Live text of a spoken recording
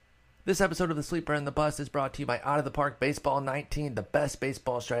This episode of The Sleeper and the Bust is brought to you by Out of the Park Baseball 19, the best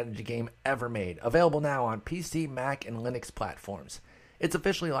baseball strategy game ever made. Available now on PC, Mac, and Linux platforms. It's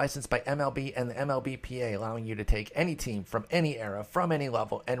officially licensed by MLB and the MLBPA, allowing you to take any team from any era, from any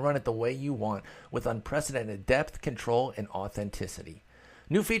level, and run it the way you want with unprecedented depth, control, and authenticity.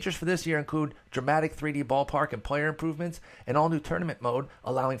 New features for this year include dramatic 3D ballpark and player improvements, an all-new tournament mode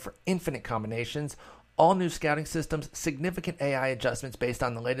allowing for infinite combinations, all new scouting systems, significant AI adjustments based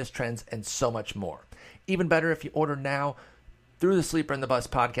on the latest trends, and so much more. Even better, if you order now through the Sleeper and the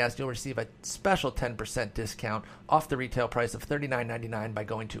Bust podcast, you'll receive a special 10% discount off the retail price of $39.99 by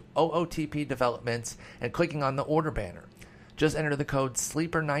going to OOTP Developments and clicking on the order banner. Just enter the code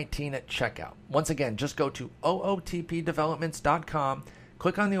SLEEPER19 at checkout. Once again, just go to OOTPdevelopments.com,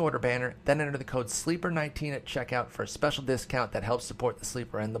 click on the order banner, then enter the code SLEEPER19 at checkout for a special discount that helps support the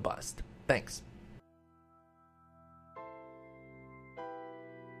Sleeper and the Bust. Thanks.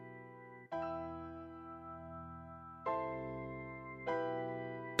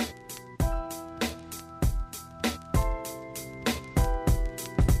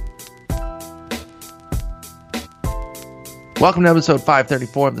 Welcome to episode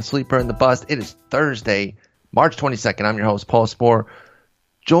 534 of The Sleeper and the Bust. It is Thursday, March 22nd. I'm your host, Paul Spohr,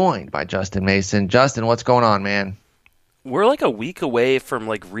 joined by Justin Mason. Justin, what's going on, man? We're like a week away from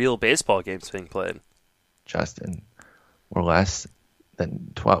like real baseball games being played. Justin, we're less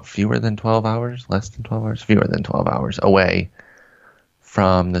than 12 hours away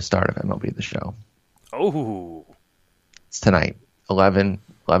from the start of MLB The Show. Oh. It's tonight, 11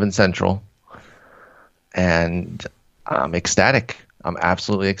 Central, and I'm ecstatic. I'm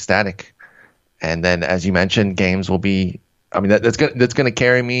absolutely ecstatic. And then, as you mentioned, games will be. I mean, that's gonna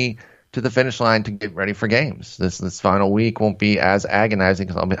carry me to the finish line to get ready for games. This final week won't be as agonizing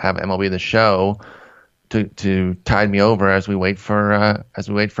because I'll have MLB The Show to tide me over as we wait for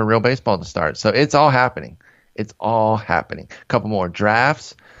real baseball to start. So it's all happening. It's all happening. A couple more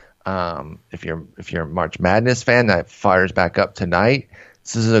drafts. If you're a March Madness fan, that fires back up tonight.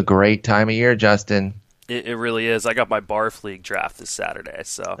 This is a great time of year, Justin. It really is. I got my Barf League draft this Saturday,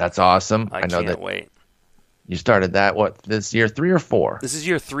 so that's awesome. I know can't wait. You started that, this year, 3 or 4? This is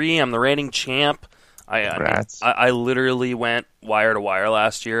year 3. I'm the reigning champ. I literally went wire to wire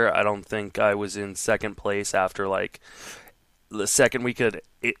last year. I don't think I was in second place after like the second week of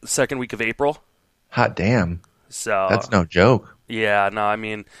April. Hot damn! So that's no joke. Yeah, no, I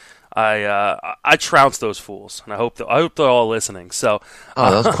mean, I trounced those fools, and I hope they're all listening. So,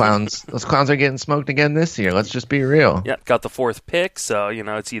 those clowns are getting smoked again this year. Let's just be real. Yeah, got the 4th pick, so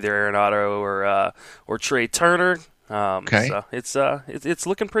it's either Arenado or Trey Turner. Okay, so it's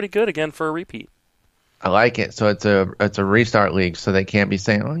looking pretty good again for a repeat. I like it. So it's a restart league, so they can't be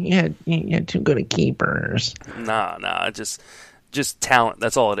saying, "Oh, you had too good of keepers." Nah, just talent.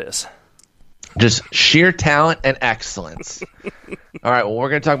 That's all it is. Just sheer talent and excellence. All right, well, we're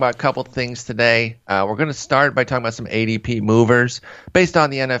going to talk about a couple things today. We're going to start by talking about some ADP movers based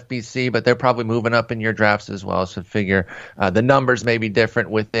on the NFBC, but they're probably moving up in your drafts as well. So figure the numbers may be different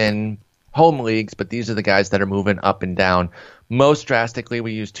within home leagues, but these are the guys that are moving up and down. Most drastically,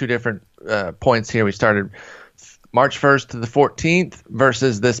 we use 2 different points here. We started March 1st to the 14th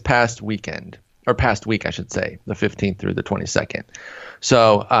versus this past weekend, or past week, I should say, the 15th through the 22nd.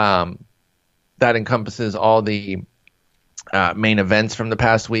 So, that encompasses all the main events from the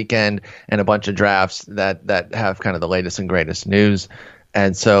past weekend and a bunch of drafts that have kind of the latest and greatest news.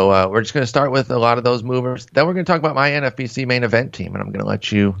 And so we're just going to start with a lot of those movers. Then we're going to talk about my NFBC main event team, and I'm going to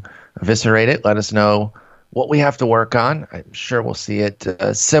let you eviscerate it. Let us know what we have to work on. I'm sure we'll see it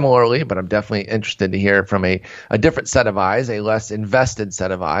similarly, but I'm definitely interested to hear from a different set of eyes, a less invested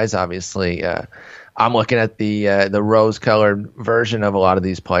set of eyes. Obviously, I'm looking at the rose-colored version of a lot of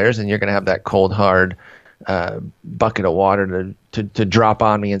these players, and you're going to have that cold, hard bucket of water to drop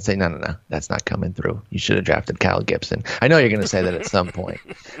on me and say, no, that's not coming through. You should have drafted Kyle Gibson. I know you're going to say that at some point.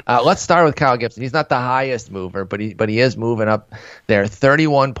 Let's start with Kyle Gibson. He's not the highest mover, but he is moving up there.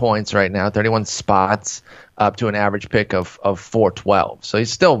 31 points right now, 31 spots up to an average pick of 412. So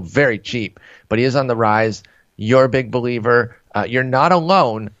he's still very cheap, but he is on the rise. You're a big believer. You're not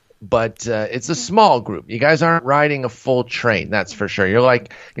alone. But it's a small group. You guys aren't riding a full train, that's for sure. You're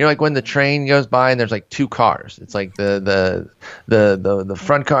like when the train goes by and there's like 2 cars. It's like the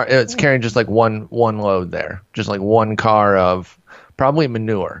front car. It's carrying just like one load there, just like one car of probably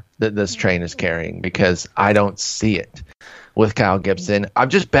manure that this train is carrying, because I don't see it with Kyle Gibson. I've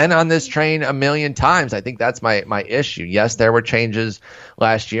just been on this train a million times. I think that's my issue. Yes, there were changes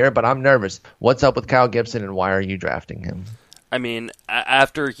last year, but I'm nervous. What's up with Kyle Gibson, and why are you drafting him? I mean,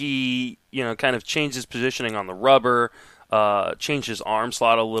 after he, kind of changed his positioning on the rubber, changed his arm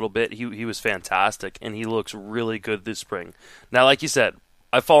slot a little bit. He was fantastic, and he looks really good this spring. Now, like you said,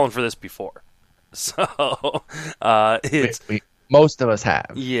 I've fallen for this before, so it's most of us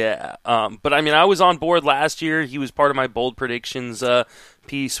have. Yeah, but I mean, I was on board last year. He was part of my bold predictions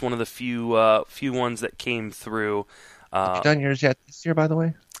piece, one of the few ones that came through. Have you done yours yet this year, by the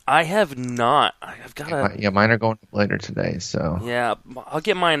way? I have not. I've got to. Yeah, mine are going up later today. So yeah, I'll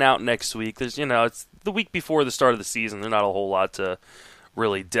get mine out next week. There's, it's the week before the start of the season. There's not a whole lot to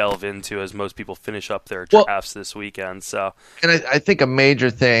really delve into as most people finish up their drafts this weekend. So, and I think a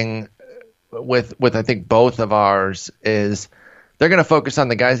major thing with I think both of ours is they're going to focus on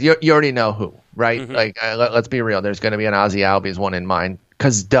the guys you already know who, right? Mm-hmm. Like let's be real. There's going to be an Ozzy Albies one in mind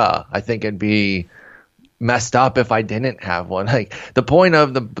because I think it'd be messed up if I didn't have one. Like the point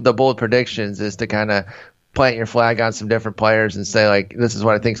of the bold predictions is to kind of plant your flag on some different players and say like this is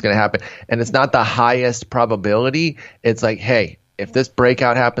what I think is going to happen, and it's not the highest probability. It's like, hey, if this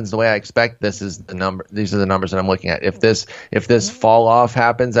breakout happens the way I expect, this is the number. These are the numbers that I'm looking at. If this fall off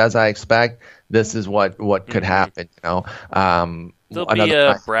happens as I expect, this is what could happen. There'll be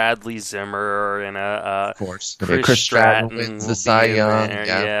a Bradley Zimmer and of course, Chris Stratton wins the Cy Young.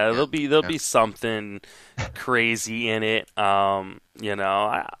 There'll be something crazy in it.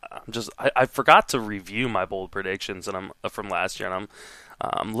 I forgot to review my bold predictions and I'm from last year, and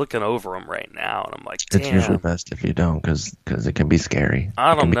I'm looking over them right now, and I'm like, damn. It's usually best if you don't, because it can be scary.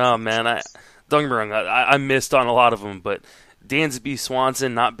 I don't know, man. Don't get me wrong, I missed on a lot of them, but Dansby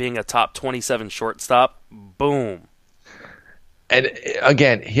Swanson not being a top 27 shortstop, boom. And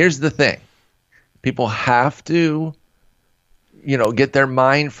again, here's the thing. People have to, get their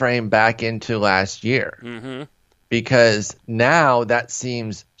mind frame back into last year. Mm-hmm. Because now that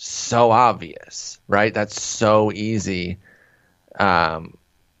seems so obvious, right? That's so easy. That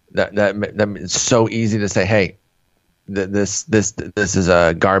it's so easy to say, hey, this is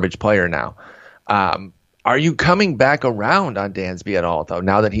a garbage player now. Are you coming back around on Dansby at all, though,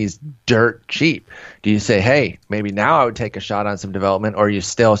 now that he's dirt cheap? Do you say, hey, maybe now I would take a shot on some development, or are you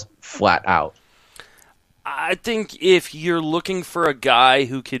still flat out? I think if you're looking for a guy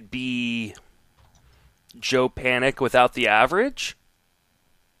who could be Joe Panic without the average,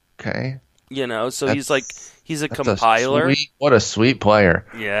 okay, he's a compiler. What a sweet player!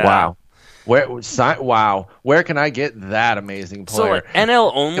 Yeah. Wow. Where can I get that amazing player? So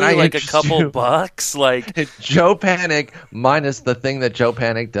NL only like a couple bucks, like Joe Panic minus the thing that Joe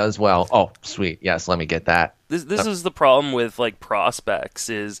Panic does well. Oh, sweet. Yes, let me get that. This is the problem with like prospects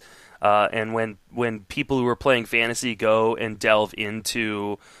is and when people who are playing fantasy go and delve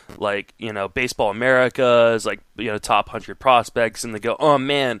into like, Baseball America's like, top 100 prospects, and they go, oh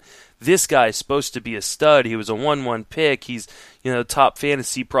man, this guy's supposed to be a stud. He was a 1-1 pick. He's, top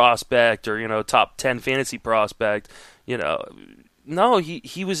fantasy prospect or, top 10 fantasy prospect. No,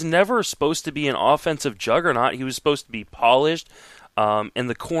 he was never supposed to be an offensive juggernaut. He was supposed to be polished and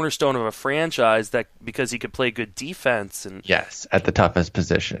the cornerstone of a franchise because he could play good defense. And yes, at the toughest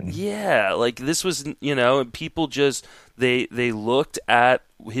position. Yeah, like this was, people just, they looked at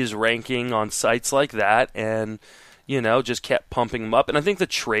his ranking on sites like that and just kept pumping him up. And I think the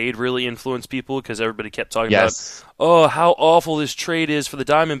trade really influenced people because everybody kept talking about, oh, how awful this trade is for the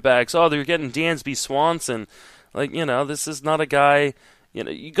Diamondbacks. Oh, they're getting Dansby Swanson. Like, this is not a guy,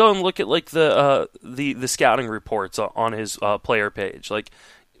 you go and look at like the scouting reports on his player page, like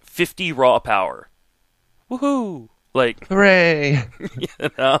 50 raw power. Woohoo! Like, hooray!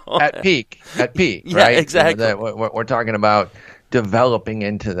 At peak, yeah, right? Exactly. We're talking about developing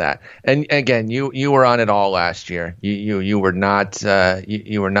into that. And again, you were on it all last year. You were not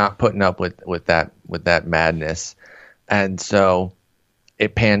you were not putting up with that madness, and so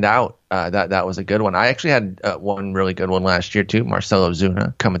it panned out. That was a good one. I actually had one really good one last year too. Marcell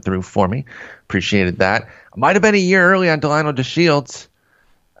Ozuna coming through for me. Appreciated that. Might have been a year early on Delino DeShields.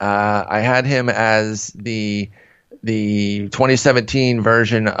 I had him as the 2017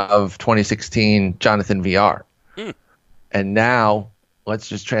 version of 2016 Jonathan VR. And now let's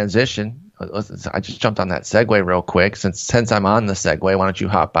just transition. I just jumped on that segue real quick. Since I'm on the segue, why don't you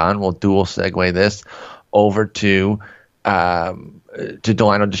hop on? We'll dual segue this over to Delino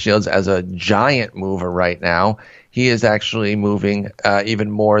DeShields as a giant mover right now. He is actually moving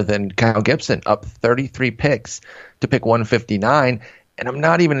even more than Kyle Gibson, up 33 picks to pick 159. And I'm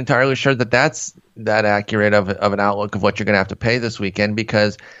not even entirely sure that that's that accurate of an outlook of what you're going to have to pay this weekend,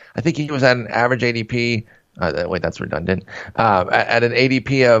 because I think he was at an average ADP. Wait, that's redundant. At an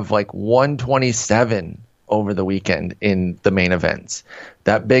ADP of like 127 over the weekend in the main events.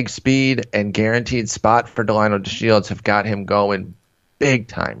 That big speed and guaranteed spot for Delino DeShields have got him going big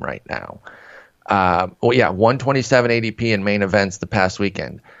time right now. Well, yeah, 127 ADP in main events the past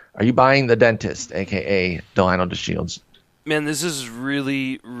weekend. Are you buying the dentist, aka Delino DeShields? Man, this is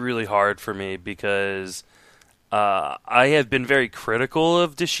really, really hard for me because I have been very critical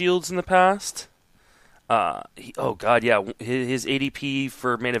of DeShields in the past. His ADP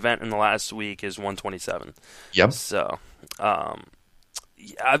for main event in the last week is 127. Yep. So,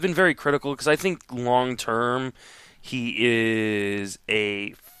 I've been very critical because I think long term he is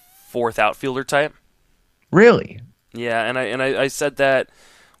a fourth outfielder type. Really? Yeah, and I said that,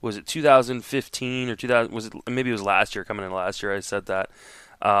 was it 2015 or 2000? Maybe it was last year, coming in last year I said that,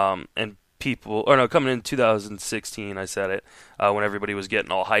 and coming in 2016 I said it when everybody was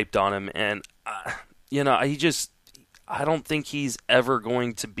getting all hyped on him, and I don't think he's ever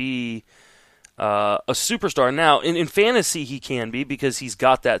going to be a superstar. Now, in fantasy, he can be because he's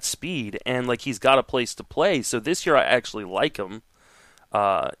got that speed and like he's got a place to play. So this year, I actually like him,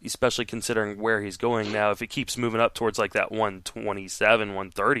 especially considering where he's going now. If he keeps moving up towards like that 127,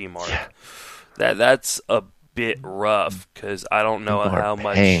 130 mark, that's a bit rough because I don't know how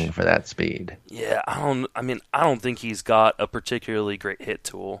much paying for that speed. Yeah, I don't think he's got a particularly great hit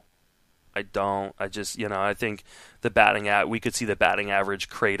tool. I don't. I think we could see the batting average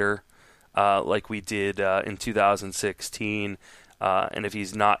crater like we did in 2016. And if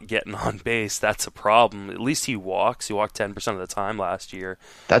he's not getting on base, that's a problem. At least he walks. He walked 10% of the time last year.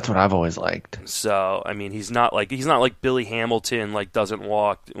 That's what I've always liked. So, I mean, he's not like Billy Hamilton, like doesn't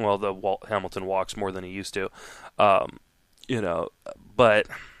walk. Well, Hamilton walks more than he used to. But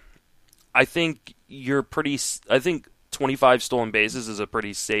I think I think 25 stolen bases is a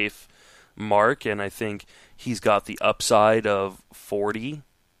pretty safe mark, and I think he's got the upside of 40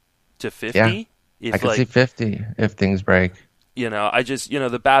 to 50. Yeah, I can see 50 if things break. The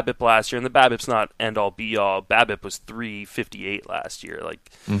BABIP last year, and the BABIP's not end all be all. BABIP was 358 last year.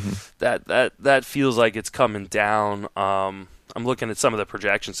 Like that feels like it's coming down. I'm looking at some of the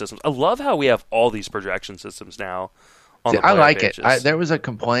projection systems. I love how we have all these projection systems now. I like pages. It. There was a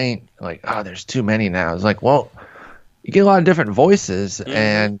complaint like, there's too many now. It's like, well, you get a lot of different voices,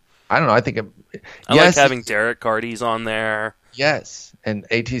 and I don't know. I think I like having Derek Carty's on there. Yes, and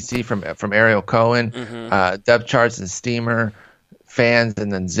ATC from Ariel Cohen, depth charts and Steamer, fans,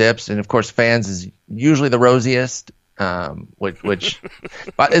 and then Zips, and of course fans is usually the rosiest. Which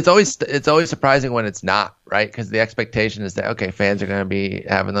but it's always surprising when it's not, right? Because the expectation is that fans are going to be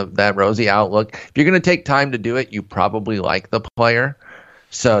having that rosy outlook. If you're going to take time to do it, you probably like the player,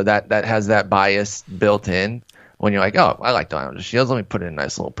 so that has that bias built in. When you're like, I like Delino DeShields, let me put in a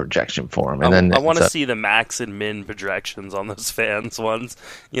nice little projection for him. And then I want to see the max and min projections on those fans ones.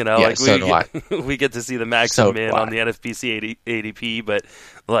 We get to see the max and min on the NFBC ADP, but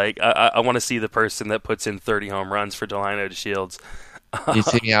like I want to see the person that puts in 30 home runs for Delino DeShields. You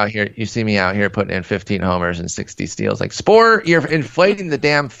see me out here putting in 15 homers and 60 steals. Like, Spore, you're inflating the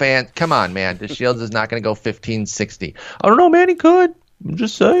damn fan. Come on, man. DeShields is not going to go 15, 60. I don't know, man. He could. I'm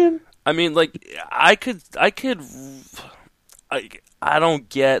just saying. I mean, like, I don't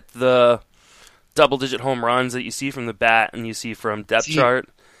get the double-digit home runs that you see from the bat and you see from depth chart.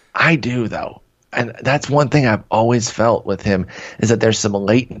 I do, though. And that's one thing I've always felt with him is that there's some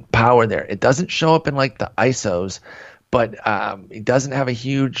latent power there. It doesn't show up in, like, the ISOs, but he doesn't have a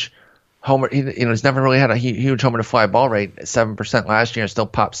huge homer. He's never really had a huge homer to fly ball rate, 7% last year, and still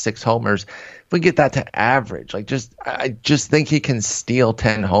popped 6 homers. If we get that to average, I just think he can steal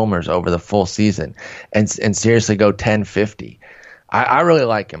 10 homers over the full season and seriously go 10-50. I really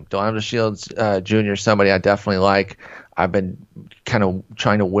like him. Delino DeShields Jr. somebody I definitely like. I've been kind of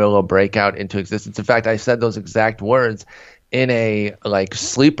trying to will a breakout into existence. In fact, I said those exact words in a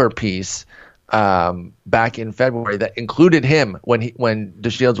sleeper piece back in February that included him when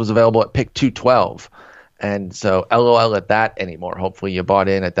DeShields was available at pick 212. And so LOL at that anymore. Hopefully you bought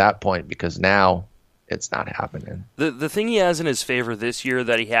in at that point because now it's not happening. The thing he has in his favor this year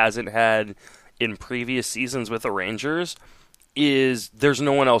that he hasn't had in previous seasons with the Rangers is there's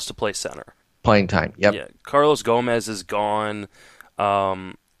no one else to play center. Playing time, yep. Yeah, Carlos Gomez is gone.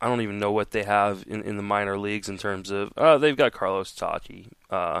 I don't even know what they have in the minor leagues in terms of they've got Carlos Tachi,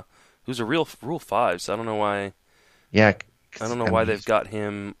 who's a real Rule 5, so I don't know why. Yeah. I don't know why they've got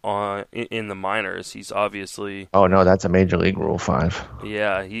him in the minors. He's obviously... Oh, no, that's a Major League Rule 5.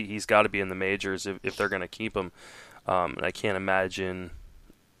 Yeah, he's got to be in the majors if they're going to keep him. And I can't imagine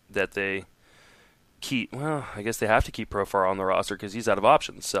that they keep... Well, I guess they have to keep Profar on the roster because he's out of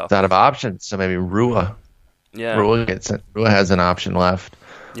options. So. He's out of options, so maybe Rua. Yeah. Rua has an option left.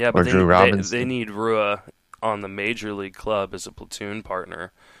 Yeah, but Drew Robinson. They need Rua on the Major League club as a platoon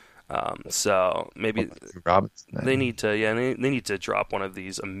partner. So maybe Robinson, they need to, they need to drop one of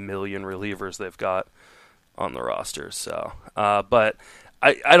these a million relievers they've got on the roster. So, but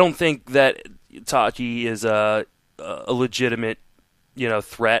I don't think that Taki is a legitimate,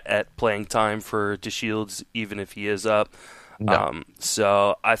 threat at playing time for DeShields, even if he is up. No.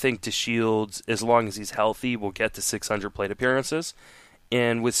 So I think DeShields, as long as he's healthy, will get to 600 plate appearances.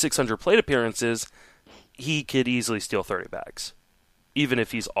 And with 600 plate appearances, he could easily steal 30 bags, even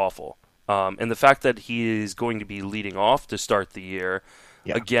if he's awful. And the fact that he is going to be leading off to start the year,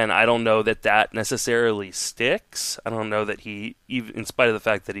 again, I don't know that necessarily sticks. I don't know that he, even in spite of the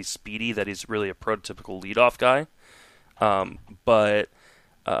fact that he's speedy, that he's really a prototypical leadoff guy. But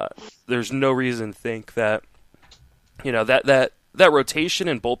there's no reason to think that, that rotation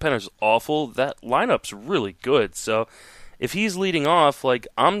and bullpen is awful. That lineup's really good. So if he's leading off,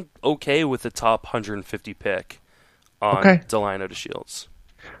 I'm okay with the top 150 pick on Delino DeShields.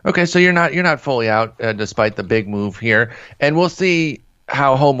 Okay, so you're not fully out despite the big move here, and we'll see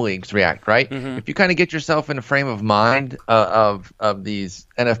how home leagues react, right? Mm-hmm. If you kind of get yourself in a frame of mind of these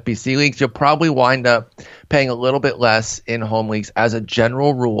NFBC leagues, you'll probably wind up paying a little bit less in home leagues as a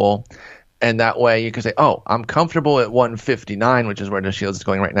general rule, and that way you can say, oh, I'm comfortable at 159, which is where DeShields is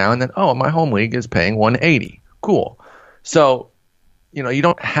going right now, and then, oh, my home league is paying 180. Cool. So, you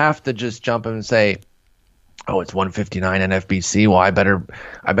don't have to just jump in and say, oh, it's 159 NFBC. Well, I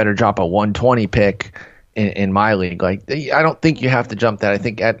better drop a 120 pick in my league. I don't think you have to jump that. I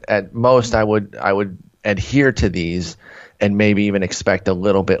think at most I would adhere to these and maybe even expect a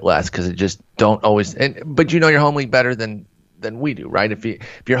little bit less because it just don't always. But your home league better than we do, right?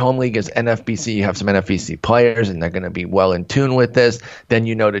 If your home league is NFBC, you have some NFBC players and they're going to be well in tune with this, then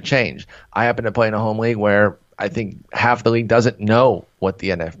to change. I happen to play in a home league where I think half the league doesn't know what the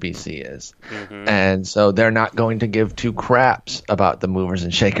NFBC is. Mm-hmm. And so they're not going to give two craps about the movers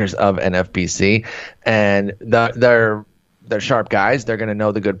and shakers of NFBC. And they're sharp guys. They're going to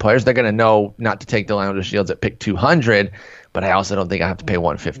know the good players. They're going to know not to take Delino DeShields at pick 200, but I also don't think I have to pay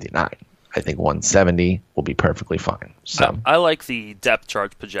 159. I think 170 will be perfectly fine. So I like the depth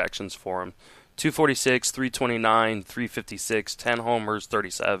chart projections for him. 246, 329, 356, 10 homers,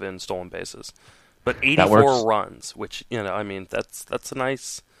 37 stolen bases. But 84 runs, which that's a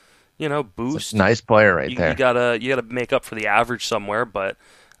nice, boost. Nice player there. You gotta make up for the average somewhere, but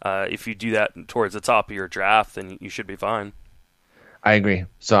if you do that towards the top of your draft, then you should be fine. I agree.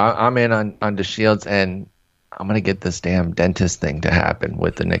 So I'm in on DeShields, and I'm gonna get this damn dentist thing to happen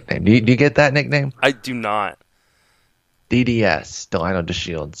with the nickname. Do you get that nickname? I do not. DDS, Delino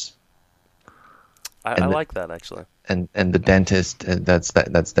DeShields. I like that actually. And the dentist,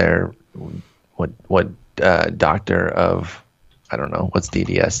 that's their. What doctor of, I don't know, what's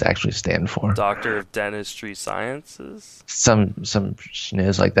DDS actually stand for? Doctor of Dentistry Sciences? Some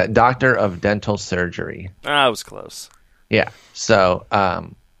schniz like that. Doctor of Dental Surgery. I was close. Yeah. So,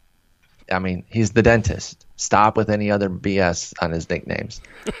 he's the dentist. Stop with any other BS on his nicknames.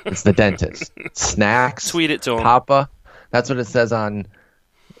 It's the dentist. Snacks. Tweet it to him. Papa. That's what it says on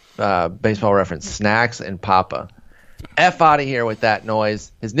Baseball Reference. Snacks and Papa. F out of here with that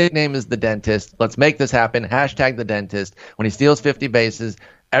noise. His nickname is the dentist. Let's make this happen. Hashtag the dentist. When he steals 50 bases,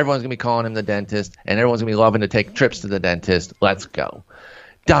 everyone's going to be calling him the dentist, and everyone's going to be loving to take trips to the dentist. Let's go.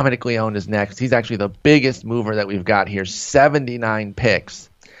 Dominic Leone is next. He's actually the biggest mover that we've got here, 79 picks.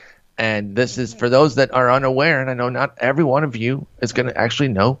 And this is for those that are unaware, and I know not every one of you is going to actually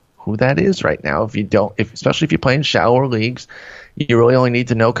know who that is right now. If you don't, especially if you play in shallower leagues, you really only need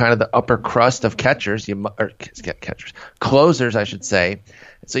to know kind of the upper crust of closers, I should say.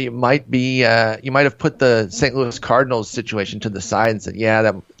 So you might have put the St. Louis Cardinals situation to the side and said, yeah,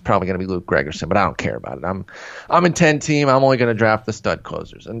 that's probably going to be Luke Gregerson, but I don't care about it. I'm in 10 team. I'm only going to draft the stud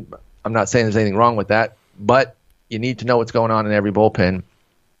closers. And I'm not saying there's anything wrong with that, but you need to know what's going on in every bullpen.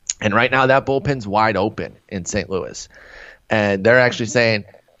 And right now that bullpen's wide open in St. Louis. And they're actually saying,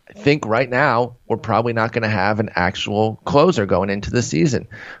 I think right now we're probably not going to have an actual closer going into the season.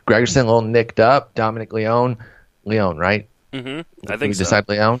 Gregerson a little nicked up. Dominic Leone, right? Mm-hmm. I think we decide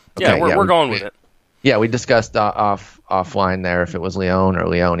Leone. Okay, yeah, we're going with it. Yeah, we discussed offline there if it was Leone or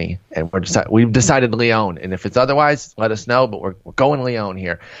Leone, and we've decided Leone. And if it's otherwise, let us know. But we're going Leone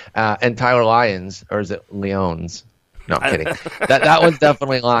here. And Tyler Lyons, or is it Leones? No, I'm kidding. that one's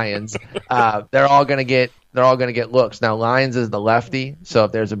definitely Lyons. They're all going to get looks. Now, Lyons is the lefty, so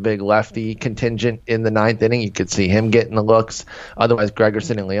if there's a big lefty contingent in the ninth inning, you could see him getting the looks. Otherwise,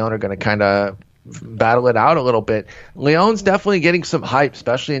 Gregerson and Leone are going to kind of battle it out a little bit. Leone's definitely getting some hype,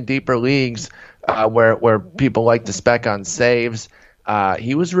 especially in deeper leagues where people like to spec on saves.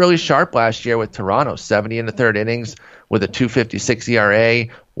 He was really sharp last year with Toronto, 70 in the third innings with a 2.56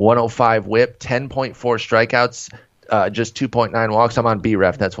 ERA, 105 whip, 10.4 strikeouts, just 2.9 walks. I'm on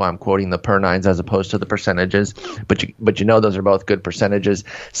BREF. That's why I'm quoting the per nines as opposed to the percentages. But you know those are both good percentages.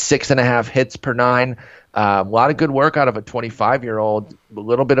 6.5 hits per nine. A lot of good work out of a 25-year-old, a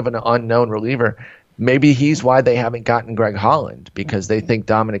little bit of an unknown reliever. Maybe he's why they haven't gotten Greg Holland, because they think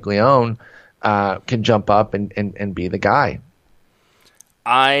Dominic Leone can jump up and be the guy.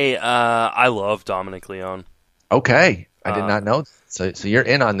 I love Dominic Leone. Okay, I did not know. So you're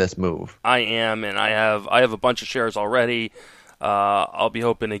in on this move. I am, and I have a bunch of shares already. I'll be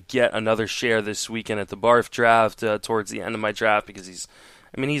hoping to get another share this weekend at the Barf draft towards the end of my draft, because he's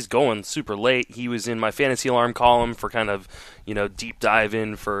going super late. He was in my fantasy alarm column for kind of, deep dive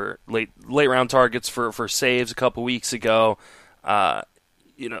in for late round targets for saves a couple weeks ago.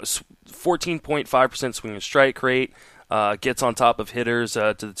 14.5% swing and strike rate, gets on top of hitters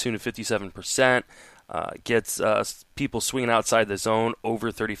to the tune of 57%. Gets people swinging outside the zone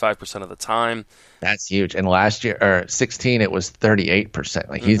over 35% of the time. That's huge. And last year, or 16, it was 38%.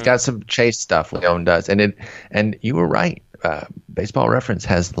 Like he's got some chase stuff. Leone does, and you were right. Baseball Reference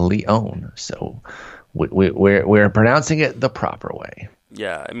has Leone, so we're pronouncing it the proper way.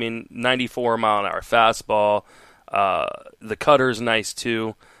 Yeah, 94 mile an hour fastball. The cutter's nice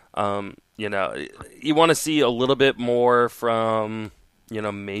too. You want to see a little bit more from.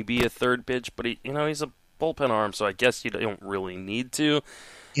 Maybe a third pitch, but he's a bullpen arm, so I guess you don't really need to.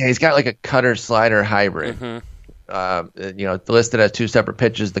 Yeah, he's got like a cutter slider hybrid. Listed as two separate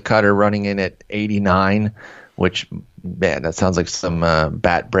pitches. The cutter running in at 89, which, man, that sounds like some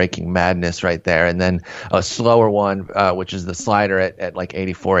bat breaking madness right there. And then a slower one, which is the slider at like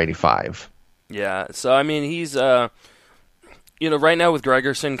 84, 85. Yeah, so he's right now with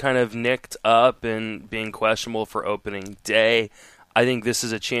Gregerson kind of nicked up and being questionable for opening day, I think this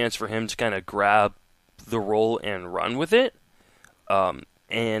is a chance for him to kind of grab the role and run with it. As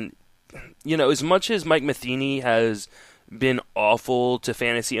much as Mike Matheny has been awful to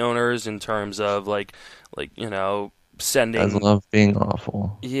fantasy owners in terms of sending. I love being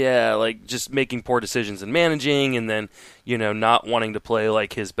awful. Yeah, just making poor decisions and managing, and then not wanting to play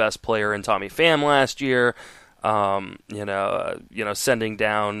like his best player in Tommy Pham last year. Sending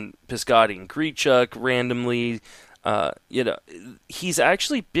down Piscotty and Grichuk randomly. He's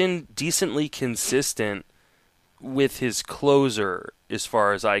actually been decently consistent with his closer as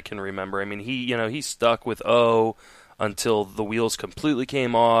far as I can remember. He stuck with O until the wheels completely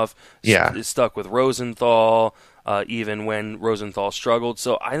came off. Yeah. Stuck with Rosenthal, even when Rosenthal struggled.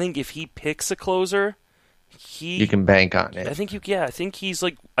 So I think if he picks a closer, you can bank on it. I think he's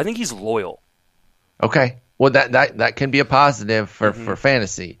loyal. Okay. Well, that can be a positive for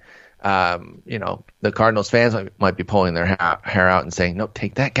fantasy. The Cardinals fans might be pulling their hair out and saying, no,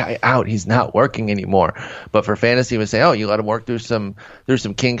 take that guy out. He's not working anymore. But for fantasy, we say, oh, you let him work through some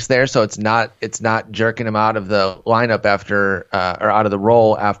kinks there. So it's not jerking him out of the lineup after, or out of the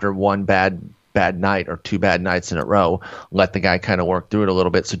role after one bad night or two bad nights in a row. Let the guy kind of work through it a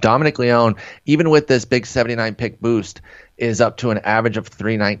little bit. So Dominic Leone, even with this big 79 pick boost, is up to an average of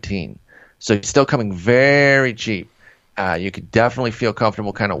 319. So he's still coming very cheap. You could definitely feel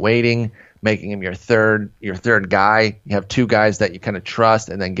comfortable kind of waiting, making him your third guy. You have two guys that you kind of trust,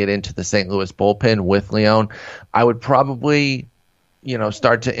 and then get into the St. Louis bullpen with Leone. I would probably,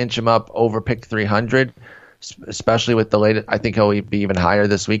 start to inch him up over pick 300, especially with the latest. I think he'll be even higher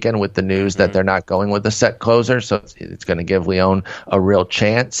this weekend with the news that they're not going with a set closer. So it's going to give Leone a real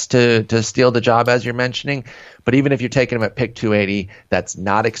chance to steal the job, as you're mentioning. But even if you're taking him at pick 280, that's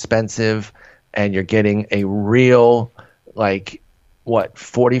not expensive, and you're getting a real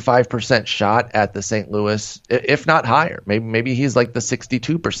 45% shot at the St. Louis, if not higher. Maybe he's like the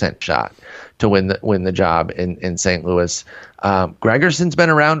 62% shot to win the job in St. Louis. Gregerson's been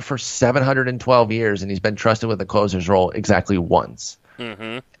around for 712 years, and he's been trusted with the closer's role exactly once.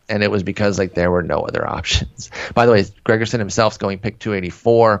 Mm-hmm. And it was because there were no other options. By the way, Gregerson himself's going pick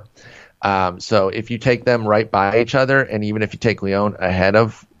 284. So if you take them right by each other, and even if you take Leone ahead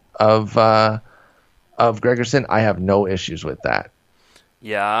of Gregerson, I have no issues with that.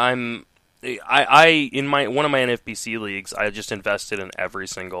 Yeah, I in one of my NFBC leagues, I just invested in every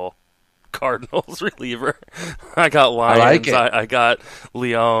single Cardinals reliever. I got Lyons, I got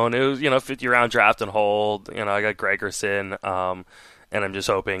Leone. It was 50 round draft and hold. I got Gregerson, and I'm just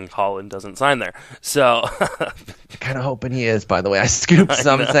hoping Holland doesn't sign there. So kind of hoping he is. By the way, I scooped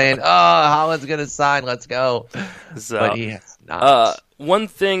some saying, "Oh, Holland's gonna sign. Let's go," but he has not. One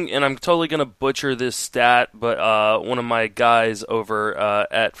thing, and I'm totally going to butcher this stat, but one of my guys over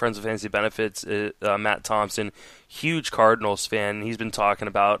at Friends of Fantasy Benefits, Matt Thompson, huge Cardinals fan, and he's been talking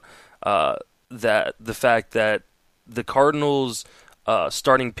about the fact that the Cardinals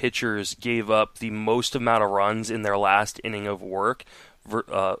starting pitchers gave up the most amount of runs in their last inning of work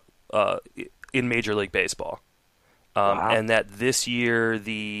in Major League Baseball. Wow. And that this year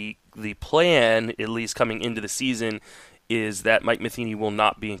the plan, at least coming into the season, is that Mike Matheny will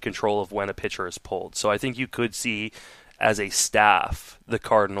not be in control of when a pitcher is pulled. So I think you could see, as a staff, the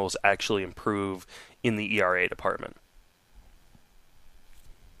Cardinals actually improve in the ERA department.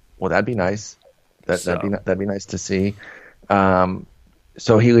 Well, that'd be nice. That'd be nice to see.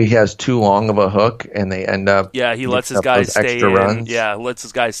 So he has too long of a hook, and they end up. Yeah, he lets his guys stay in. Runs. Yeah, lets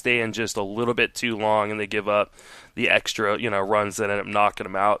his guys stay in just a little bit too long, and they give up the extra, runs that end up knocking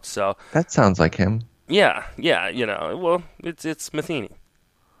him out. So that sounds like him. Yeah, well, it's Matheny.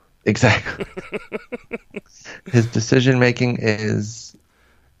 Exactly. His decision making is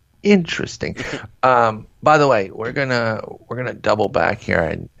interesting. By the way, we're gonna double back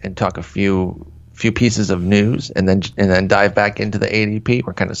here and talk a few pieces of news, and then dive back into the ADP.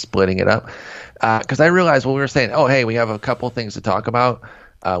 We're kind of splitting it up because I realized when we were saying, oh hey, we have a couple things to talk about.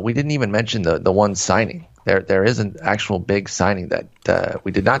 We didn't even mention the one signing. There is an actual big signing that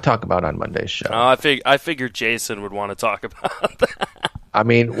we did not talk about on Monday's show. Oh, I figured Jason would want to talk about that. I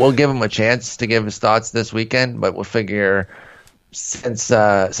mean, we'll give him a chance to give his thoughts this weekend, but we'll figure since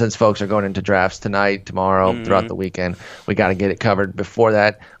folks are going into drafts tonight, tomorrow, throughout the weekend, we got to get it covered before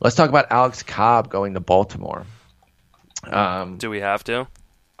that. Let's talk about Alex Cobb going to Baltimore. Do we have to?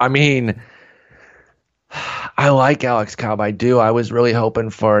 I mean, I like Alex Cobb. I do. I was really hoping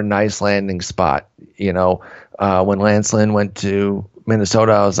for a nice landing spot. When Lance Lynn went to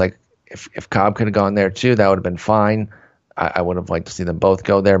Minnesota, I was like, if Cobb could have gone there too, that would have been fine. I would have liked to see them both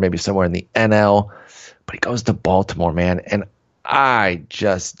go there, maybe somewhere in the NL. But he goes to Baltimore, man, and I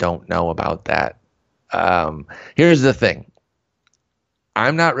just don't know about that. Here's the thing.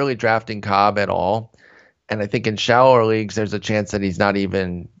 I'm not really drafting Cobb at all, and I think in shallower leagues there's a chance that he's not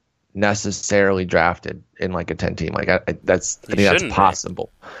even necessarily drafted in like a 10-team. I think that's possible,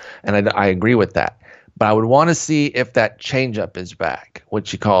 and I agree with that. But I would want to see if that changeup is back,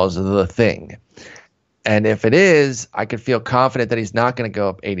 which he calls the thing. And if it is, I could feel confident that he's not going to go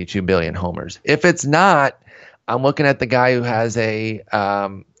up 82 billion homers. If it's not, I'm looking at the guy who has a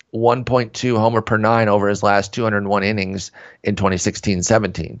 1.2 homer per 9 over his last 201 innings in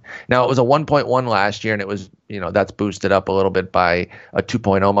 2016-17. Now, it was a 1.1 last year, and it was, that's boosted up a little bit by a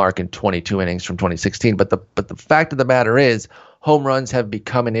 2.0 mark in 22 innings from 2016. But the fact of the matter is, home runs have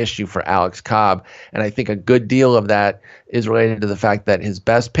become an issue for Alex Cobb, and I think a good deal of that is related to the fact that his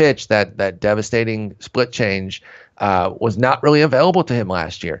best pitch, that devastating split change, was not really available to him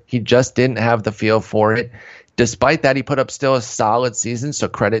last year. He just didn't have the feel for it. Despite that, he put up still a solid season, so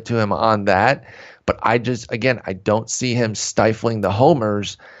credit to him on that. But I don't see him stifling the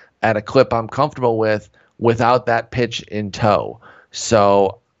homers at a clip I'm comfortable with without that pitch in tow.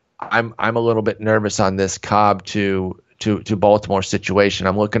 So I'm a little bit nervous on this Cobb to Baltimore situation.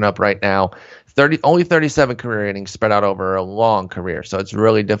 I'm looking up right now, only 37 career innings spread out over a long career. So it's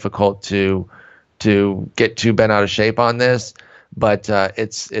really difficult to get too bent out of shape on this. But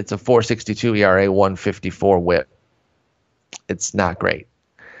it's a 4.62 ERA, 154 WHIP. It's not great.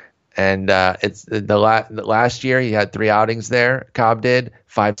 And it's the last year he had 3 outings there. Cobb did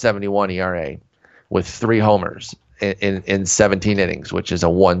 5.71 ERA with 3 homers in 17 innings, which is a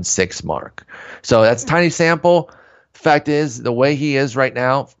 1.6 mark. So that's a tiny sample. Fact is, the way he is right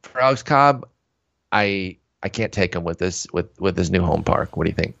now for Alex Cobb, I can't take him with his new home park. What do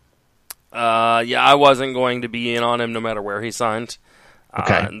you think? Yeah, I wasn't going to be in on him no matter where he signed.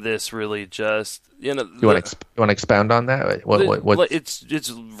 Okay. This really just, You want to expound on that? What? It's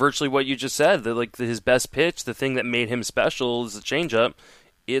virtually what you just said. His best pitch, the thing that made him special, is the changeup.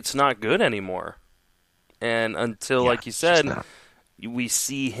 It's not good anymore. And until, like you said, we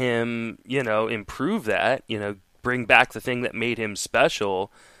see him, improve that, bring back the thing that made him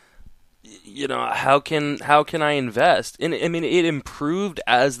special. How can I invest? And I mean, it improved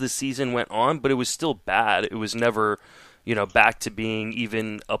as the season went on, but it was still bad. It was never, back to being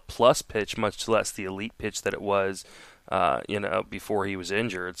even a plus pitch, much less the elite pitch that it was, before he was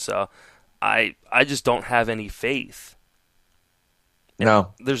injured. So I just don't have any faith.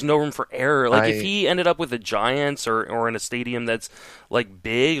 No. There's no room for error. If he ended up with the Giants or in a stadium that's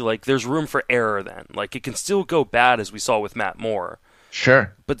big, there's room for error then. It can still go bad, as we saw with Matt Moore.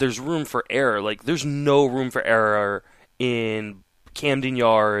 Sure. But there's room for error. There's no room for error in Camden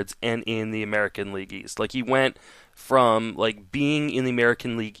Yards and in the American League East. He went from being in the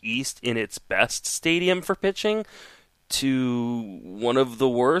American League East in its best stadium for pitching to one of the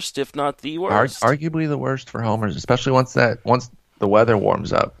worst, if not the worst. Arguably the worst for homers, especially once the weather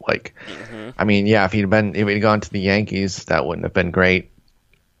warms up. Like, I mean, yeah, if he'd gone to the Yankees, that wouldn't have been great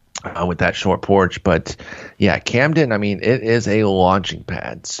with that short porch. But yeah, Camden, I mean, it is a launching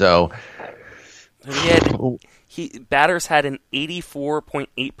pad. So batters had an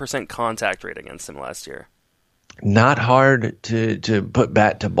 84.8% contact rate against him last year. Not hard to put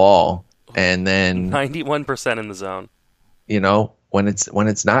bat to ball, and then 91% in the zone. When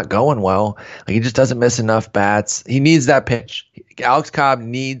it's not going well, like, he just doesn't miss enough bats. He needs that pitch. Alex Cobb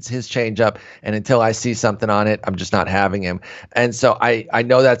needs his changeup, and until I see something on it, I'm just not having him. And so I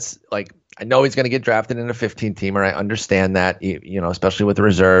know that's like, I know he's going to get drafted in a 15-teamer. I understand that, especially with the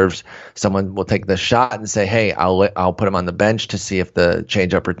reserves. Someone will take the shot and say, hey, I'll put him on the bench to see if the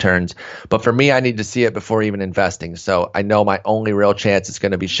changeup returns. But for me, I need to see it before even investing. So I know my only real chance is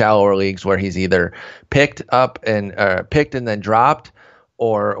going to be shallower leagues where he's either picked and then dropped,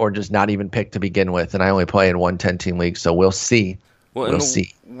 or just not even picked to begin with. And I only play in 1 10-team league, so we'll see. We'll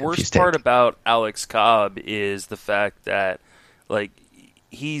see. Worst part about Alex Cobb is the fact that, like,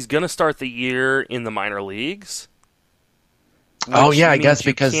 he's going to start the year in the minor leagues. Oh, yeah, I guess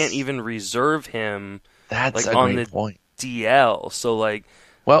because you can't even reserve him. That's like, a on great the point. DL. So, like,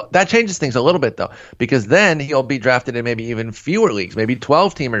 well, that changes things a little bit, though, because then he'll be drafted in maybe even fewer leagues. Maybe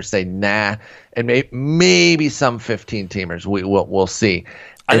 12-teamers say nah, and maybe some 15-teamers. We'll see.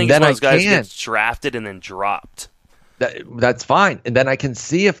 I think then those guys get drafted and then dropped. That's fine, and then I can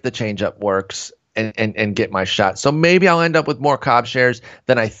see if the changeup works and get my shot. So maybe I'll end up with more Cobb shares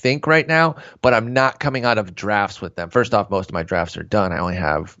than I think right now, but I'm not coming out of drafts with them. First off, most of my drafts are done. I only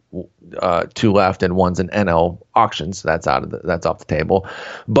have 2 left, and one's an NL auction, so that's off the table.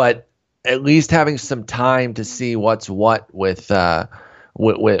 But at least having some time to see what's what with Cobb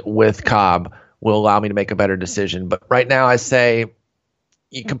will allow me to make a better decision. But right now, I say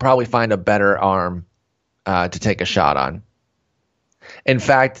you can probably find a better arm to take a shot on. In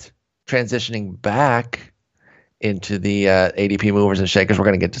fact, transitioning back into the ADP movers and shakers, we're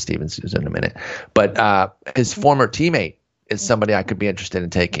going to get to Steven Souza in a minute. But his former teammate is somebody I could be interested in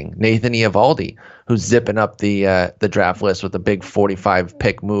taking, Nathan Eovaldi, who's zipping up the draft list with a big 45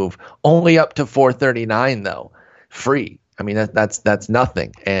 pick move, only up to 439 though, free. I mean that's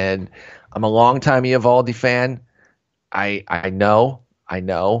nothing. And I'm a longtime Eovaldi fan. I know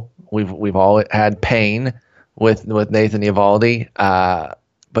we've all had pain with Nathan Eovaldi.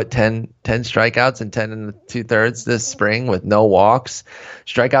 But 10 strikeouts and 10 and 2/3 this spring with no walks.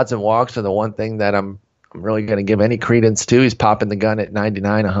 Strikeouts and walks are the one thing that I'm really going to give any credence to. He's popping the gun at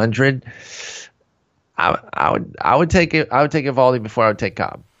 99, 100. I would take it. I would take Eovaldi before I would take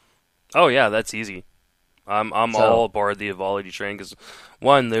Cobb. Oh yeah, that's easy. I'm all aboard the Eovaldi train because,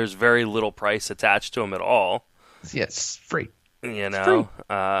 one, there's very little price attached to him at all. Yes, free. What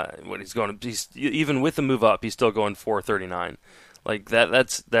he's even with the move up, he's still going 439. Like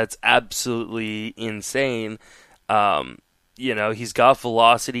that's absolutely insane. He's got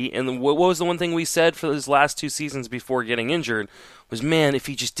velocity, and what was the one thing we said for his last 2 seasons before getting injured was, man, if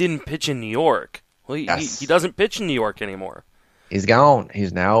he just didn't pitch in New York. Well, he doesn't pitch in New York anymore. He's gone.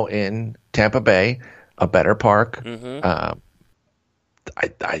 He's now in Tampa Bay, a better park. Mm-hmm.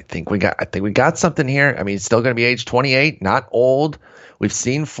 I think we got something here. I mean, he's still going to be age 28, not old. We've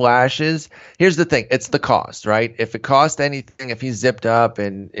seen flashes. Here's the thing. It's the cost, right? If it cost anything, if he zipped up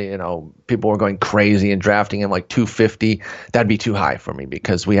and, people were going crazy and drafting him like 250, that'd be too high for me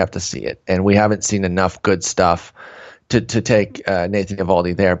because we have to see it. And we haven't seen enough good stuff to take Nathan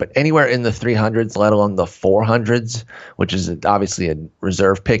Eovaldi there. But anywhere in the 300s, let alone the 400s, which is obviously a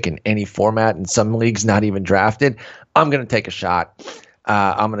reserve pick in any format, in some leagues not even drafted, I'm going to take a shot.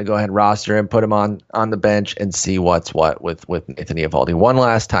 I'm going to go ahead and roster him, put him on the bench, and see what's what with Nathan Eovaldi one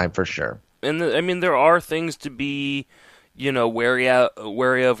last time for sure. And there are things to be, wary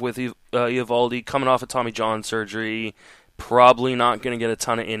of with Eovaldi coming off of Tommy John surgery. Probably not going to get a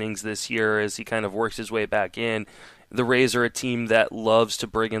ton of innings this year as he kind of works his way back in. The Rays are a team that loves to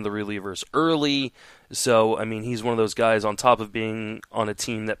bring in the relievers early. So, I mean, he's one of those guys on top of being on a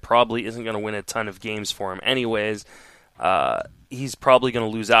team that probably isn't going to win a ton of games for him anyways. He's probably going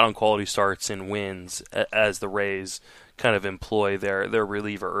to lose out on quality starts and wins as the Rays kind of employ their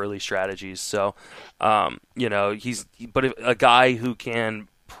reliever early strategies. So, he's a guy who can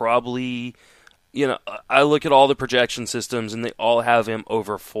probably, I look at all the projection systems and they all have him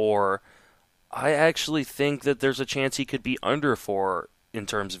over 4. I actually think that there's a chance he could be under 4 in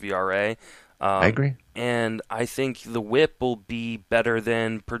terms of ERA. I agree. And I think the whip will be better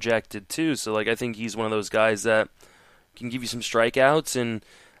than projected too. So, I think he's one of those guys that can give you some strikeouts and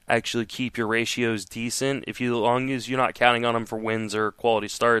actually keep your ratios decent. As long as you're not counting on him for wins or quality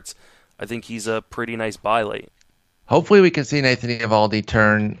starts, I think he's a pretty nice buy late. Hopefully, we can see Nathan Eovaldi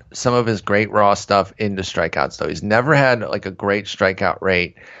turn some of his great raw stuff into strikeouts. Though he's never had like a great strikeout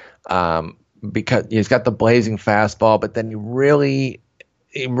rate, because he's got the blazing fastball, but then he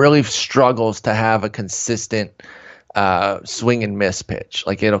really struggles to have a consistent swing and miss pitch.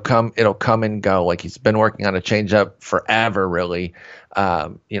 Like it'll come and go. Like he's been working on a changeup forever, really.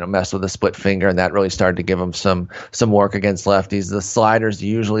 Messed with a split finger, and that really started to give him some work against lefties. The slider's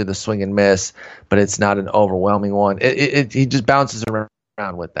usually the swing and miss, but it's not an overwhelming one. He just bounces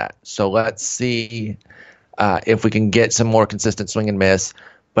around with that. So let's see if we can get some more consistent swing and miss.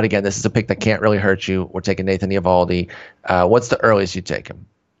 But again, this is a pick that can't really hurt you. We're taking Nathan Eovaldi. What's the earliest you take him?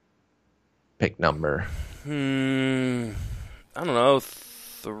 Pick number. I don't know,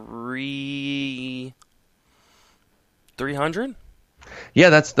 300. Yeah,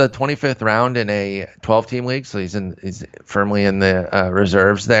 that's the 25th round in a 12-team league, so he's firmly in the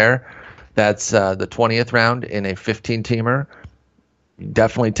reserves there. That's the 20th round in a 15-teamer.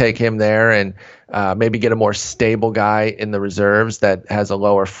 Definitely take him there, and maybe get a more stable guy in the reserves that has a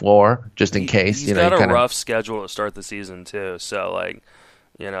lower floor, just in case. He's got a rough schedule to start the season too, so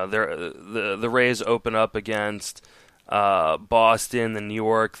the Rays open up against Boston, then New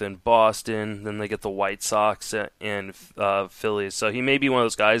York, then Boston, then they get the White Sox and Phillies. So he may be one of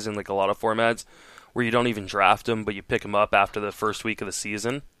those guys in like a lot of formats where you don't even draft him, but you pick him up after the first week of the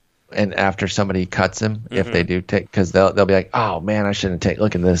season. And after somebody cuts him, if they do take, because they'll be like, oh man, I shouldn't take.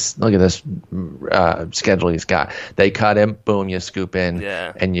 Look at this schedule he's got. They cut him, boom, you scoop in,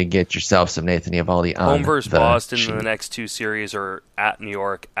 and you get yourself some Nathan Eovaldi on home versus Boston. sheet. And the next two series are at New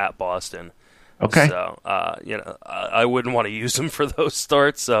York, at Boston. Okay. So I wouldn't want to use him for those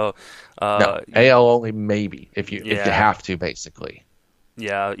starts. So no, AL only maybe if you have to, basically.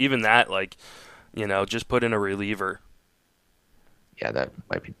 Yeah, even that, just put in a reliever. Yeah, that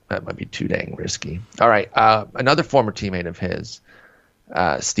might be too dang risky. All right, another former teammate of his,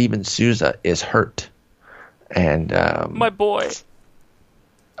 Steven Souza, is hurt, and my boy.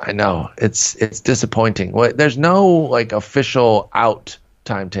 I know it's disappointing. There's no official out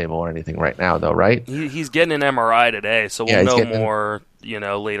timetable or anything right now, though, right? He's getting an MRI today, so we'll know more.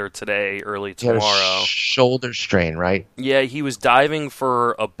 Later today, early tomorrow. Shoulder strain, right? Yeah, he was diving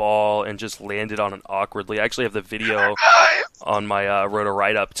for a ball and just landed on it awkwardly. I actually have the video on my Roto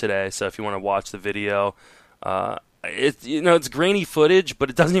write-up today, so if you want to watch the video, it's grainy footage, but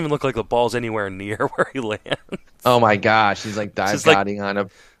it doesn't even look like the ball's anywhere near where he lands. Oh my gosh, he's diving on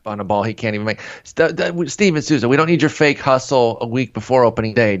a ball he can't even make. Steven Souza, we don't need your fake hustle a week before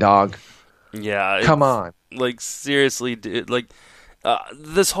opening day, dog. Yeah, come on. Seriously, dude.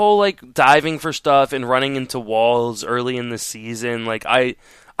 This whole diving for stuff and running into walls early in the season, I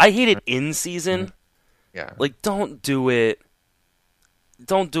hate it in season. Yeah. Don't do it.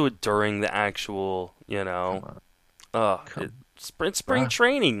 Don't do it during the actual, spring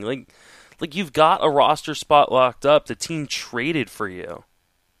training. You've got a roster spot locked up. The team traded for you.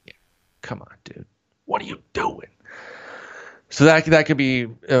 Yeah. Come on, dude. What are you doing? So that could be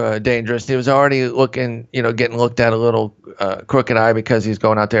dangerous. He was already getting looked at a little crooked eye because he's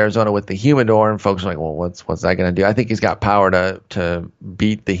going out to Arizona with the humidor, and folks are like, well, what's that going to do? I think he's got power to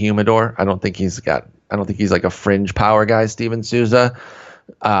beat the humidor. I don't think he's like a fringe power guy, Steven Souza.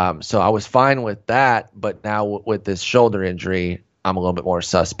 So I was fine with that, but now with this shoulder injury, I'm a little bit more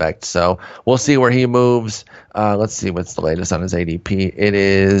suspect. So we'll see where he moves. Let's see what's the latest on his ADP. It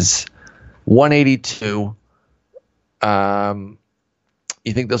is 182.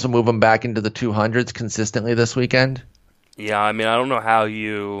 You think this will move him back into the 200s consistently this weekend? Yeah, I don't know how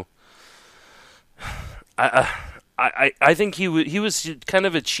you. I think he was kind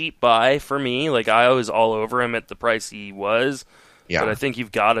of a cheap buy for me. I was all over him at the price he was. Yeah. But I think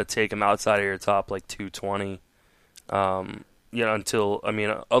you've got to take him outside of your top 220.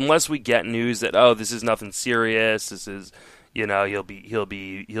 Unless we get news that this is nothing serious. This is, he'll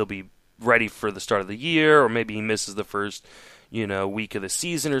be ready for the start of the year, or maybe he misses the first, week of the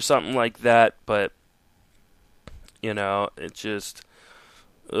season or something like that. But it just,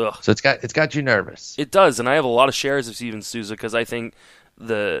 ugh. So it's got you nervous. It does, and I have a lot of shares of Steven Souza because I think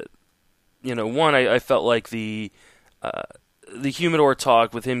I felt like the humidor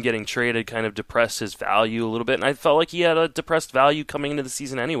talk with him getting traded kind of depressed his value a little bit, and I felt like he had a depressed value coming into the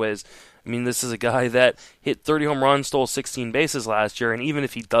season anyways. This is a guy that hit 30 home runs, stole 16 bases last year, and even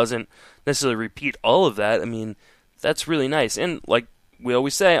if he doesn't necessarily repeat all of that, that's really nice. And like we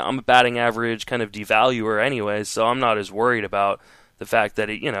always say, I'm a batting average kind of devaluer anyways, so I'm not as worried about the fact that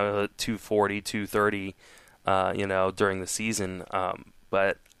it, 240, 230, during the season.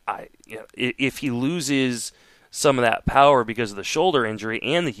 But if he loses some of that power because of the shoulder injury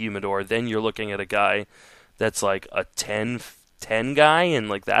and the humidor, then you're looking at a guy that's like a 10 guy, and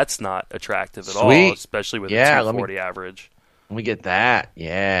like that's not attractive at Sweet. all, especially with a 240 average. Let me get that.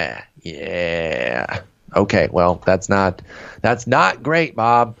 Yeah. Okay, well, that's not great,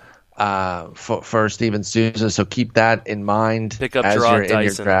 Bob, for Steven Souza. So keep that in mind. Pick up as Draw you're Dyson. in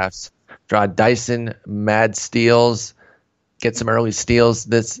your drafts. Draw Dyson, mad steals. Get some early steals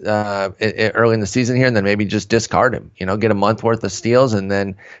this early in the season here, and then maybe just discard him. Get a month worth of steals, and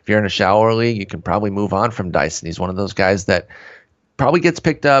then if you're in a shallower league, you can probably move on from Dyson. He's one of those guys that probably gets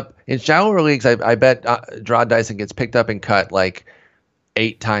picked up in shallower leagues. I bet Draw Dyson gets picked up and cut like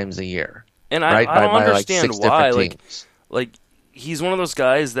 8 times a year. And right? I don't understand like why. Like he's one of those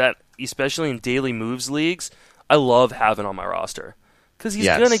guys that, especially in daily moves leagues, I love having on my roster. Because he's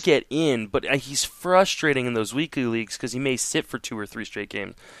going to get in, but he's frustrating in those weekly leagues because he may sit for 2 or 3 straight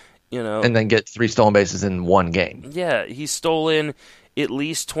games, and then get 3 stolen bases in one game. Yeah, he's stolen at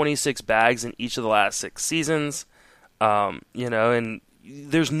least 26 bags in each of the last 6 seasons, and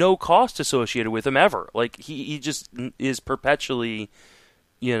there's no cost associated with him ever. Like he just is perpetually,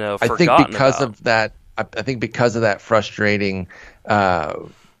 forgotten I think because about. of that. I think because of that frustrating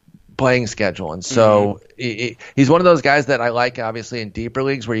playing schedule, and so he's one of those guys that I like, obviously in deeper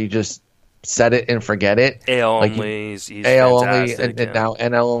leagues where you just set it and forget it. AL only, he's AL fantastic, only, and now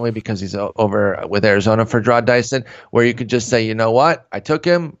NL only because he's over with Arizona for Draw Dyson, where you could just say, you know what, I took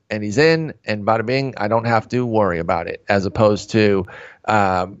him and he's in, and bada bing, I don't have to worry about it, as opposed to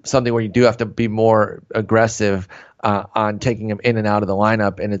something where you do have to be more aggressive on taking him in and out of the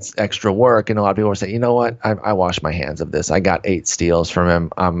lineup, and it's extra work. And a lot of people will say, you know what, I wash my hands of this. I got 8 steals from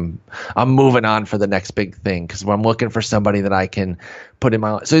him. I'm moving on for the next big thing because I'm looking for somebody that I can put in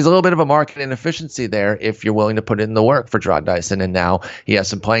my. So he's a little bit of a market inefficiency there if you're willing to put in the work for Draw Dyson. And now he has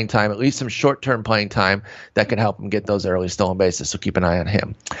some playing time, at least some short-term playing time that can help him get those early stolen bases. So keep an eye on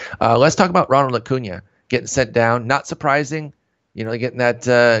him. Let's talk about Ronald Acuna getting sent down. Not surprising, getting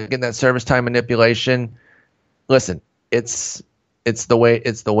that service time manipulation. Listen, it's the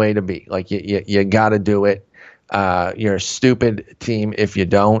way to be. Like you got to do it. You're a stupid team if you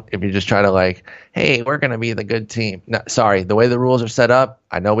don't. If you just try to hey, we're gonna be the good team. No, sorry, the way the rules are set up,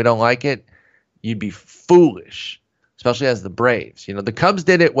 I know we don't like it. You'd be foolish, especially as the Braves. The Cubs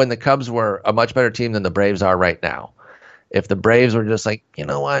did it when the Cubs were a much better team than the Braves are right now. If the Braves were just like, you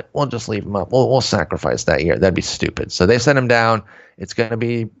know what, we'll just leave him up. We'll sacrifice that year. That'd be stupid. So they sent him down. It's going to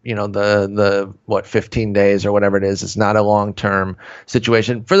be, the 15 days or whatever it is. It's not a long-term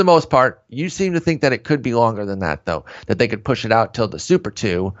situation. For the most part, you seem to think that it could be longer than that, though, that they could push it out till the Super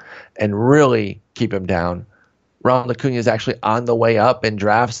 2 and really keep him down. Ronald Acuna is actually on the way up in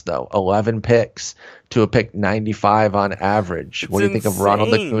drafts, though. 11 picks to a pick 95 on average. What do you think of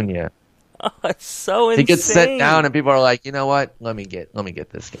Ronald Acuna? Oh, it's so insane. He gets set down, and people are like, you know what? Let me get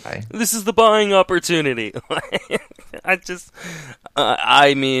this guy. This is the buying opportunity.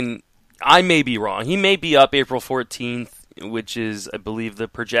 I may be wrong. He may be up April 14th, which is, I believe, the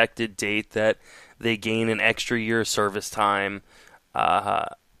projected date that they gain an extra year of service time.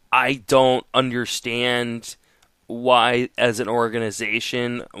 I don't understand why, as an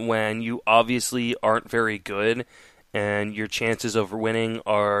organization, when you obviously aren't very good and your chances of winning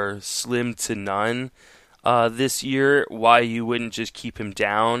are slim to none this year, why you wouldn't just keep him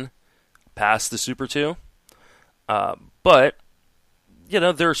down past the Super 2. But,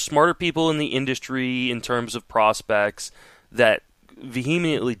 there are smarter people in the industry in terms of prospects that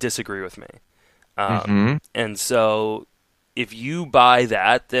vehemently disagree with me. And so if you buy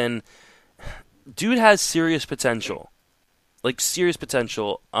that, then dude has serious potential. Serious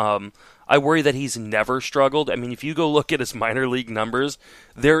potential. I worry that he's never struggled. I mean, if you go look at his minor league numbers,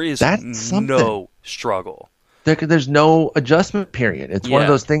 there is no struggle. There's no adjustment period. It's one of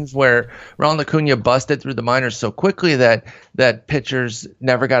those things where Ronald Acuna busted through the minors so quickly that pitchers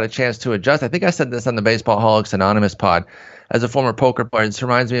never got a chance to adjust. I think I said this on the Baseballholics Anonymous pod. As a former poker player, this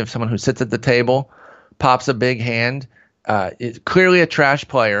reminds me of someone who sits at the table, pops a big hand, is clearly a trash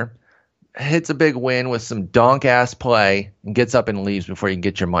player, hits a big win with some donk-ass play, and gets up and leaves before you can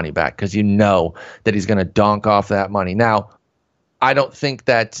get your money back because you know that he's going to donk off that money. Now, I don't think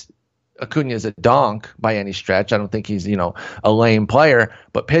that Acuna is a donk by any stretch. I don't think he's, a lame player.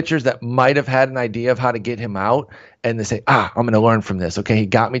 But pitchers that might have had an idea of how to get him out, and they say, I'm going to learn from this. Okay, he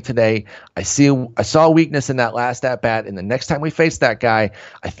got me today. I saw a weakness in that last at-bat, and the next time we face that guy,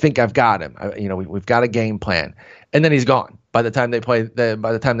 I think I've got him. We've got a game plan. And then he's gone. By the time they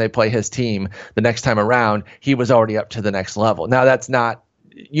play his team the next time around, he was already up to the next level. Now that's not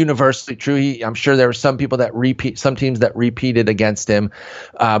universally true. I'm sure there were some teams that repeated against him.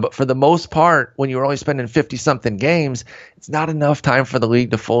 But for the most part, when you're only spending 50 something games, it's not enough time for the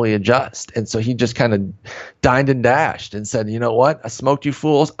league to fully adjust. And so he just kind of dined and dashed and said, you know what? I smoked you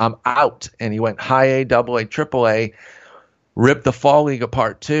fools. I'm out. And he went high A, double A, triple A, ripped the fall league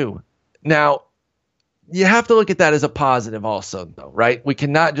apart too. Now, you have to look at that as a positive also, though, right? We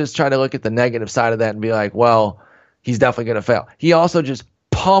cannot just try to look at the negative side of that and be like, well, he's definitely going to fail. He also just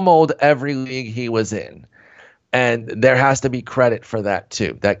pummeled every league he was in. And there has to be credit for that,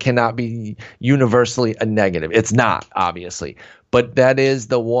 too. That cannot be universally a negative. It's not, obviously. But that is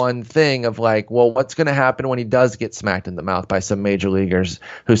the one thing of like, well, what's going to happen when he does get smacked in the mouth by some major leaguers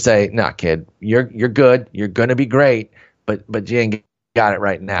who say, nah, kid, you're good. You're going to be great, but you ain't got it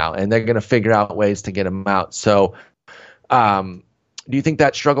right now, and they're going to figure out ways to get him out. So do you think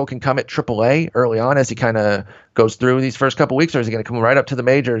that struggle can come at AAA early on as he kind of goes through these first couple weeks, or is he going to come right up to the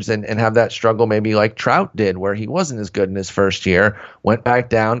majors and have that struggle maybe like Trout did, where he wasn't as good in his first year, went back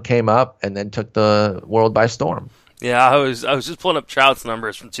down, came up, and then took the world by storm? Yeah, I was just pulling up Trout's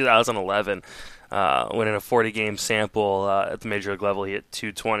numbers from 2011 when in a 40-game sample at the major league level he hit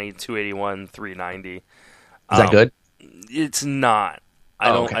 220, 281, 390. Is that good? It's not.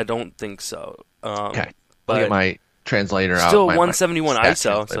 I don't think so. Okay. But I'll get my translator out. Still 171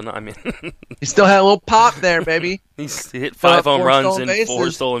 ISO. So no, I mean, he still had a little pop there, baby. He's hit 5 home runs and 4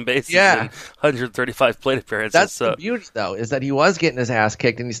 stolen bases. Yeah. And 135 plate appearances. That's the beauty, though, is that he was getting his ass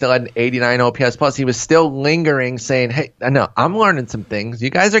kicked and he still had an 89 OPS plus. He was still lingering, saying, "Hey, I know I'm learning some things. You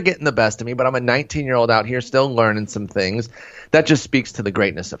guys are getting the best of me, but I'm a 19-year-old out here still learning some things." That just speaks to the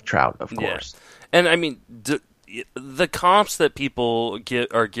greatness of Trout, of course. And I mean, the comps that people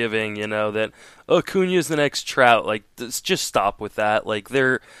are giving, that Acuna's the next Trout, like just stop with that. Like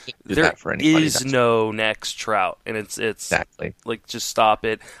there is no next Trout, and it's exactly like just stop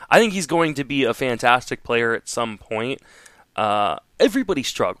it. I think he's going to be a fantastic player at some point. Everybody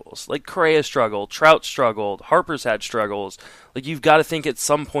struggles. Like Correa struggled, Trout struggled, Harper's had struggles. Like you've got to think at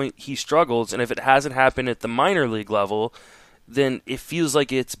some point he struggles, and if it hasn't happened at the minor league level, then it feels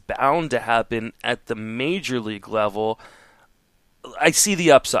like it's bound to happen at the major league level. I see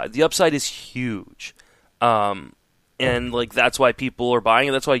the upside. The upside is huge. And like that's why people are buying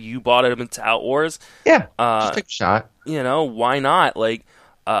it. That's why you bought it in Tout Wars. Yeah, just take a shot. Why not? Like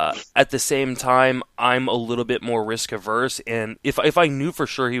at the same time, I'm a little bit more risk averse, and if I knew for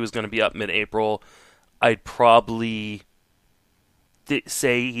sure he was going to be up mid-April, I'd probably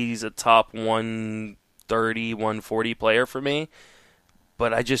say he's a top 130, 140 player for me,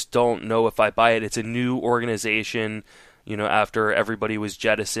 but I just don't know if I buy it. It's a new organization, after everybody was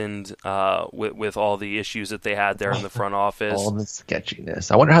jettisoned with all the issues that they had there in the front office. All the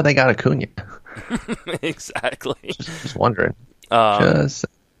sketchiness. I wonder how they got Acuna. Exactly. Just wondering.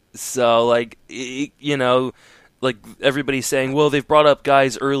 So, like, like everybody's saying, well, they've brought up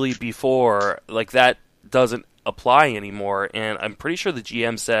guys early before. Like, that doesn't apply anymore. And I'm pretty sure the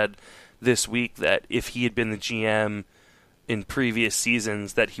GM said this week that if he had been the GM in previous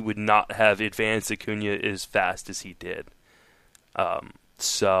seasons, that he would not have advanced Acuna as fast as he did.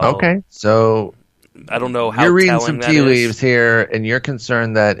 Okay, so I don't know how you're reading some tea leaves here, and you're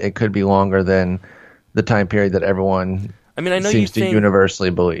concerned that it could be longer than the time period that everyone seems to universally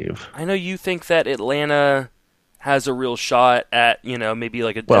believe. I know you think that Atlanta has a real shot at, maybe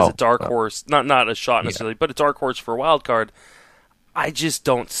like as a dark horse, not a shot necessarily, but a dark horse for a wild card. I just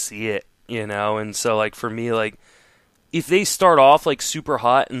don't see it, and so like for me, like if they start off like super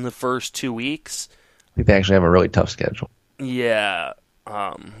hot in the first 2 weeks, I think they actually have a really tough schedule. Yeah.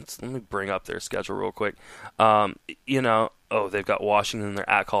 Let me bring up their schedule real quick. They've got Washington. They're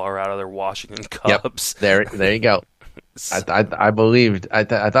at Colorado. They're Washington Cubs. Yep. There you go. I believed. I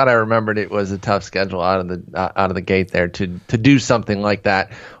thought I remembered it was a tough schedule out of the gate there. To do something like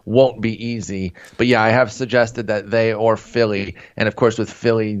that won't be easy. But yeah, I have suggested that they or Philly, and of course with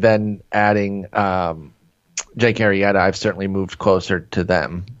Philly then adding Jake Arrieta, I've certainly moved closer to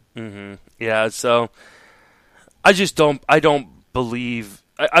them. Mm-hmm. Yeah. So I don't believe.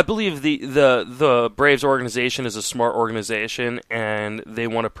 I believe the Braves organization is a smart organization, and they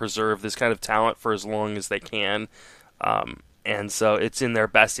want to preserve this kind of talent for as long as they can. And so it's in their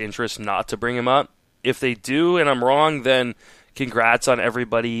best interest not to bring him up. If they do, and I'm wrong, then congrats on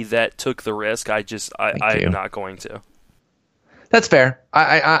everybody that took the risk. I am not going to. That's fair.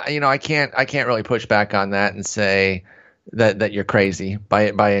 I can't really push back on that and say that you're crazy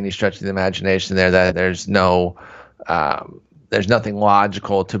by any stretch of the imagination. That there's no. There's nothing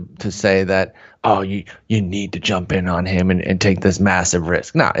logical to say that, oh, you need to jump in on him and take this massive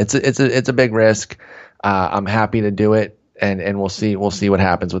risk. No, it's a big risk. I'm happy to do it. and we'll see what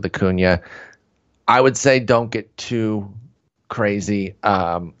happens with Acuna. I would say don't get too crazy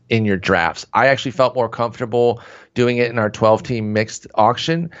in your drafts. I actually felt more comfortable doing it in our 12-team mixed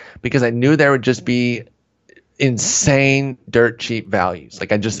auction because I knew there would just be insane dirt cheap values.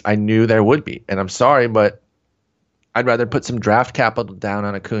 Like I knew there would be, and I'm sorry, but I'd rather put some draft capital down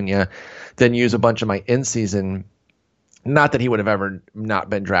on Acuna than use a bunch of my in-season. Not that he would have ever not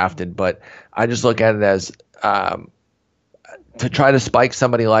been drafted, but I just look at it as to try to spike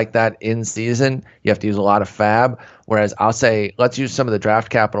somebody like that in season, you have to use a lot of fab. Whereas I'll say, let's use some of the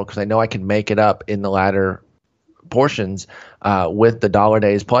draft capital because I know I can make it up in the latter portions with the dollar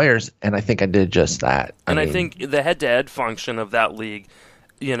days players, and I think I did just that. I think the head-to-head function of that league,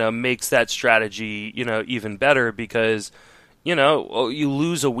 makes that strategy, even better because, you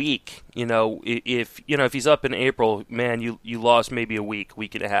lose a week. If he's up in April, man, you lost maybe a week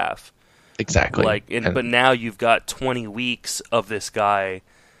and a half. Exactly. But now you've got 20 weeks of this guy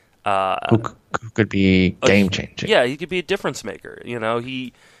who could be game changing. Yeah, he could be a difference maker.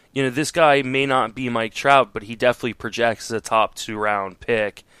 This guy may not be Mike Trout, but he definitely projects as a top 2-round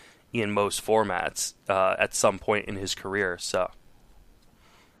pick in most formats at some point in his career. So,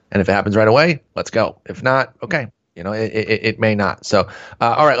 and if it happens right away, let's go. If not, okay. It may not. So,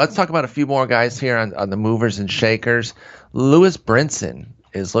 all right, let's talk about a few more guys here on the movers and shakers. Lewis Brinson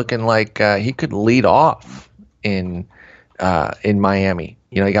is looking like he could lead off in Miami.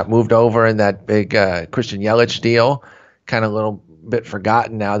 He got moved over in that big Christian Yelich deal. Kind of a little bit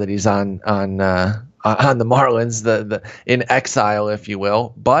forgotten now that he's on the Marlins, the in exile, if you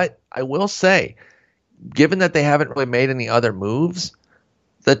will. But I will say, given that they haven't really made any other moves,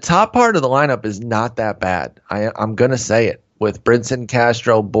 the top part of the lineup is not that bad. I'm going to say it. With Brinson,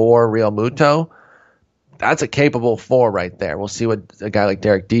 Castro, Bohr, Real Muto, that's a capable 4 right there. We'll see what a guy like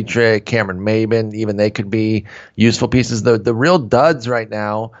Derek Dietrich, Cameron Maybin, even they could be useful pieces. The real duds right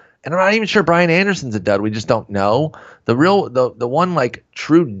now, and I'm not even sure Brian Anderson's a dud. We just don't know. The one like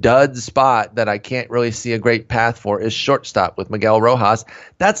true dud spot that I can't really see a great path for is shortstop with Miguel Rojas.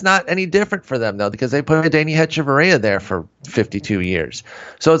 That's not any different for them though, because they put Danny Hechavarria there for 52 years.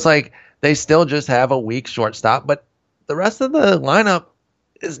 So it's like they still just have a weak shortstop, but the rest of the lineup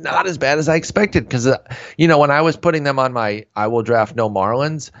is not as bad as I expected because, when I was putting them on my I will draft no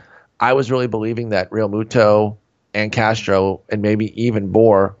Marlins, I was really believing that Real Muto and Castro and maybe even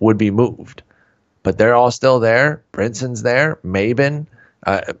Bohr would be moved. But they're all still there. Brinson's there. Maybin,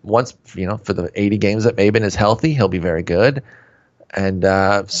 once, for the 80 games that Maybin is healthy, he'll be very good. And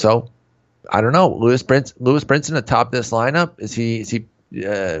so, I don't know. Lewis Brinson atop this lineup, is he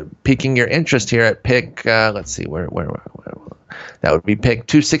piquing your interest here at pick, let's see, where that would be pick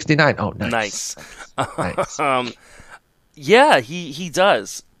 269. Oh, nice. Nice. Yeah, he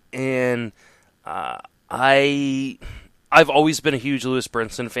does. And I've always been a huge Lewis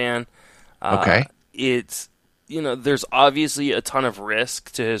Brinson fan. Okay. It's, there's obviously a ton of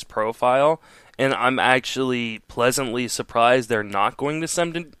risk to his profile, and I'm actually pleasantly surprised they're not going to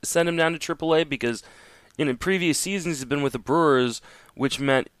send him down to AAA because in previous seasons he's been with the Brewers, which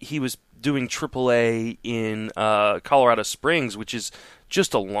meant he was doing AAA in Colorado Springs, which is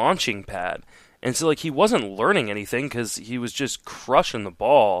just a launching pad. And so, he wasn't learning anything because he was just crushing the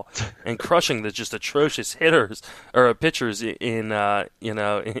ball and crushing the just atrocious hitters or pitchers in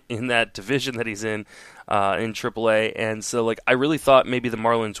that division that he's in AAA. And so, I really thought maybe the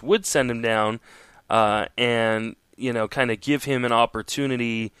Marlins would send him down and kind of give him an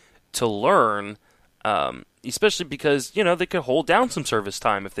opportunity to learn. Especially because they could hold down some service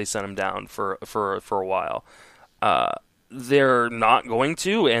time if they sent him down for a while. They're not going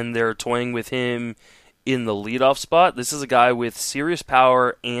to, and they're toying with him in the leadoff spot. This is a guy with serious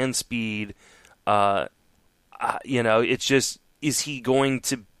power and speed. It's just, is he going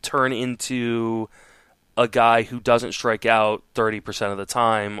to turn into a guy who doesn't strike out 30% of the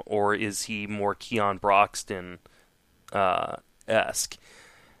time, or is he more Keon Broxton esque?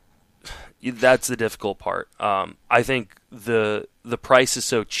 That's the difficult part. I think the price is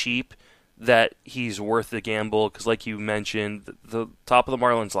so cheap that he's worth the gamble because, like you mentioned, the top of the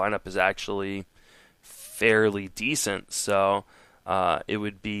Marlins lineup is actually fairly decent. So it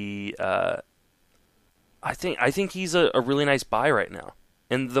would be. I think he's a really nice buy right now,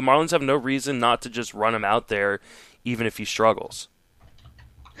 and the Marlins have no reason not to just run him out there, even if he struggles.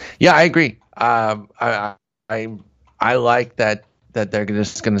 Yeah, I agree. I like that they're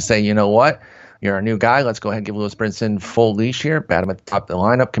just going to say, you know what? You're a new guy. Let's go ahead and give Lewis Brinson full leash here. Bat him at the top of the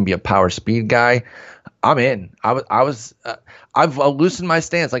lineup. Can be a power speed guy. I'm in. I've loosened my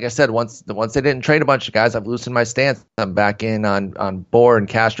stance. Like I said, once they didn't trade a bunch of guys, I've loosened my stance. I'm back in on Bour and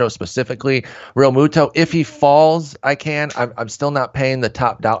Castro specifically. Real Muto, if he falls, I can. I'm still not paying the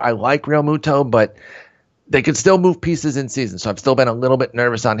top dollar. I like Real Muto, but they could still move pieces in season. So I've still been a little bit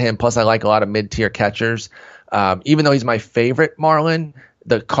nervous on him. Plus, I like a lot of mid-tier catchers. Even though he's my favorite Marlin,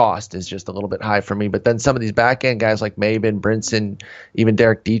 the cost is just a little bit high for me. But then some of these back end guys like Maben, Brinson, even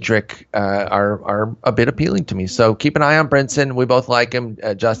Derek Dietrich are a bit appealing to me. So keep an eye on Brinson. We both like him.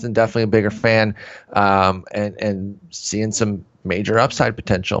 Justin, definitely a bigger fan, and seeing some major upside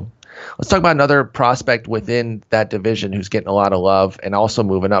potential. Let's talk about another prospect within that division who's getting a lot of love and also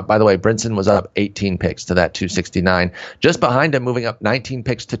moving up. By the way, Brinson was up 18 picks to that 269. Just behind him, moving up 19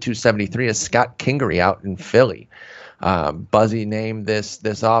 picks to 273 is Scott Kingery out in Philly. Buzzy named this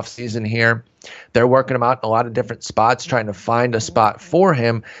offseason here. They're working him out in a lot of different spots, trying to find a spot for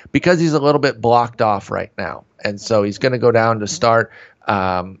him because he's a little bit blocked off right now. And so he's going to go down to start.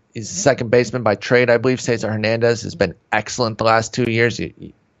 He's a second baseman by trade, I believe. Cesar Hernandez has been excellent the last 2 years.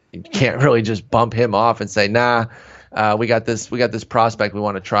 You can't really just bump him off and say, nah, we got this prospect we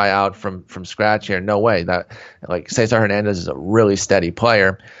want to try out from scratch here. No way. That, like, Cesar Hernandez is a really steady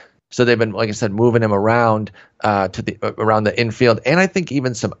player. So they've been, like I said, moving him around around the infield and I think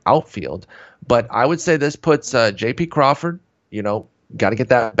even some outfield. But I would say this puts J.P. Crawford, got to get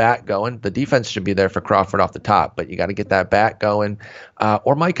that bat going. The defense should be there for Crawford off the top, but you got to get that bat going.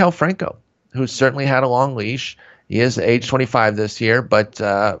 Or Maikel Franco, who certainly had a long leash. He is age 25 this year, but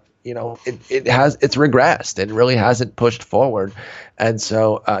it's regressed. It really hasn't pushed forward, and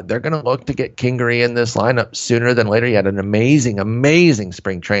so they're going to look to get Kingery in this lineup sooner than later. He had an amazing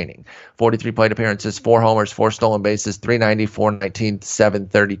spring training. 43 plate appearances, 4 homers, 4 stolen bases, 390, 419,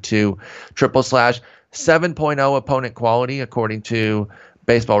 732, triple slash, 7.0 opponent quality according to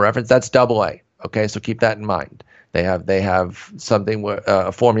Baseball Reference. That's AA. Okay, so keep that in mind. They have something,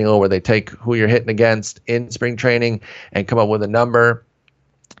 a formula where they take who you're hitting against in spring training and come up with a number,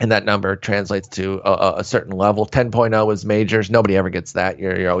 and that number translates to a certain level. 10.0 is majors. Nobody ever gets that.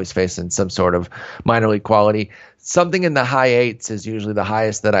 You're always facing some sort of minor league quality. Something in the high 8s is usually the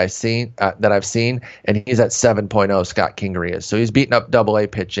highest that I've seen, and he's at 7.0. Scott Kingery is. So he's beating up AA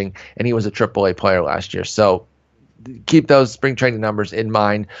pitching, and he was a AAA player last year. So keep those spring training numbers in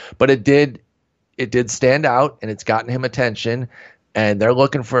mind. But it did stand out, and it's gotten him attention, and they're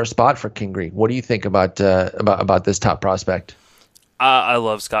looking for a spot for Kingery. What do you think about this top prospect? I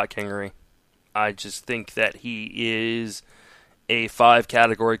love Scott Kingery. I just think that he is a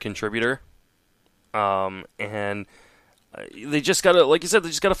 5-category contributor, and they just gotta, like you said, they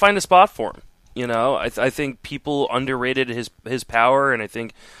just gotta find a spot for him. I think people underrated his power, and I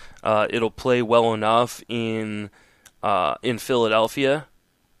think it'll play well enough in Philadelphia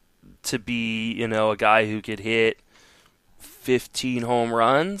to be, a guy who could hit 15 home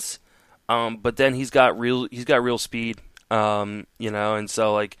runs, but then he's got real speed, and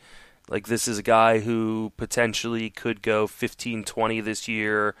so like this is a guy who potentially could go 15-20 this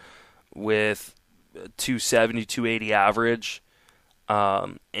year with 270, 280 average,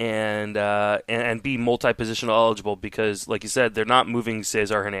 and be multi-positional eligible because, like you said, they're not moving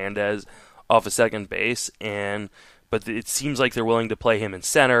Cesar Hernandez off of second base, but it seems like they're willing to play him in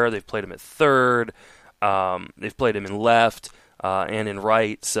center. They've played him at third. They've played him in left and in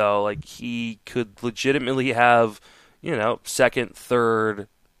right. So like he could legitimately have, second, third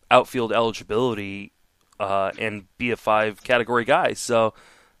outfield eligibility and be a 5-category guy. So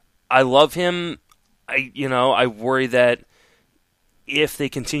I love him. I worry that if they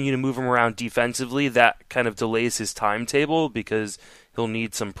continue to move him around defensively, that kind of delays his timetable because he'll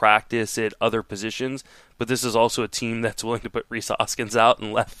need some practice at other positions. But this is also a team that's willing to put Rhys Hoskins out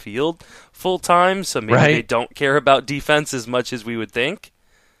in left field full time, so maybe they don't care about defense as much as we would think.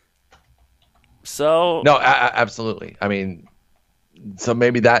 So no, absolutely. I mean, so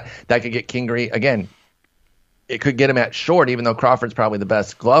maybe that could get Kingery again. It could get him at short, even though Crawford's probably the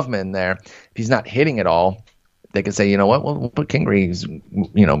best gloveman there. If he's not hitting at all, they could say, you know what, we'll put Kingery's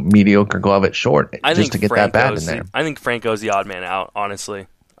mediocre glove at short just to get that bat in there. I think Franco's the odd man out, honestly.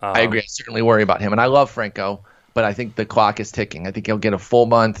 I agree. I certainly worry about him, and I love Franco, but I think the clock is ticking. I think he'll get a full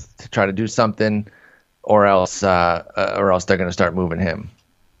month to try to do something, or else they're going to start moving him.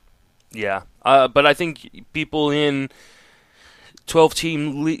 Yeah, but I think people in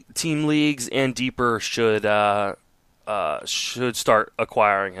 12-team leagues and deeper should start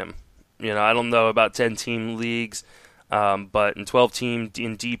acquiring him. I don't know about 10-team leagues, but in 12-team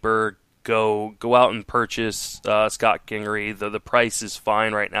and deeper, go out and purchase Scott Kingery. The price is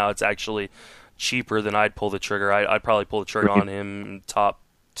fine right now. It's actually cheaper than I'd pull the trigger. I'd probably pull the trigger on him top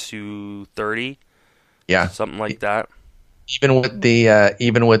 230. Yeah, something like that. Even with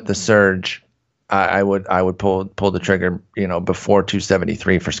the surge, I would pull the trigger, before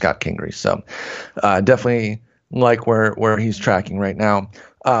 273 for Scott Kingery. So definitely like where he's tracking right now.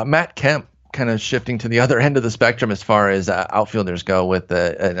 Matt Kemp kind of shifting to the other end of the spectrum as far as outfielders go, with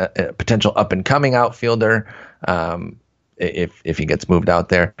a potential up and coming outfielder. If he gets moved out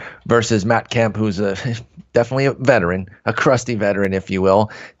there, versus Matt Kemp, who's definitely a veteran, a crusty veteran, if you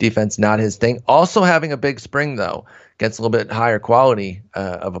will. Defense not his thing. Also having a big spring, though. Gets a little bit higher quality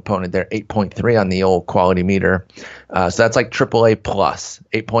of opponent there, 8.3 on the old quality meter. So that's like AAA plus.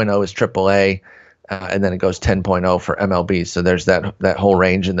 8.0 is AAA, and then it goes 10.0 for MLB. So there's that whole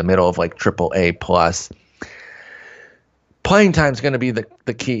range in the middle of like AAA plus. Playing time is going to be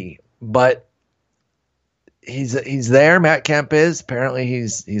the key, but he's there. Matt Kemp is. Apparently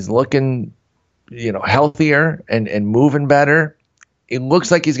he's looking, healthier and moving better. It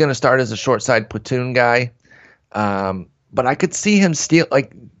looks like he's going to start as a short side platoon guy. But I could see him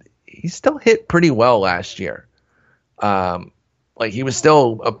he still hit pretty well last year. He was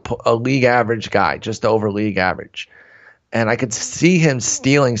still a league average guy, just over league average. And I could see him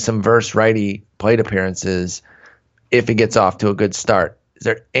stealing some verse righty plate appearances if he gets off to a good start. Is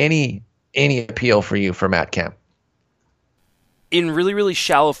there any appeal for you for Matt Kemp? In really, really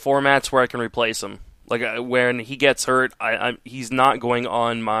shallow formats where I can replace him. Like when he gets hurt, he's not going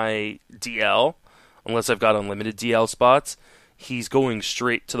on my DL unless I've got unlimited DL spots. He's going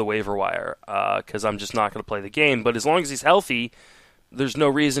straight to the waiver wire because I'm just not going to play the game. But as long as he's healthy, there's no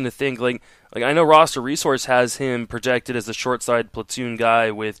reason to think like I know Roster Resource has him projected as the short side platoon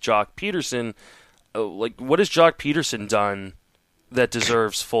guy with Jock Peterson. What has Jock Peterson done that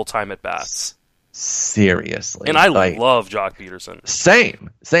deserves full-time at-bats? Seriously. And I love Jock Peterson. Same.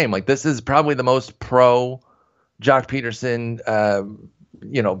 Like, this is probably the most pro Jock Peterson,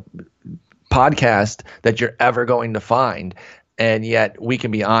 podcast that you're ever going to find. And yet we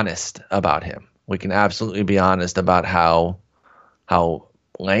can be honest about him. We can absolutely be honest about how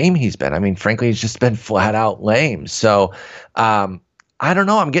lame he's been. I mean, frankly, he's just been flat out lame. So, I don't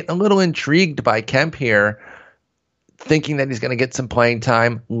know. I'm getting a little intrigued by Kemp here, thinking that he's going to get some playing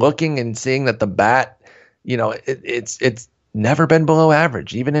time, looking and seeing that the bat, it's never been below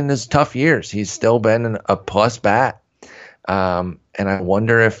average. Even in his tough years, he's still been a plus bat. And I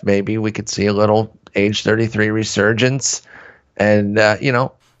wonder if maybe we could see a little age 33 resurgence. And,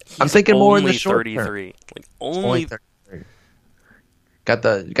 I'm thinking more in the short 33. Term. Only 33. Got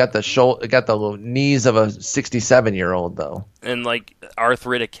the little knees of a 67-year-old though, and like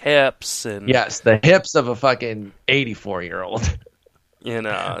arthritic hips, and yes, the hips of a fucking 84-year-old.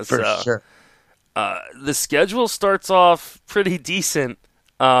 For sure. The schedule starts off pretty decent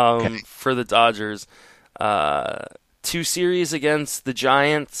for the Dodgers. 2 series against the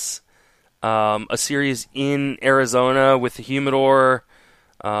Giants, a series in Arizona with the Humidor.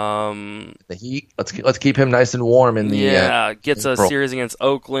 The Heat. Let's keep him nice and warm in the gets a series against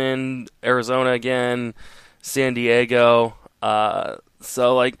Oakland, Arizona again, San Diego. He's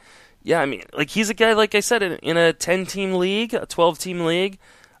a guy, like I said, in a 10-team league, a 12-team league.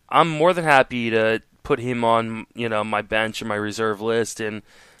 I'm more than happy to put him on my bench or my reserve list and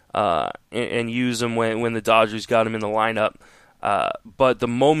use him when the Dodgers got him in the lineup. But the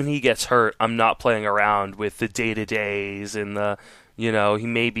moment he gets hurt, I'm not playing around with the day-to-days and the. He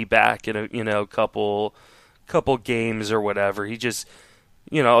may be back in a couple games or whatever. He just,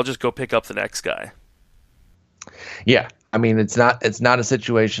 I'll just go pick up the next guy. Yeah, I mean, it's not a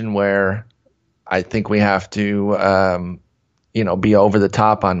situation where I think we have to, be over the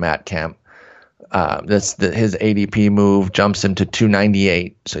top on Matt Kemp. His ADP move jumps him to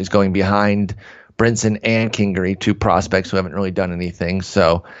 298, so he's going behind Brinson and Kingery, 2 prospects who haven't really done anything.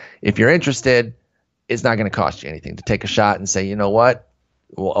 So if you're interested, it's not going to cost you anything to take a shot and say, you know what,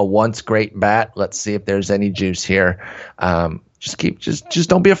 a once great bat. Let's see if there's any juice here. Just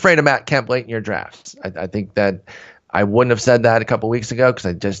don't be afraid of Matt Kemp late in your drafts. I think that I wouldn't have said that a couple weeks ago because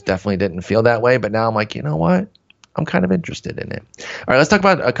I just definitely didn't feel that way. But now I'm like, you know what, I'm kind of interested in it. All right, let's talk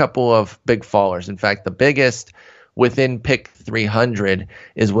about a couple of big fallers. In fact, the biggest within pick 300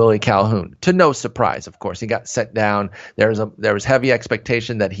 is Willie Calhoun. To no surprise, of course, he got sent down. There was heavy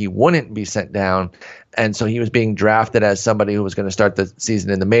expectation that he wouldn't be sent down, and so he was being drafted as somebody who was going to start the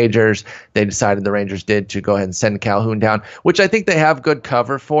season in the majors. They decided, the Rangers did, to go ahead and send Calhoun down, which I think they have good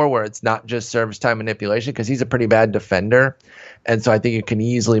cover for, where it's not just service time manipulation, because he's a pretty bad defender. And so I think you can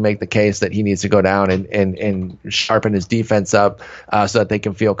easily make the case that he needs to go down and sharpen his defense up so that they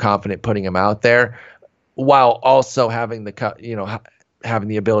can feel confident putting him out there, while also having having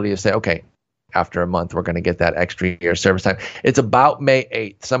the ability to say, okay, after a month, we're going to get that extra year of service time. It's about May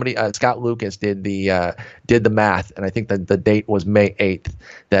 8th. Somebody, Scott Lucas, did the math, and I think that the date was May 8th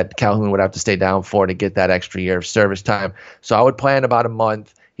that Calhoun would have to stay down for to get that extra year of service time. So I would plan about a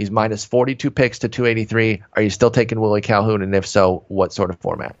month. He's minus 42 picks to 283. Are you still taking Willie Calhoun? And if so, what sort of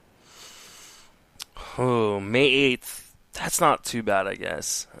format? Oh, May 8th. That's not too bad, I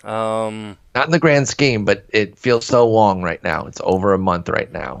guess. Not in the grand scheme, but it feels so long right now. It's over a month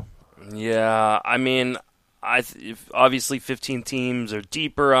right now. Yeah, I mean, obviously 15 teams are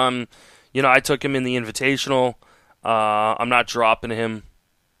deeper. I took him in the Invitational. I'm not dropping him.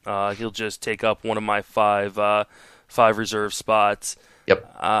 He'll just take up one of my five reserve spots.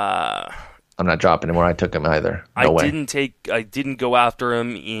 Yep. I'm not dropping him where I took him either. No way. I didn't go after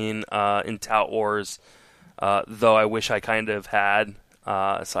him in Tout Wars, though I wish I kind of had.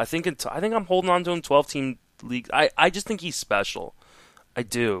 So I think I'm holding on to him 12-team league. I just think he's special. I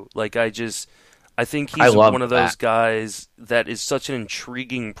do. I think he's one of those guys that is such an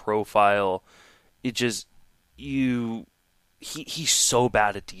intriguing profile. He's so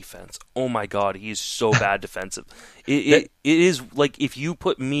bad at defense. Oh my God, he's so bad defensive. It is like if you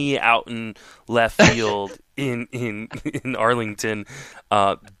put me out in left field in Arlington,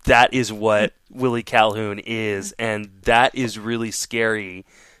 that is what Willie Calhoun is, and that is really scary.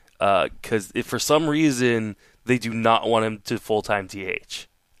 Because if for some reason they do not want him to full-time DH.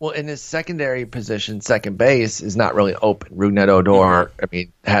 Well, in his secondary position, second base is not really open. Rougned Odor,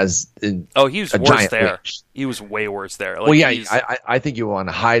 has he was worse there. Reach. He was way worse there. I think you want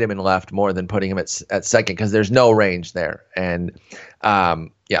to hide him in left more than putting him at second because there's no range there. And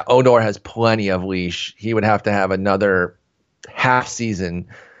Odor has plenty of leash. He would have to have another half season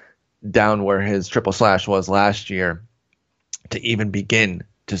down where his triple slash was last year to even begin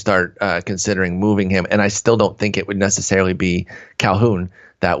to start considering moving him. And I still don't think it would necessarily be Calhoun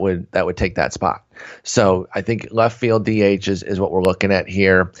that would take that spot. So I think left field DH is what we're looking at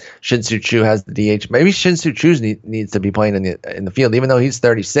here. Shin-Soo Choo has the DH. Maybe Shin-Soo Choo needs to be playing in the field, even though he's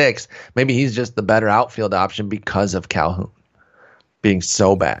 36. Maybe he's just the better outfield option because of Calhoun being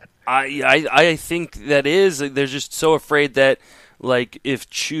so bad. I think that is. They're just so afraid that if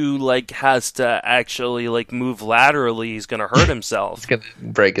Choo has to actually move laterally, he's going to hurt himself. He's going to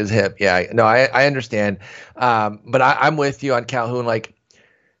break his hip. Yeah, no, I understand. But I'm with you on Calhoun.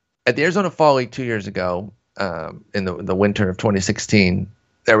 At the Arizona Fall League 2 years ago, in the winter of 2016,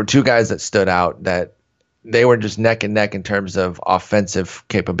 there were two guys that stood out that they were just neck and neck in terms of offensive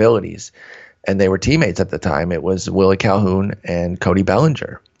capabilities, and they were teammates at the time. It was Willie Calhoun and Cody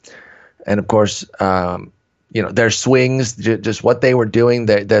Bellinger, and of course, their swings, just what they were doing,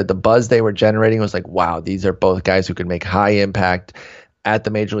 the buzz they were generating was like, wow, these are both guys who can make high impact at the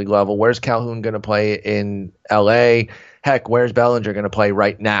major league level. Where's Calhoun going to play in L.A.? Heck, where's Bellinger going to play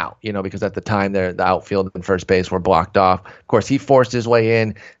right now? Because at the time the outfield and first base were blocked off. Of course, he forced his way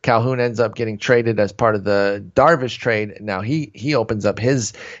in. Calhoun ends up getting traded as part of the Darvish trade. Now he opens up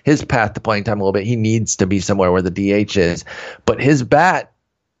his path to playing time a little bit. He needs to be somewhere where the DH is. But his bat,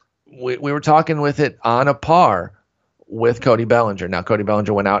 we were talking with it on a par with Cody Bellinger. Now, Cody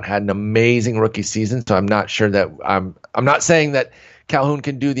Bellinger went out, had an amazing rookie season, so I'm not sure that I'm not saying that Calhoun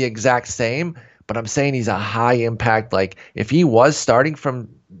can do the exact same, but I'm saying he's a high impact. If he was starting from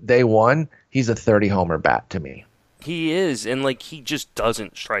day one, he's a 30-homer bat to me. He is, and he just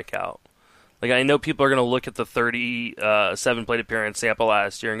doesn't strike out. I know people are going to look at the 37 plate appearance sample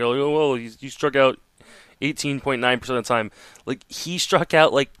last year and go, oh, well, he struck out 18.9% of the time. He struck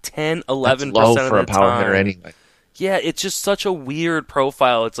out 10, 11% of the time. That's low for a power hitter anyway. Yeah, it's just such a weird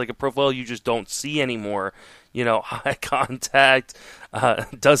profile. It's a profile you just don't see anymore. High contact,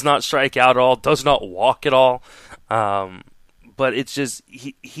 does not strike out at all, does not walk at all. But it's just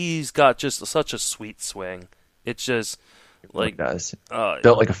he's got just such a sweet swing. It's just it does.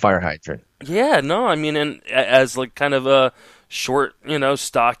 Built like a fire hydrant. Yeah, no, and as kind of a short,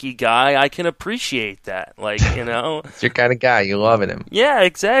 stocky guy, I can appreciate that. It's your kind of guy. You loving him. Yeah,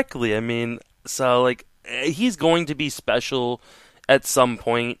 exactly. So he's going to be special at some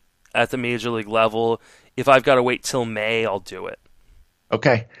point at the major league level. If I've got to wait till May, I'll do it.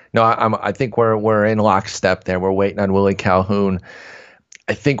 Okay. No, I think we're in lockstep there. We're waiting on Willie Calhoun.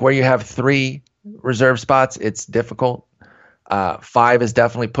 I think where you have 3 reserve spots, it's difficult. 5 is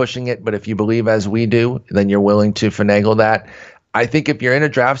definitely pushing it, but if you believe as we do, then you're willing to finagle that. I think if you're in a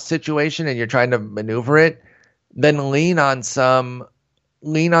draft situation and you're trying to maneuver it, then lean on some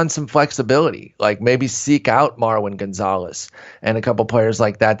lean on some flexibility, like maybe seek out Marwin Gonzalez and a couple players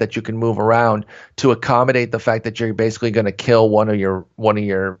like that you can move around to accommodate the fact that you're basically going to kill one of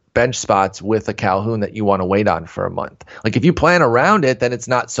your bench spots with a Calhoun that you want to wait on for a month. Like if you plan around it, then it's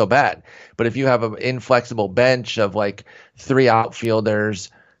not so bad. But if you have an inflexible bench of like 3 outfielders,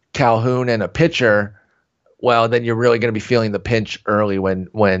 Calhoun, and a pitcher, well, then you're really going to be feeling the pinch early when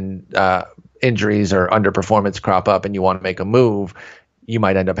injuries or underperformance crop up and you want to make a move. You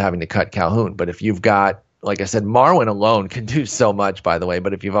might end up having to cut Calhoun. But if you've got, like I said, Marwin alone can do so much, by the way.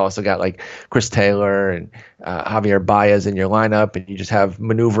 But if you've also got like Chris Taylor and Javier Baez in your lineup and you just have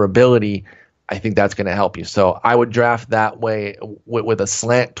maneuverability, I think that's going to help you. So I would draft that way with a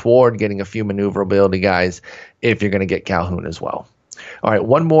slant toward getting a few maneuverability guys if you're going to get Calhoun as well. All right,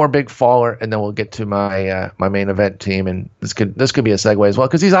 one more big faller, and then we'll get to my my main event team, and this could be a segue as well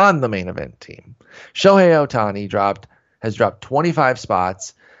because he's on the main event team. Shohei Ohtani has dropped 25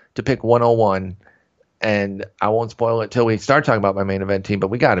 spots to pick 101, and I won't spoil it till we start talking about my main event team, but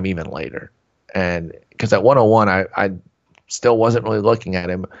we got him even later, and because at 101 I still wasn't really looking at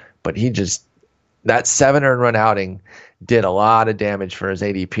him, but he just that 7 earned run outing did a lot of damage for his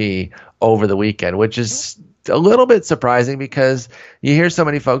ADP over the weekend, which is a little bit surprising because you hear so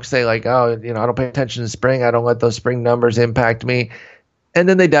many folks say like, oh, I don't pay attention to spring. I don't let those spring numbers impact me. And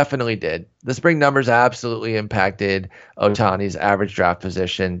then they definitely did. The spring numbers absolutely impacted Ohtani's average draft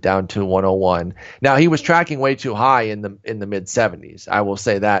position down to 101. Now he was tracking way too high in the mid 70s. I will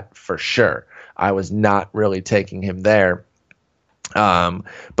say that for sure. I was not really taking him there.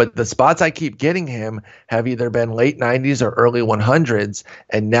 But the spots I keep getting him have either been late 90s or early 100s,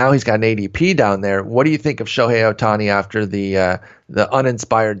 and now he's got an ADP down there. What do you think of Shohei Ohtani after the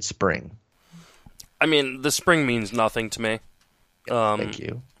uninspired spring? I mean, the spring means nothing to me. Thank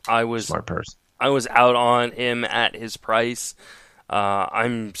you. Smart person. I was out on him at his price.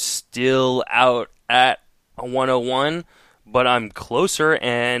 I'm still out at a 101, but I'm closer.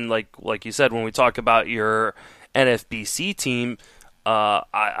 And like you said, when we talk about your NFBC team,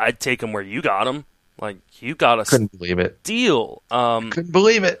 I'd take him where you got him. Like you got a couldn't believe it deal. Couldn't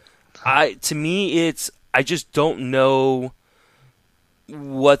believe it. To me, I just don't know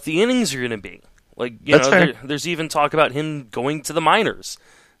what the innings are going to be. Like there's even talk about him going to the minors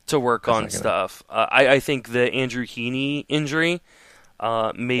to work on stuff. I think the Andrew Heaney injury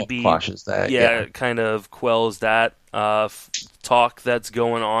maybe quashes that. Yeah, kind of quells that talk that's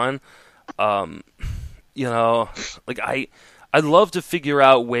going on. I'd love to figure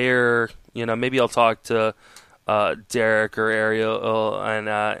out where, maybe I'll talk to Derek or Ariel and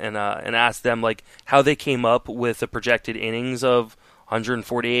ask them like how they came up with the projected innings of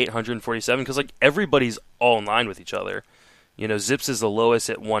 148, 147, because like everybody's all in line with each other. Zips is the lowest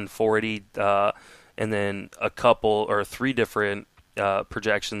at 140, and then a couple or 3 different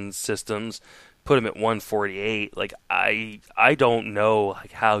projection systems put him at 148. Like I don't know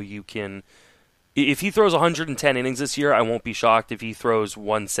like how you can. If he throws 110 innings this year, I won't be shocked. If he throws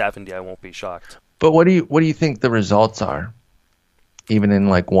 170, I won't be shocked. But what do you think the results are, even in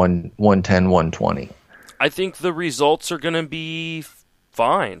like 110, 120? I think the results are going to be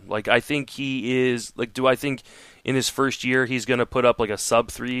fine. Like I think he is. Like, do I think in his first year he's going to put up like a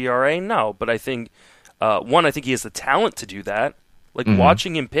sub-3 ERA? No, but I think I think he has the talent to do that. Like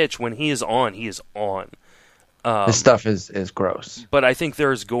watching him pitch when he is on, he is on. His stuff is gross. But I think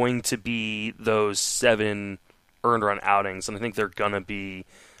there's going to be those 7 earned run outings, and I think they're going to be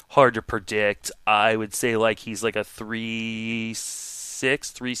hard to predict. I would say like he's like a 3.6,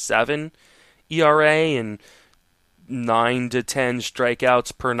 3.7 ERA and 9 to 10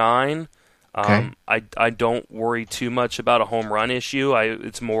 strikeouts per 9. Okay. I don't worry too much about a home run issue.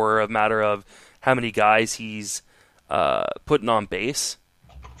 It's more a matter of how many guys he's putting on base.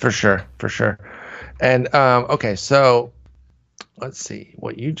 For sure. And, okay, so let's see.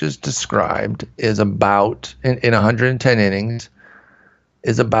 What you just described is about, in 110 innings,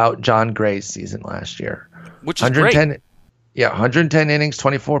 is about John Gray's season last year. Which is great. Yeah, 110 innings,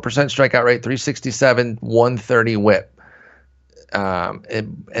 24% strikeout rate, 367, 130 whip.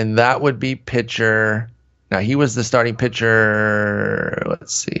 And that would be pitcher. Now, he was the starting pitcher,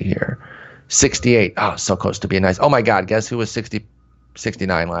 let's see here, 68. Oh, so close to being nice. Oh, my God, guess who was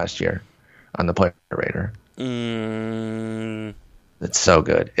 69 last year on the player rater? It's so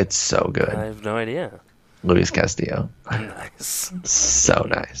good. It's so good. I have no idea. Luis Castillo. Nice. So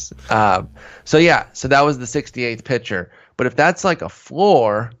nice. So that was the 68th pitcher. But if that's like a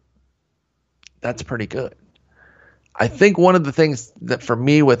floor, that's pretty good. I think one of the things that for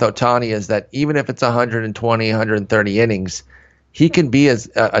me with Ohtani is that even if it's 120, 130 innings, he can be as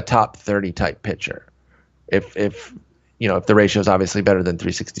a top 30 type pitcher. If if the ratio is obviously better than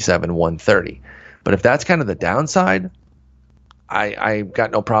 367, 130. But if that's kind of the downside, I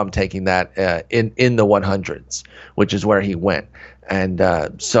got no problem taking that in the 100s, which is where he went. And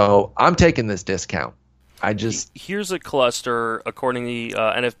so I'm taking this discount. Here's a cluster according to the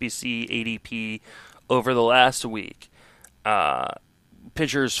NFBC ADP over the last week.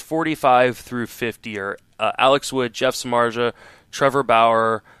 Pitchers 45 through 50 are Alex Wood, Jeff Samardzija, Trevor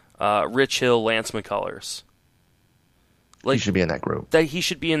Bauer, Rich Hill, Lance McCullers. He should be in that group. He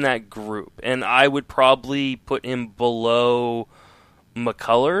should be in that group, and I would probably put him below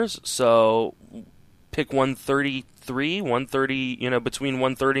McCullers. So pick 133, 130. Between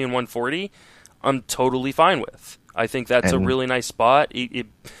 130 and 140. I'm totally fine with. I think that's a really nice spot. It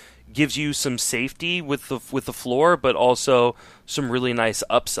gives you some safety with the floor, but also some really nice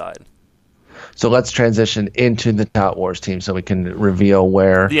upside. So let's transition into the Tout Wars team so we can reveal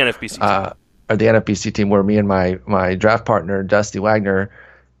where the NFBC team. Or the NFBC team, where me and my draft partner Dusty Wagner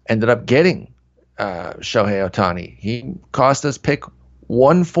ended up getting Shohei Ohtani. He cost us pick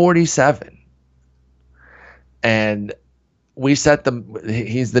 147, and we set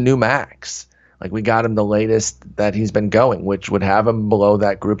he's the new max. Like, we got him the latest that he's been going, which would have him below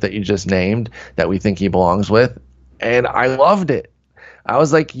that group that you just named that we think he belongs with. And I loved it. I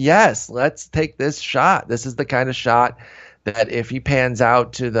was like, yes, let's take this shot. This is the kind of shot that if he pans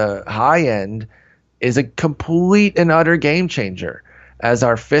out to the high end is a complete and utter game changer. As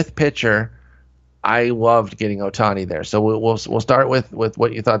our fifth pitcher, I loved getting Ohtani there. So we'll start with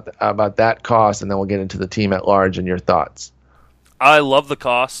what you thought about that cost, and then we'll get into the team at large and your thoughts. I love the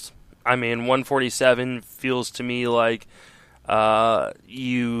cost. I mean, 147 feels to me like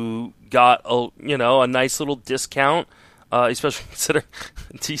you got a nice little discount, especially considering.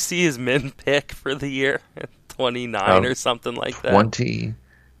 Do you see his min pick for the year? 29 or something like that. 20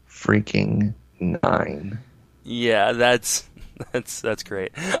 freaking 9. Yeah, that's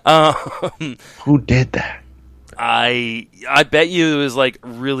great. Who did that? I bet you it was like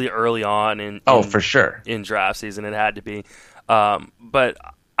really early on in for sure in draft season. It had to be, but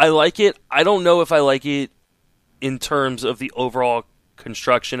I like it. I don't know if I like it in terms of the overall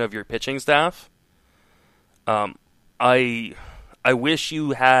construction of your pitching staff. I wish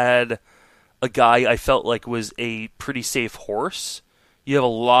you had a guy I felt like was a pretty safe horse. You have a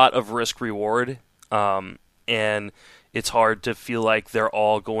lot of risk reward, and it's hard to feel like they're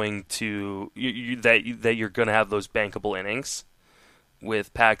all going to that you're going to have those bankable innings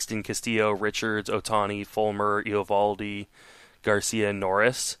with Paxton, Castillo, Richards, Ohtani, Fulmer, Eovaldi, Garcia, and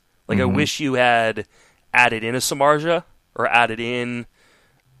Norris. Like, I wish you had added in a Samardzija or added in,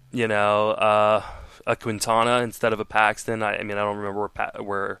 a Quintana instead of a Paxton. I mean, I don't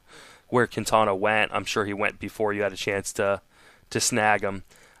remember where Quintana went. I'm sure he went before you had a chance to snag him.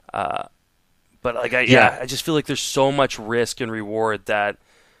 But I just feel like there's so much risk and reward that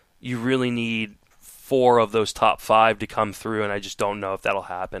you really need 4 of those top 5 to come through, and I just don't know if that'll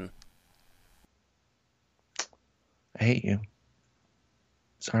happen. I hate you.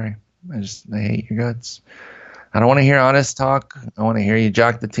 Sorry. I hate your guts. I don't want to hear honest talk. I want to hear you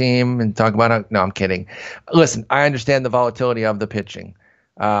jock the team and talk about it. No, I'm kidding. Listen, I understand the volatility of the pitching,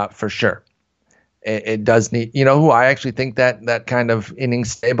 for sure. It does need, who I actually think that kind of inning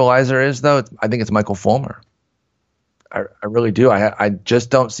stabilizer is, though? I think it's Michael Fulmer. I really do. I just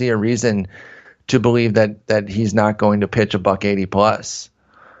don't see a reason to believe that he's not going to pitch a $180 plus.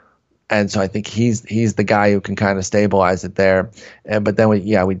 And so I think he's the guy who can kind of stabilize it there. But then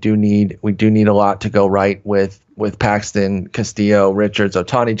we do need a lot to go right with Paxton, Castillo, Richards,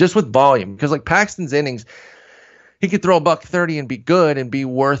 Ohtani, just with volume. Because like Paxton's innings, he could throw a $130 and be good and be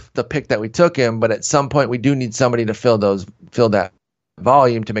worth the pick that we took him. But at some point, we do need somebody to fill that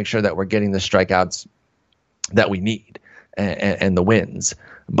volume to make sure that we're getting the strikeouts that we need and the wins.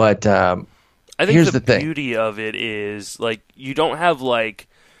 But I think here's the beauty of it is, like, you don't have like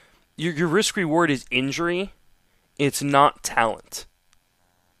your risk reward is injury. It's not talent.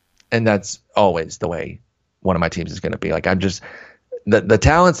 And that's always the way one of my teams is going to be. Like, I'm just the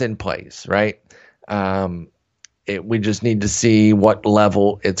talent's in place, right? We just need to see what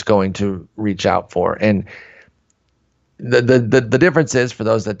level it's going to reach out for. And the difference is, for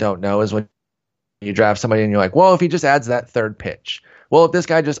those that don't know, is when you draft somebody and you're like, well, if he just adds that third pitch, well, if this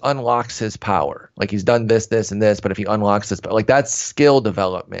guy just unlocks his power, like he's done this, and this, but if he unlocks his power, like that's skill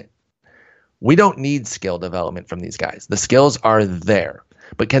development. We don't need skill development from these guys. The skills are there,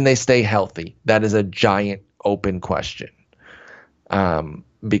 but can they stay healthy? That is a giant open question.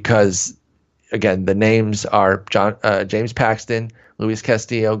 Because again, the names are James Paxton, Luis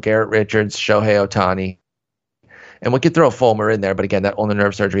Castillo, Garrett Richards, Shohei Ohtani. And we could throw Fulmer in there, but again, that ulnar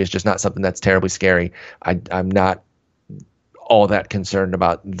nerve surgery is just not something that's terribly scary. I'm not all that concerned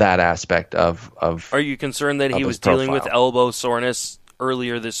about that aspect of. Are you concerned that he was dealing with elbow soreness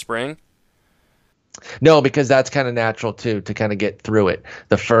earlier this spring? No, because that's kind of natural too, to kind of get through it.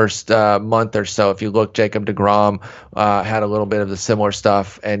 The first month or so, if you look, Jacob deGrom had a little bit of the similar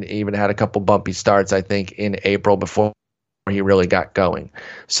stuff, and even had a couple bumpy starts, I think, in April before he really got going.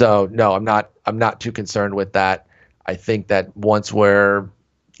 So no, I'm not too concerned with that. I think that once we're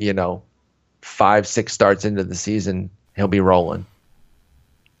 5-6 starts into the season, he'll be rolling.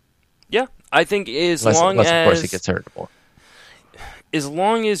 Yeah, I think unless, of course, he gets hurt more. As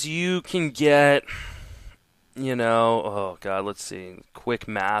long as you can get, let's see, quick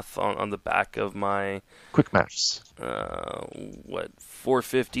math on the back of my... Quick maths.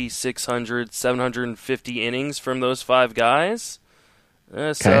 450, 600, 750 innings from those 5 guys?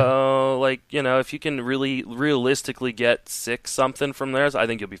 So, if you can really realistically get 6 something from theirs, I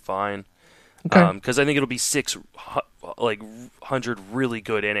think you'll be fine. Okay. Because I think it'll be 600 really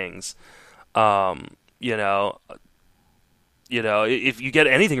good innings. If you get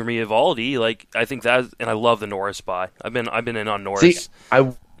anything from Eovaldi, I think that, and I love the Norris buy. I've been in on Norris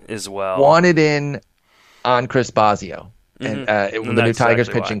as well. Wanted in on Chris Bosio, and the new Tigers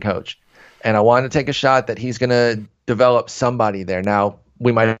pitching coach, and I wanted to take a shot that he's going to develop somebody there. Now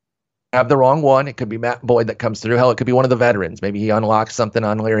we might have the wrong one. It could be Matt Boyd that comes through. Hell, it could be one of the veterans. Maybe he unlocks something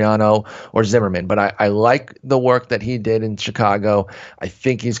on Liriano or Zimmerman. But I like the work that he did in Chicago. I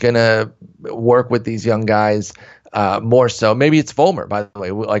think he's going to work with these young guys. More so. Maybe it's Fulmer, by the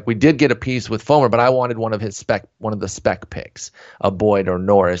way. We did get a piece with Fulmer, but I wanted one of the spec picks, Boyd or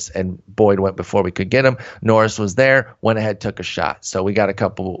Norris, and Boyd went before we could get him. Norris was there, went ahead, took a shot. So we got a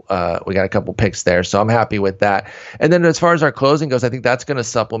couple picks there. So I'm happy with that. And then as far as our closing goes, I think that's going to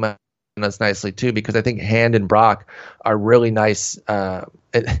supplement us nicely too, because I think Hand and Brock are really nice.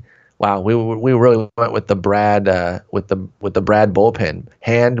 Wow, we really went with the Brad with the Brad bullpen.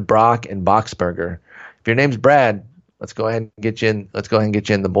 Hand, Brock, and Boxberger. If your name's Brad, let's go ahead and get you in. Let's go ahead and get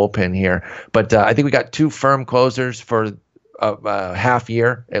you in the bullpen here. But I think we got 2 firm closers for a half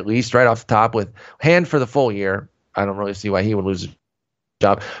year at least, right off the top. With Hand for the full year, I don't really see why he would lose his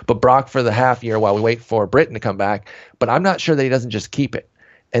job. But Brock for the half year while we wait for Britton to come back. But I'm not sure that he doesn't just keep it.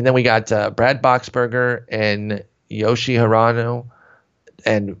 And then we got Brad Boxberger and Yoshi Hirano,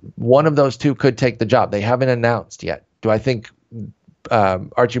 and one of those 2 could take the job. They haven't announced yet. Do I think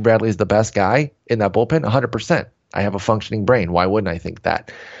Archie Bradley is the best guy in that bullpen? 100%. I have a functioning brain. Why wouldn't I think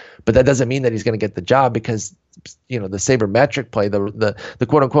that? But that doesn't mean that he's going to get the job, because the sabermetric play, the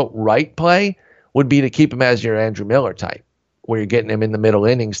quote unquote right play would be to keep him as your Andrew Miller type, where you're getting him in the middle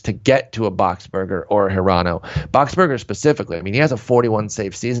innings to get to a Boxberger or a Hirano. Boxberger specifically, I mean, he has a 41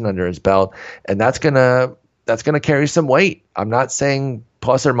 save season under his belt, and that's gonna carry some weight. I'm not saying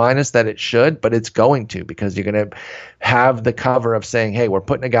plus or minus that it should, but it's going to, because you're going to have the cover of saying, hey, we're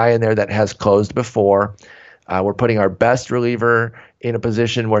putting a guy in there that has closed before. We're putting our best reliever in a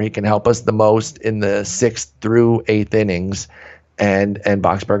position where he can help us the most in the 6th through 8th innings, and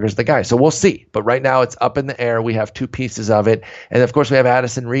Boxberger's the guy. So we'll see. But right now it's up in the air. We have 2 pieces of it. And, of course, we have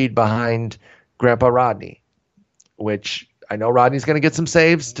Addison Reed behind Grandpa Rodney, which I know Rodney's going to get some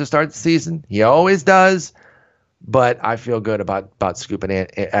saves to start the season. He always does. But I feel good about scooping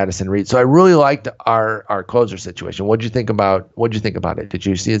Addison Reed. So I really liked our closer situation. What'd you think about it? Did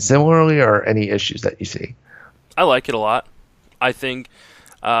you see it similarly, or any issues that you see? I like it a lot. I think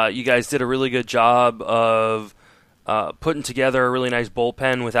you guys did a really good job of putting together a really nice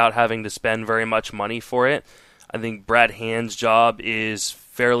bullpen without having to spend very much money for it. I think Brad Hand's job is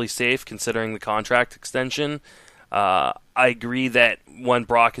fairly safe considering the contract extension. I agree that when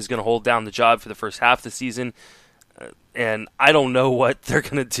Brock is going to hold down the job for the first half of the season. And I don't know what they're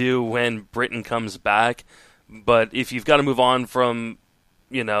going to do when Britton comes back. But if you've got to move on from,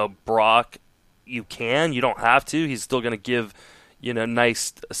 Brock, you can. You don't have to. He's still going to give,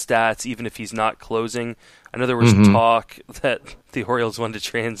 nice stats even if he's not closing. I know there was talk that the Orioles wanted to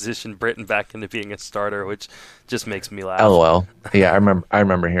transition Britton back into being a starter, which just makes me laugh. LOL. Yeah, I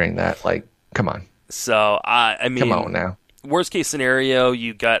remember hearing that. Come on. So, I mean, come on now. Worst case scenario,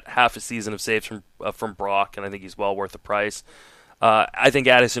 you got half a season of saves from Brock, and I think he's well worth the price. I think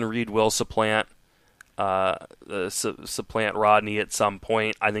Addison Reed will supplant Rodney at some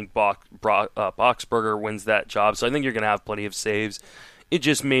point. I think Boxberger wins that job, so I think you're going to have plenty of saves. It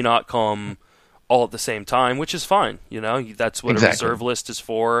just may not come all at the same time, which is fine. That's what a reserve list is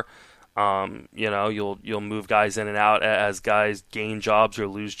for. You'll move guys in and out as guys gain jobs or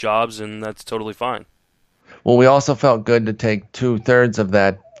lose jobs, and that's totally fine. Well, we also felt good to take 2/3 of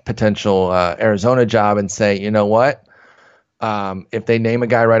that potential Arizona job and say, you know what? If they name a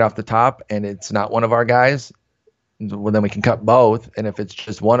guy right off the top and it's not one of our guys, well, then we can cut both. And if it's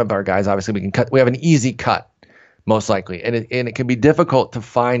just one of our guys, obviously we can cut. We have an easy cut, most likely, and it can be difficult to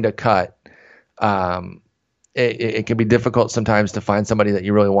find a cut. It can be difficult sometimes to find somebody that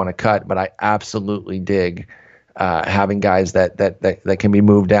you really want to cut, but I absolutely dig having guys that can be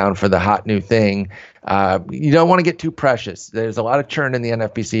moved down for the hot new thing. You don't want to get too precious. There's a lot of churn in the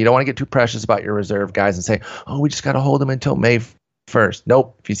NFBC. You don't want to get too precious about your reserve guys and say, oh, we just got to hold them until May 1st.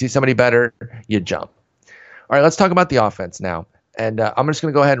 Nope. If you see somebody better, you jump. All right, let's talk about the offense now. And I'm just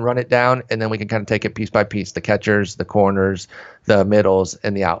going to go ahead and run it down, and then we can kind of take it piece by piece, the catchers, the corners, the middles,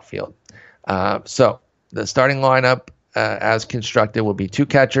 and the outfield. So the starting lineup as constructed will be 2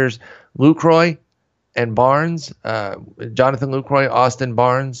 catchers, Lucroy and Barnes, Jonathan Lucroy, Austin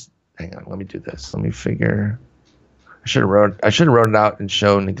Barnes. Hang on, let me do this. Let me figure. I should have wrote it out and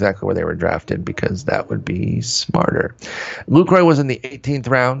shown exactly where they were drafted because that would be smarter. Lucroy was in the 18th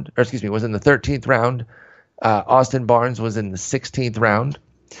round, was in the 13th round. Austin Barnes was in the 16th round.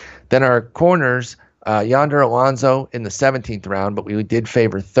 Then our corners, Yonder Alonso in the 17th round, but we did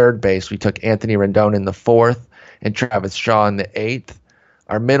favor third base. We took Anthony Rendon in the 4th and Travis Shaw in the 8th.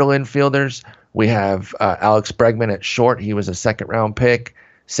 Our middle infielders, we have Alex Bregman at short. He was a second-round pick.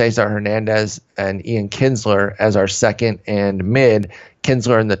 Cesar Hernandez and Ian Kinsler as our second and mid.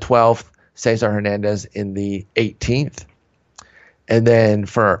 Kinsler in the 12th, Cesar Hernandez in the 18th. And then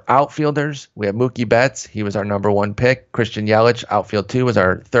for our outfielders, we have Mookie Betts. He was our number 1 pick. Christian Yelich, outfield 2, was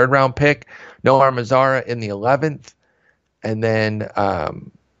our third-round pick. Nomar Mazara in the 11th. And then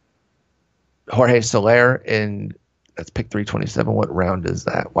Jorge Soler in, that's pick 327. What round is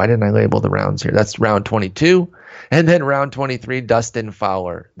that? Why didn't I label the rounds here? That's round 22. And then round 23, Dustin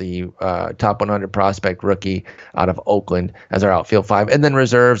Fowler, the top 100 prospect rookie out of Oakland as our outfield 5. And then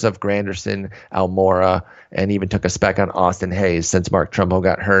reserves of Granderson, Almora, and even took a spec on Austin Hayes since Mark Trumbo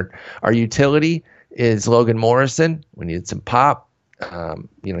got hurt. Our utility is Logan Morrison. We needed some pop.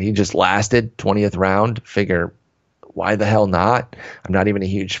 He just lasted 20th round. Figure, why the hell not? I'm not even a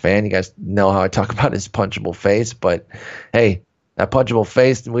huge fan. You guys know how I talk about his punchable face, but hey, that punchable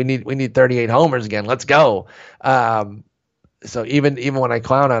face, we need 38 homers again. Let's go. So even when I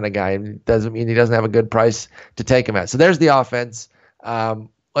clown on a guy, it doesn't mean he doesn't have a good price to take him at. So there's the offense.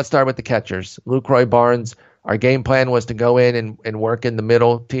 Let's start with the catchers. Lucroy, Barnes. Our game plan was to go in and work in the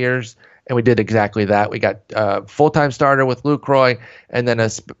middle tiers, and we did exactly that. We got a full-time starter with Lucroy, and then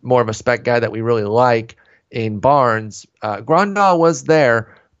more of a spec guy that we really like in Barnes. Grandal was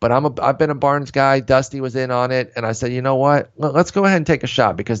there, but I've been a Barnes guy. Dusty was in on it, and I said, you know what? Let's go ahead and take a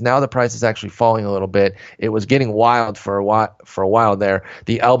shot because now the price is actually falling a little bit. It was getting wild for a while there.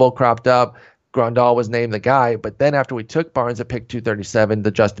 The elbow cropped up. Grandal was named the guy, but then after we took Barnes at pick 237,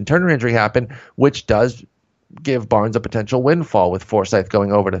 the Justin Turner injury happened, which does give Barnes a potential windfall with Forsythe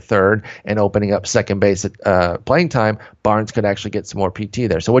going over to third and opening up second base at playing time. Barnes could actually get some more PT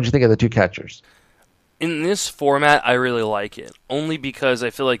there. So what do you think of the 2 catchers? In this format, I really like it, only because I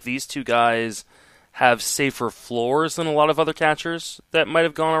feel like these 2 guys have safer floors than a lot of other catchers that might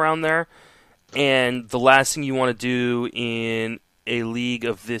have gone around there. And the last thing you want to do in a league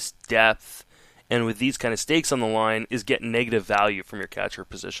of this depth and with these kind of stakes on the line is get negative value from your catcher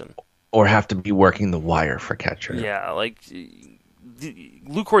position. Or have to be working the wire for catcher. Yeah, like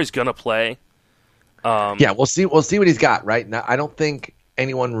Lucroy's gonna play. Yeah, we'll see what he's got right now. I don't think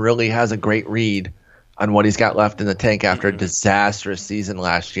anyone really has a great read on what he's got left in the tank after a disastrous season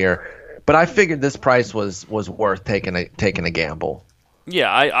last year. But I figured this price was worth taking a gamble. Yeah,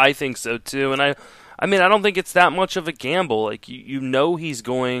 I think so too. And I mean I don't think it's that much of a gamble. Like he's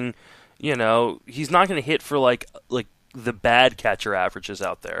going, he's not going to hit for like the bad catcher averages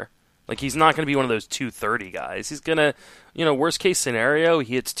out there. Like, he's not going to be one of those 230 guys. He's going to, worst case scenario,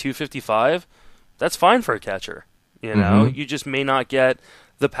 he hits 255. That's fine for a catcher. You just may not get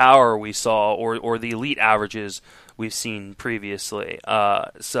the power we saw or the elite averages we've seen previously.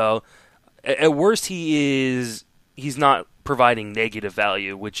 So at worst, he's not providing negative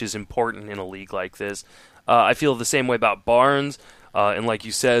value, which is important in a league like this. I feel the same way about Barnes. And like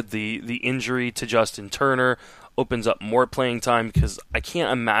you said, the injury to Justin Turner opens up more playing time because I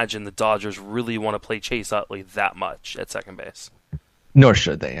can't imagine the Dodgers really want to play Chase Utley that much at second base. Nor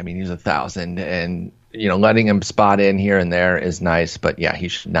should they. I mean, he's 1,000, and letting him spot in here and there is nice, but yeah, he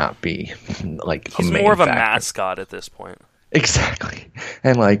should not be like he's more of a mascot at this point. Exactly,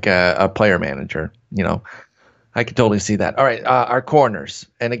 and like a player manager. I could totally see that. All right, our corners,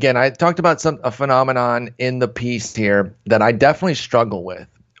 and again, I talked about a phenomenon in the piece here that I definitely struggle with.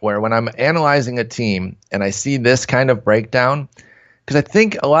 Where when I'm analyzing a team and I see this kind of breakdown, because I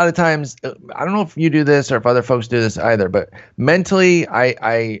think a lot of times, I don't know if you do this or if other folks do this either, but mentally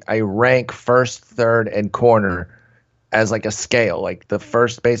I rank first, third, and corner as like a scale. Like the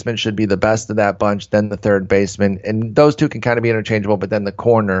first baseman should be the best of that bunch, then the third baseman, and those two can kind of be interchangeable. But then the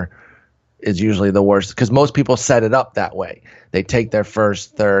corner is usually the worst because most people set it up that way. They take their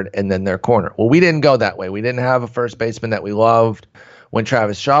first, third, and then their corner. Well, we didn't go that way. We didn't have a first baseman that we loved when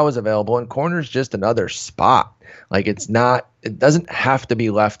Travis Shaw was available, and corner's just another spot. Like it doesn't have to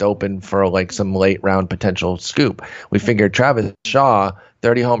be left open for like some late round potential scoop. We figured Travis Shaw,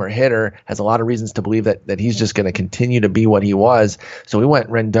 30 homer hitter, has a lot of reasons to believe that he's just going to continue to be what he was. So we went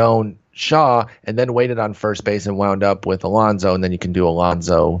Rendon, Shaw, and then waited on first base and wound up with Alonso, and then you can do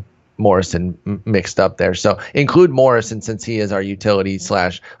Alonso Morrison mixed up there. So include Morrison since he is our utility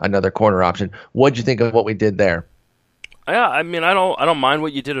 / another corner option. What'd you think of what we did there? Yeah, I mean, I don't mind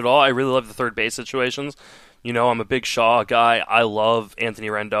what you did at all. I really love the third base situations. You know, I'm a big Shaw guy. I love Anthony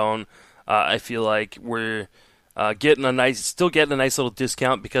Rendon. I feel like we're still getting a nice little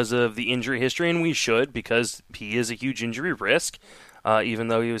discount because of the injury history, and we should because he is a huge injury risk, even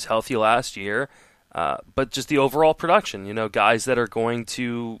though he was healthy last year. But just the overall production, you know, guys that are going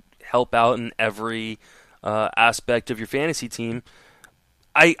to help out in every aspect of your fantasy team.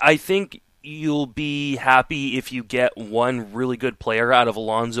 I think you'll be happy if you get one really good player out of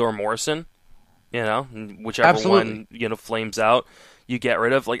Alonso or Morrison. You know, whichever Absolutely. one, flames out, you get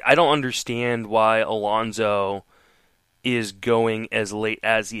rid of. Like, I don't understand why Alonso is going as late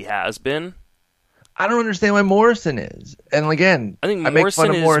as he has been. I don't understand why Morrison is. And again, I make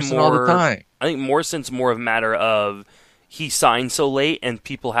fun of Morrison all the time. I think Morrison's more of a matter of he signed so late and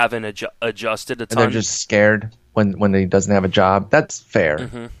people haven't adjusted a ton. And they're just scared when he doesn't have a job. That's fair.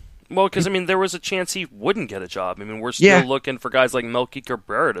 Mm-hmm. Well, because, I mean, there was a chance he wouldn't get a job. I mean, we're still looking for guys like Melky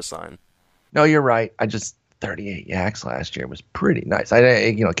Cabrera to sign. No, you're right. 38 yaks last year was pretty nice.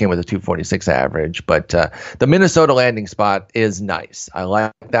 I came with a 246 average, but the Minnesota landing spot is nice. I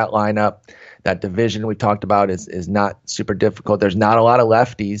like that lineup. That division we talked about is not super difficult. There's not a lot of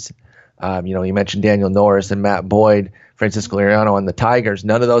lefties. You mentioned Daniel Norris and Matt Boyd, Francisco Liriano on the Tigers.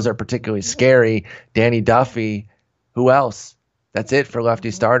 None of those are particularly scary. Danny Duffy, who else? That's it for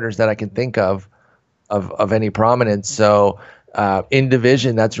lefty starters that I can think of any prominence. So in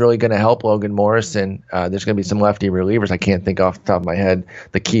division, that's really going to help Logan Morrison. There's going to be some lefty relievers. I can't think off the top of my head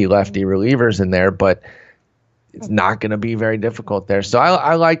the key lefty relievers in there, but it's not going to be very difficult there. So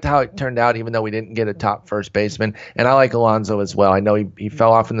I liked how it turned out, even though we didn't get a top first baseman. And I like Alonso as well. I know he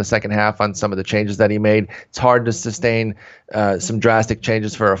fell off in the second half on some of the changes that he made. It's hard to sustain some drastic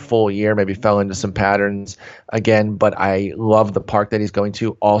changes for a full year, maybe fell into some patterns again. But I love the park that he's going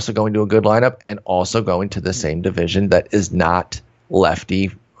to, also going to a good lineup, and also going to the same division that is not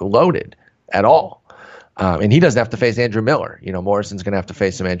lefty loaded at all. And he doesn't have to face Andrew Miller. Morrison's going to have to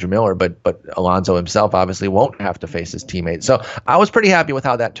face some Andrew Miller, but Alonso himself obviously won't have to face his teammate. So I was pretty happy with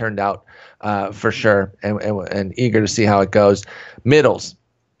how that turned out for sure, and eager to see how it goes. Middles,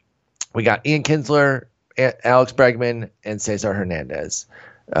 we got Ian Kinsler, Alex Bregman, and Cesar Hernandez.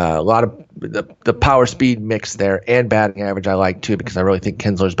 A lot of the power speed mix there, and batting average I like too, because I really think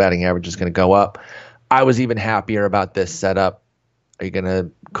Kinsler's batting average is going to go up. I was even happier about this setup. Are you going to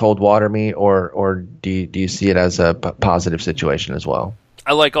cold water me, or do you see it as a positive situation as well?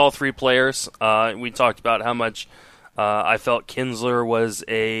 I like all three players. We talked about how much I felt Kinsler was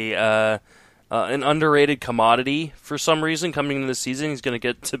an underrated commodity for some reason coming into the season. He's going to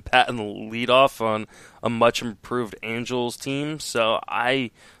get to bat and lead off on a much improved Angels team. So I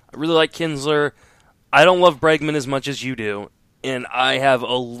really like Kinsler. I don't love Bregman as much as you do, and I have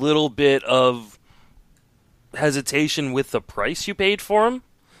a little bit of hesitation with the price you paid for him.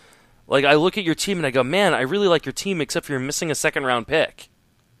 Like, I look at your team and I go, man, I really like your team, except for you're missing a second-round pick.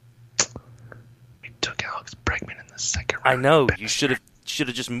 We took Alex Bregman in the second round. I know. You should have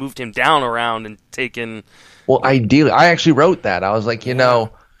just moved him down around and taken... Well, ideally, I actually wrote that. I was like,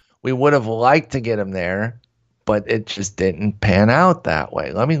 we would have liked to get him there, but it just didn't pan out that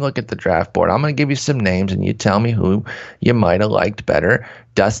way. Let me look at the draft board. I'm going to give you some names, and you tell me who you might have liked better.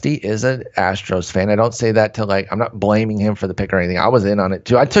 Dusty is an Astros fan. I don't say that to I'm not blaming him for the pick or anything. I was in on it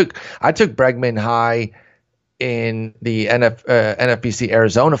too. I took Bregman high in the NFBC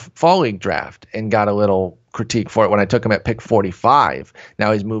Arizona Fall League draft and got a little critique for it when I took him at pick 45.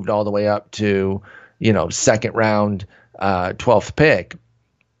 Now he's moved all the way up to, second round, 12th pick.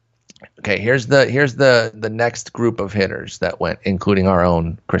 Okay, here's the next group of hitters that went, including our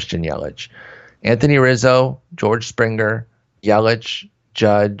own Christian Yelich. Anthony Rizzo, George Springer, Yelich,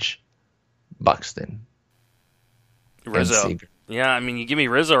 Judge, Buxton. Rizzo. Yeah, I mean, you give me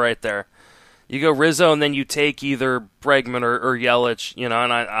Rizzo right there. You go Rizzo, and then you take either Bregman or Yelich, and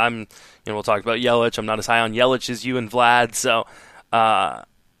I'm we'll talk about Yelich. I'm not as high on Yelich as you and Vlad, so,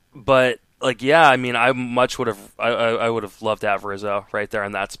 but yeah, I mean, I would have loved to have Rizzo right there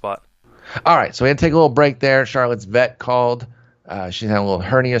in that spot. All right, so we had to take a little break there. Charlotte's vet called. She's had a little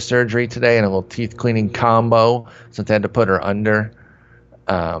hernia surgery today and a little teeth cleaning combo since they had to put her under.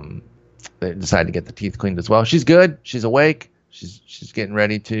 They decided to get the teeth cleaned as well. She's good. She's awake. She's getting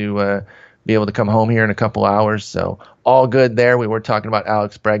ready to be able to come home here in a couple hours. So all good there. We were talking about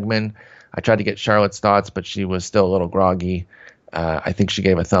Alex Bregman. I tried to get Charlotte's thoughts, but she was still a little groggy. I think she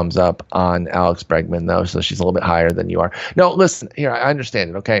gave a thumbs up on Alex Bregman, though, so she's a little bit higher than you are. No, listen, here, I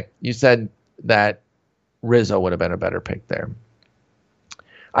understand it, okay? You said that Rizzo would have been a better pick there.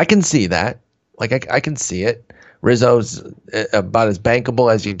 I can see that. Like, I can see it. Rizzo's about as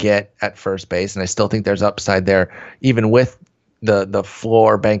bankable as you get at first base, and I still think there's upside there, even with the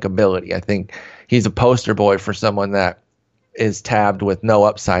floor bankability. I think he's a poster boy for someone that is tabbed with no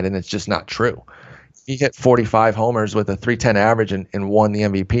upside, and it's just not true. He hit 45 homers with a .310 average and won the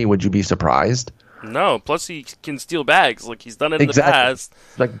MVP. Would you be surprised? No. Plus, he can steal bags like he's done it in the past.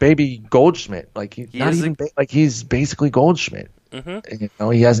 Like baby Goldschmidt. Like he's basically Goldschmidt. Mm-hmm. You know,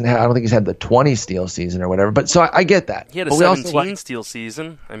 he hasn't had. I don't think he's had the 20 steal season or whatever. But so I get that. He had a 17 steal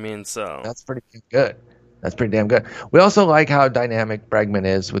season. I mean, so that's pretty good. That's pretty damn good. We also like how dynamic Bregman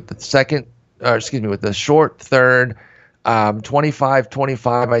is with with the short third.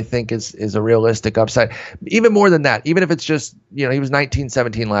 25-25 I think is a realistic upside. Even more than that, even if it's just, he was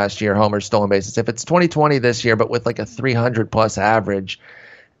 19-17 last year, homers, stolen bases. If it's 2020 this year, but with like a 300 plus average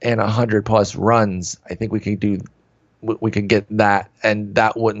and 100 plus runs, I think we could get that, and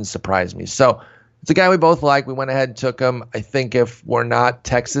that wouldn't surprise me. So it's a guy we both like. We went ahead and took him. I think if we're not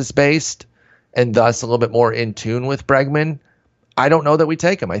Texas based and thus a little bit more in tune with Bregman, I don't know that we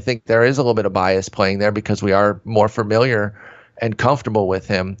take him. I think there is a little bit of bias playing there because we are more familiar and comfortable with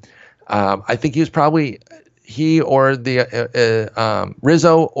him. I think he or the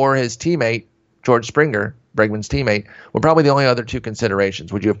Rizzo or his teammate, George Springer, Bregman's teammate, were probably the only other two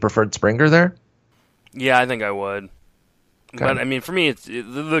considerations. Would you have preferred Springer there? Yeah, I think I would. Okay. But, I mean, for me,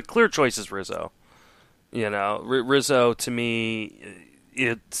 the clear choice is Rizzo. Rizzo, to me,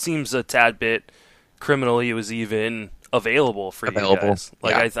 it seems a tad bit criminal he was even available for you guys.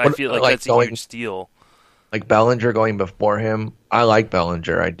 Like, yeah. I feel like that's a huge steal. Like Bellinger going before him. I like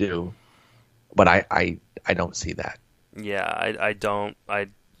Bellinger, I do. But I don't see that. Yeah, I don't.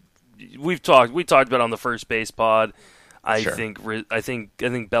 We talked about it on the first base pod. I think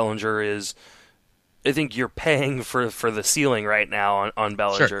Bellinger is. I think you're paying for the ceiling right now on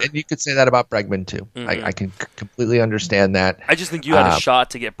Bellinger. Sure, and you could say that about Bregman too. Mm-hmm. I can completely understand that. I just think you had a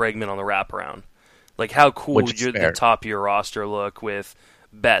shot to get Bregman on the wraparound. Like, how cool would the top of your roster look with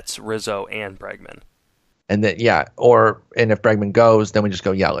Betts, Rizzo, and Bregman? And then and if Bregman goes, then we just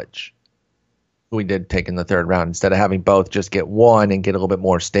go Yelich. We did take in the third round instead of having both. Just get one and get a little bit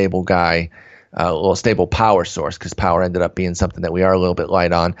more stable guy. A little stable power source, because power ended up being something that we are a little bit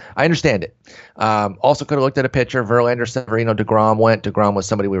light on. I understand it. Also could have looked at a pitcher. Verlander, Severino, DeGrom went. DeGrom was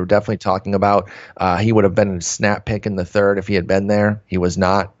somebody we were definitely talking about. He would have been a snap pick in the third if he had been there. He was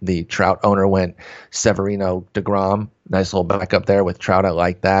not. The Trout owner went Severino, DeGrom. Nice little backup there with Trout. I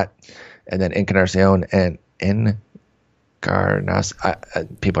like that. And then Encarnacion and Encarnacion.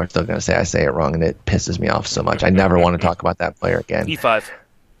 People are still going to say I say it wrong, and it pisses me off so much. I never want to talk about that player again.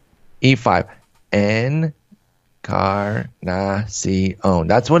 E5. Encarnacion.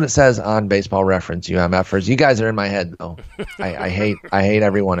 That's what it says on Baseball Reference, UMFers. You guys are in my head, though. I hate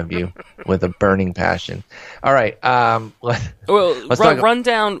every one of you with a burning passion. All right. Let's run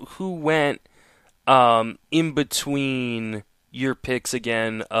down who went in between your picks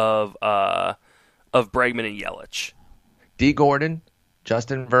again of Bregman and Yelich. D. Gordon,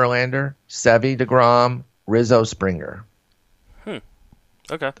 Justin Verlander, Sevy, DeGrom, Rizzo, Springer.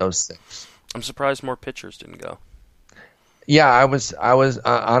 Okay. Those six. I'm surprised more pitchers didn't go. Yeah, I was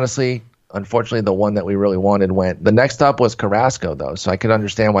honestly, unfortunately, the one that we really wanted went. The next up was Carrasco, though, so I could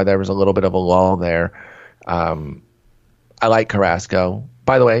understand why there was a little bit of a lull there. I like Carrasco.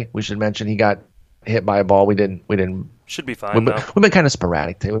 By the way, we should mention he got hit by a ball. We didn't. Should be fine. We've been kind of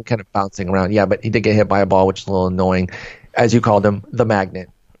sporadic today. We've been kind of bouncing around. Yeah, but he did get hit by a ball, which is a little annoying. As you called him, the magnet.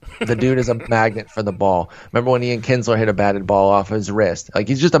 The dude is a magnet for the ball. Remember when Ian Kinsler hit a batted ball off his wrist? Like,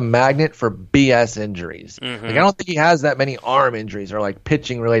 he's just a magnet for BS injuries. Mm-hmm. Like, I don't think he has that many arm injuries or like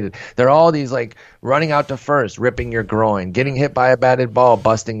pitching related. They're all these like running out to first, ripping your groin, getting hit by a batted ball,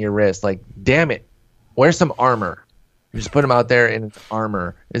 busting your wrist. Like, damn it, wear some armor. You just put him out there in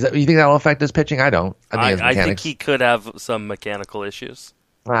armor. You think that'll affect his pitching? I don't. I think he could have some mechanical issues.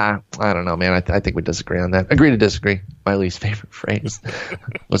 I don't know, man. I think we disagree on that. Agree to disagree. My least favorite phrase.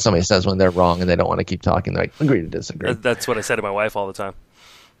 When somebody says when they're wrong and they don't want to keep talking, they're like, agree to disagree. That's what I say to my wife all the time.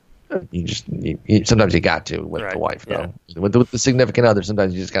 Sometimes you got to with the wife, though. Yeah. With the significant other,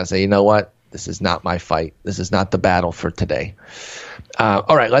 sometimes you just got to say, you know what? This is not my fight. This is not the battle for today.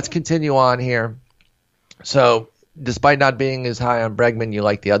 All right, let's continue on here. So, despite not being as high on Bregman, you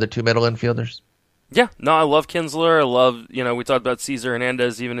like the other two middle infielders? Yeah, no, I love Kinsler. I love, we talked about Cesar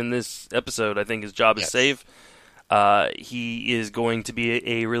Hernandez even in this episode. I think his job is safe. He is going to be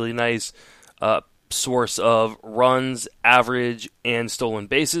a really nice source of runs, average, and stolen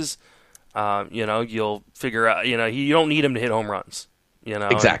bases. You'll figure out, you don't need him to hit home runs.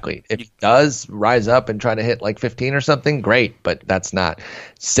 Exactly. If he does rise up and try to hit like 15 or something, great, but that's not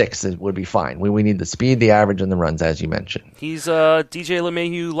 6. It would be fine. We need the speed, the average, and the runs, as you mentioned. He's DJ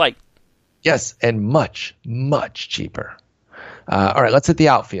LeMahieu light. Yes, and much, much cheaper. All right, let's hit the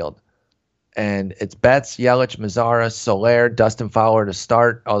outfield. And it's Betts, Yelich, Mazara, Soler, Dustin Fowler to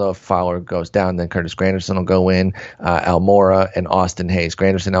start. Although if Fowler goes down, then Curtis Granderson will go in. Almora and Austin Hayes.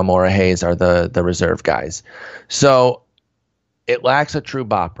 Granderson, Almora, Hayes are the reserve guys. So it lacks a true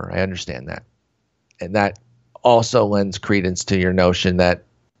bopper. I understand that. And that also lends credence to your notion that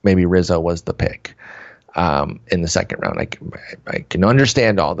maybe Rizzo was the pick in the second round. I can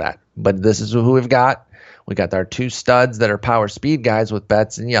understand all that. But this is who we've got. We got our two studs that are power speed guys with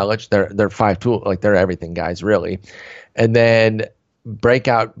Betts and Yelich. They're 5-tool, like they're everything guys, really. And then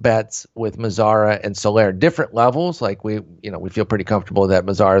breakout Betts with Mazara and Soler, different levels. Like we feel pretty comfortable that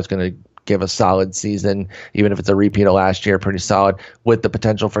Mazara is going to give a solid season, even if it's a repeat of last year, pretty solid with the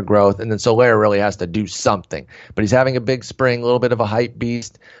potential for growth. And then Soler really has to do something. But he's having a big spring, a little bit of a hype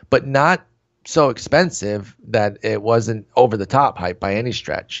beast, but not so expensive that it wasn't over the top hype by any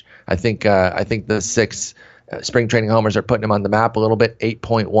stretch. I think the 6 spring training homers are putting him on the map a little bit.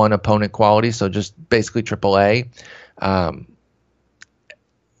 8.1 opponent quality, so just basically AAA.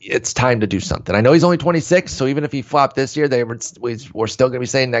 It's time to do something. I know he's only 26, so even if he flopped this year, we're still going to be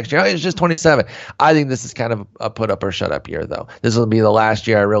saying next year, he's just 27. I think this is kind of a put up or shut up year, though. This will be the last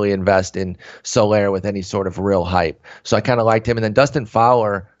year I really invest in Soler with any sort of real hype. So I kind of liked him. And then Dustin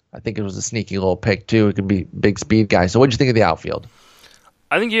Fowler, I think it was a sneaky little pick, too. It could be big speed guy. So what did you think of the outfield?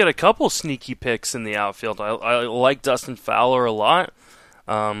 I think you had a couple sneaky picks in the outfield. I like Dustin Fowler a lot.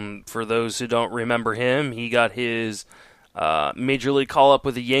 For those who don't remember him, he got his major league call-up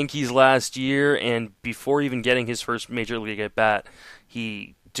with the Yankees last year, and before even getting his first major league at-bat,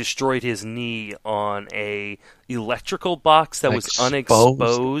 he destroyed his knee on a electrical box that was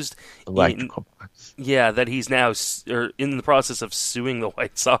unexposed. Electrical box. Yeah, that he's now in the process of suing the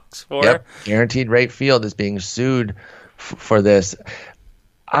White Sox for. Yep, Guaranteed Rate Field is being sued for this.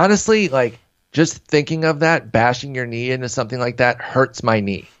 Honestly, just thinking of that, bashing your knee into something like that hurts my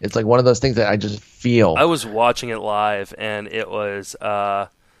knee. It's like one of those things that I just feel. I was watching it live, and it was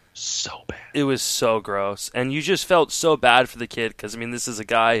so bad. It was so gross, and you just felt so bad for the kid because this is a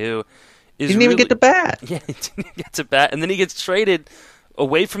guy who he didn't even get to bat. Yeah, he didn't get to bat, and then he gets traded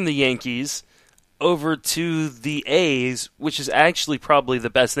away from the Yankees over to the A's, which is actually probably the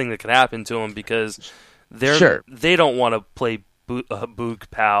best thing that could happen to him because they don't want to play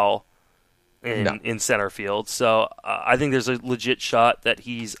Boog Powell in center field. So I think there's a legit shot that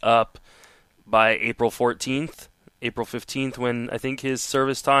he's up by April 14th, April 15th, when I think his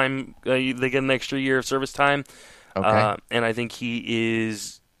service time, they get an extra year of service time. Okay. And I think he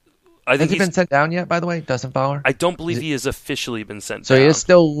is... Has he been sent down yet, by the way, Dustin Fowler? I don't believe he has officially been sent down. So he is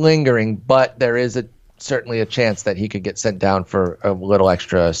still lingering, but there is certainly a chance that he could get sent down for a little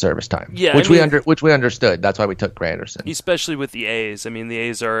extra service time. Yeah, which we understood. That's why we took Granderson. Especially with the A's. The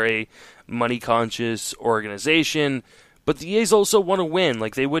A's are a money-conscious organization, but the A's also want to win.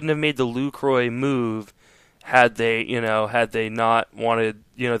 They wouldn't have made the Lucroy move had they not wanted,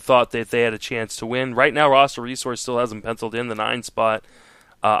 thought that they had a chance to win. Right now, roster resource still hasn't penciled in the 9 spot.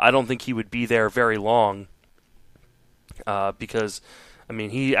 I don't think he would be there very long because,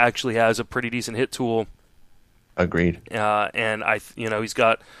 he actually has a pretty decent hit tool. Agreed. And he's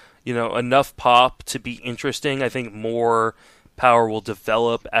got, enough pop to be interesting. I think more power will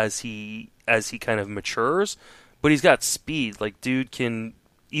develop as he kind of matures, but he's got speed. Dude can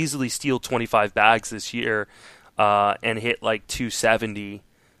easily steal 25 bags this year and hit 270.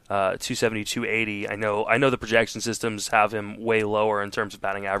 270, 280. I know the projection systems have him way lower in terms of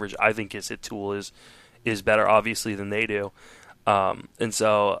batting average. I think his hit tool is better, obviously, than they do. And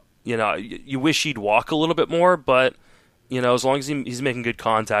so, you wish he'd walk a little bit more, but, as long as he's making good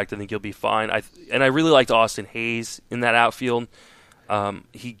contact, I think he'll be fine. I really liked Austin Hayes in that outfield.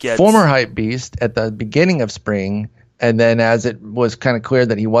 He gets former hype beast at the beginning of spring, And then as it was kind of clear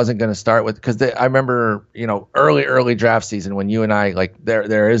that he wasn't going to start with, because I remember, early draft season when you and I, like,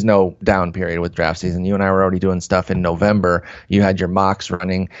 there is no down period with draft season. You and I were already doing stuff in November. You had your mocks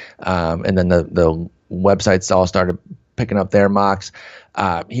running, and then the websites all started picking up their mocks.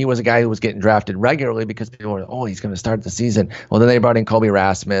 He was a guy who was getting drafted regularly because people were, he's going to start the season. Well, then they brought in Colby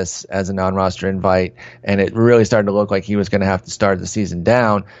Rasmus as a non-roster invite, and it really started to look like he was going to have to start the season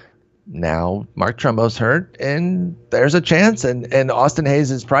down. Now Mark Trumbo's hurt, and there's a chance, and Austin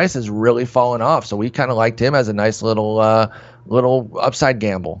Hayes' price has really fallen off. So we kind of liked him as a nice little upside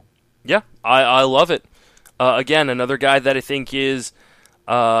gamble. Yeah, I love it. Again, another guy that I think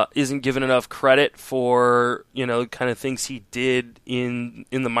isn't given enough credit for kind of things he did in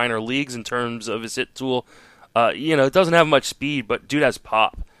the minor leagues in terms of his hit tool. It doesn't have much speed, but dude has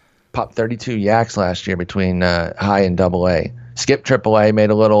pop. Popped 32 yaks last year between high and double A. Skipped AAA, made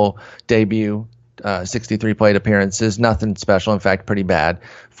a little debut, 63 plate appearances, nothing special. In fact, pretty bad.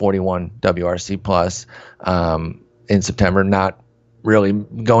 41 WRC plus in September. Not really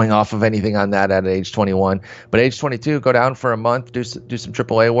going off of anything on that at age 21. But age 22, go down for a month, do some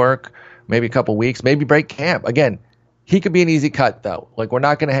AAA work, maybe a couple weeks, maybe break camp. Again, he could be an easy cut, though. Like, we're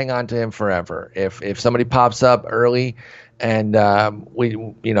not going to hang on to him forever. If somebody pops up early and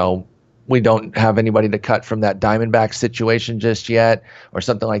we don't have anybody to cut from that Diamondback situation just yet or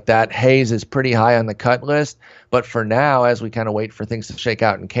something like that, Hayes is pretty high on the cut list. But for now, as we kind of wait for things to shake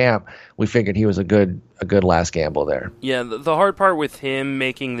out in camp, we figured he was a good last gamble there. Yeah, the hard part with him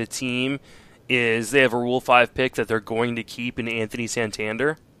making the team is they have a Rule 5 pick that they're going to keep in Anthony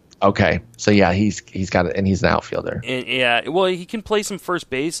Santander. Okay, so yeah, he's got it, and he's an outfielder. And yeah, well, he can play some first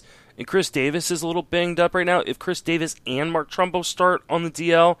base, and Chris Davis is a little banged up right now. If Chris Davis and Mark Trumbo start on the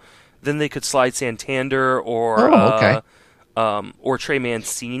DL, then they could slide Santander or Trey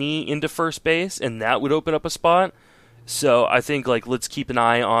Mancini into first base, and that would open up a spot. So I think let's keep an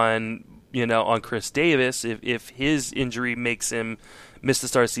eye on Chris Davis. If his injury makes him miss the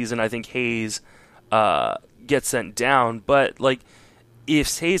start of the season, I think Hayes gets sent down. But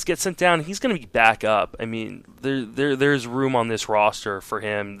if Hayes gets sent down, he's going to be back up. I mean, there's room on this roster for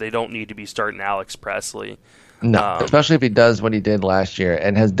him. They don't need to be starting Alex Presley. No, especially if he does what he did last year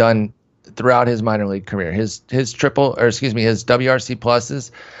and has done throughout his minor league career. His WRC pluses,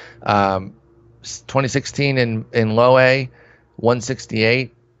 2016 in low A,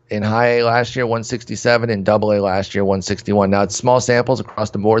 168. In high A last year, 167. In double A last year, 161. Now, it's small samples across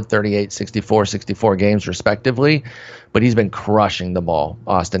the board, 38, 64, 64 games respectively, but he's been crushing the ball,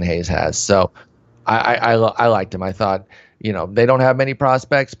 Austin Hayes has. So I liked him. I thought, they don't have many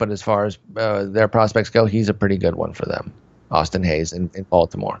prospects, but as far as their prospects go, he's a pretty good one for them, Austin Hayes in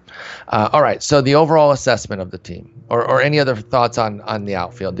Baltimore. All right, so the overall assessment of the team, or any other thoughts on the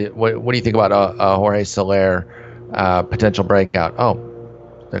outfield? What do you think about Jorge Soler potential breakout? Oh,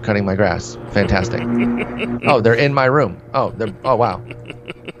 they're cutting my grass. Fantastic. Oh, they're in my room. Oh, wow.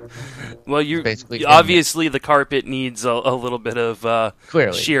 Well, obviously the carpet needs a little bit of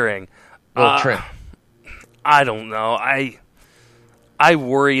clearly shearing. Trim. I don't know. I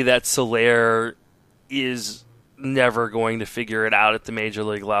worry that Soler is never going to figure it out at the major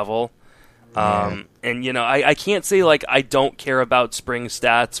league level. And I can't say I don't care about spring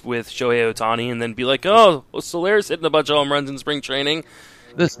stats with Shohei Ohtani and then be like, oh, well, Soler's hitting a bunch of home runs in spring training.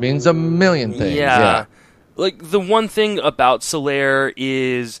 This means a million things. Yeah. The one thing about Soler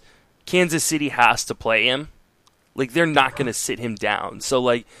is Kansas City has to play him. They're not going to sit him down.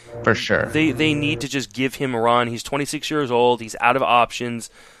 So, for sure. They need to just give him a run. He's 26 years old. He's out of options.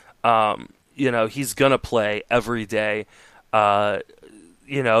 He's going to play every day.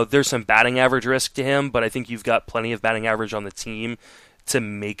 There's some batting average risk to him, but I think you've got plenty of batting average on the team to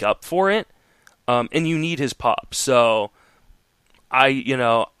make up for it. And you need his pop. So, I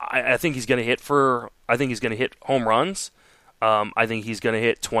think he's going to hit home runs. I think he's going to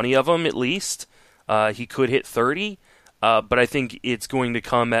hit 20 of them at least. He could hit 30, but I think it's going to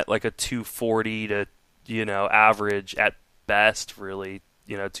come at a 240 to average at best, really,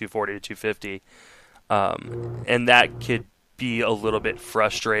 240 to 250, and that could be a little bit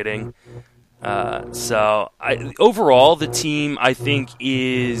frustrating. Overall, the team I think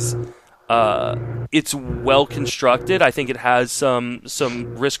is. It's well constructed. I think it has some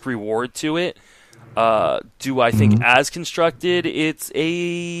risk reward to it. Do I think as constructed it's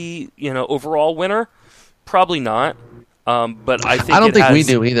a overall winner? Probably not. But I don't think we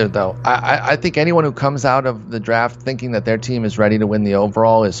do either, though. I think anyone who comes out of the draft thinking that their team is ready to win the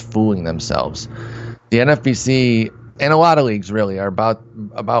overall is fooling themselves. The NFBC And a lot of leagues really are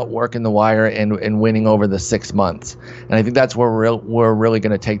about working the wire and winning over the 6 months. And I think that's where we're really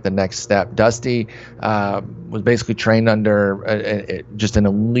going to take the next step. Dusty was basically trained under just an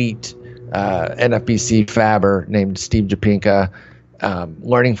elite NFBC fabber named Steve Japinka.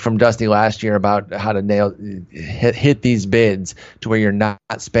 Learning from Dusty last year about how to hit these bids to where you're not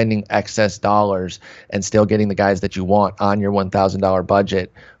spending excess dollars and still getting the guys that you want on your $1,000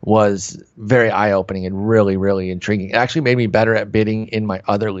 budget was very eye-opening and really, really intriguing. It actually made me better at bidding in my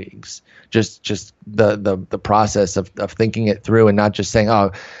other leagues. Just the process of thinking it through and not just saying,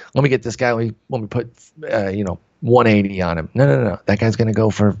 oh, let me get this guy. Let me put 180 on him. No. That guy's going to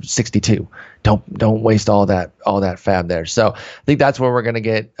go for 62. Don't waste all that fab there. So I think that's where we're going to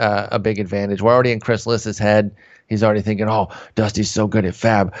get a big advantage. We're already in Chris Liss's head. He's already thinking, oh, Dusty's so good at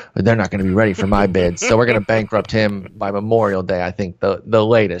fab, but they're not going to be ready for my bids. So we're going to bankrupt him by Memorial Day. I think the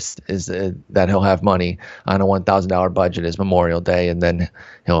latest is that he'll have money on a $1,000 budget is Memorial Day, and then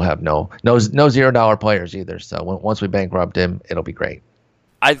he'll have no $0 players either. So once we bankrupt him, it'll be great.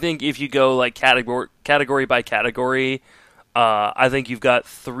 I think if you go like category by category, I think you've got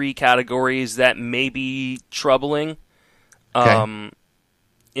 3 categories that may be troubling. Okay.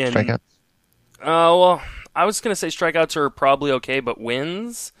 Strikeouts? Well, I was going to say strikeouts are probably okay, but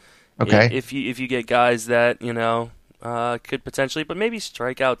wins. Okay. If you get guys that could potentially, but maybe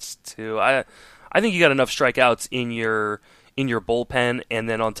strikeouts too. I think you got enough strikeouts in your bullpen, and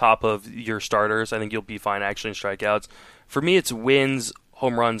then on top of your starters, I think you'll be fine actually in strikeouts. For me, it's wins,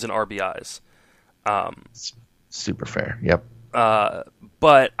 home runs, and RBIs. Super fair. Yep.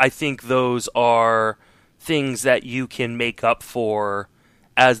 But I think those are things that you can make up for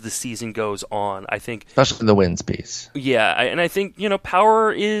as the season goes on. I think, especially the wins piece. Yeah, and I think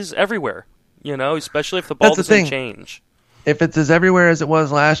power is everywhere. Especially if the ball doesn't change. If it's as everywhere as it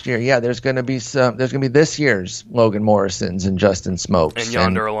was last year, yeah, there's going to be this year's Logan Morrisons and Justin Smokes and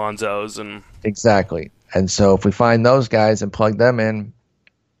Yonder Alonsos and exactly. And so if we find those guys and plug them in,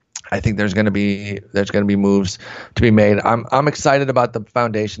 I think there's going to be moves to be made. I'm excited about the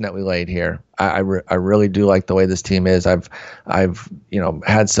foundation that we laid here. I really do like the way this team is. I've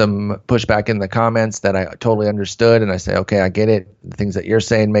had some pushback in the comments that I totally understood, and I say, okay, I get it. The things that you're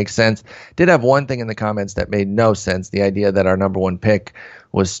saying make sense. Did have one thing in the comments that made no sense: the idea that our number 1 pick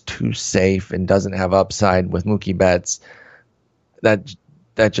was too safe and doesn't have upside with Mookie Betts. That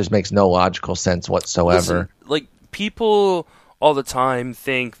just makes no logical sense whatsoever. Listen, people all the time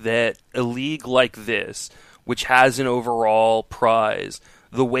think that a league like this, which has an overall prize,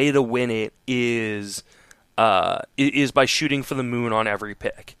 the way to win it is by shooting for the moon on every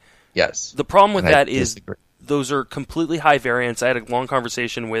pick. Yes. The problem with that is those are completely high variance. I had a long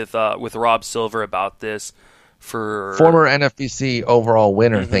conversation with Rob Silver about this. For former NFBC overall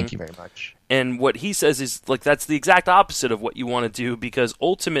winner, Thank you very much. And what he says is that's the exact opposite of what you want to do, because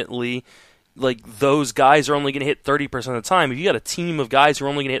ultimately, those guys are only going to hit 30% of the time. If you got a team of guys who are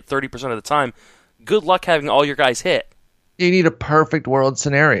only going to hit 30% of the time, good luck having all your guys hit. You need a perfect world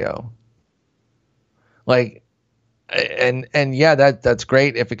scenario. And yeah, that's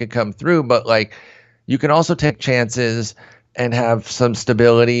great if it could come through, but you can also take chances and have some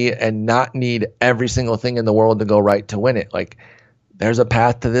stability and not need every single thing in the world to go right to win it. There's a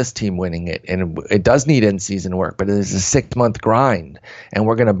path to this team winning it, and it does need in-season work, but it is a 6-month grind, and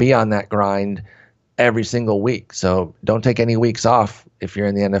we're going to be on that grind every single week. So don't take any weeks off if you're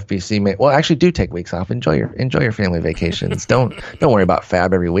in the NFBC. Well, actually, do take weeks off. Enjoy your family vacations. Don't worry about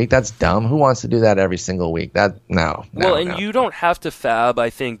fab every week. That's dumb. Who wants to do that every single week? You don't have to fab. I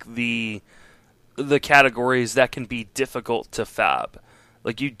think the categories that can be difficult to fab.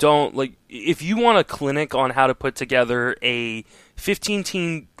 If you want a clinic on how to put together a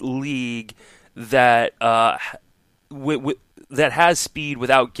 15-team league that that has speed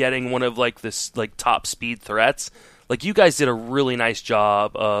without getting one of this top speed threats, you guys did a really nice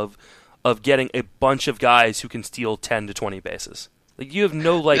job of getting a bunch of guys who can steal 10 to 20 bases. You have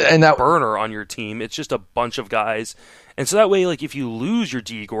no burner on your team. It's just a bunch of guys, and so that way, if you lose your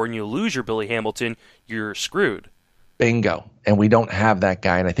D. Gordon, you lose your Billy Hamilton, you're screwed. Bingo. And we don't have that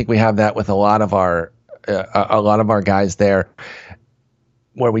guy. And I think we have that with a lot of our guys there,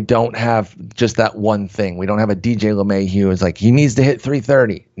 where we don't have just that one thing. We don't have a DJ LeMahieu who's he needs to hit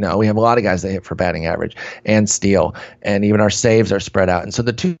 330. No, we have a lot of guys that hit for batting average and steal, and even our saves are spread out. And so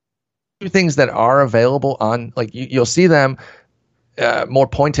the two things that are available on, you'll see them more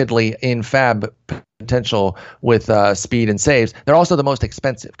pointedly in fab potential with speed and saves. They're also the most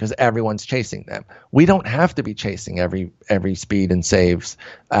expensive because everyone's chasing them. We don't have to be chasing every speed and saves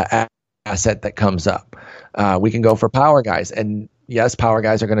asset that comes up. We can go for power guys, and yes, power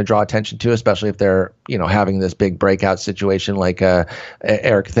guys are going to draw attention to, especially if they're, having this big breakout situation like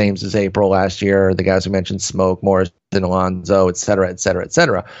Eric Thames' April last year, the guys who mentioned Smoke, Morris, and Alonso, et cetera, et cetera, et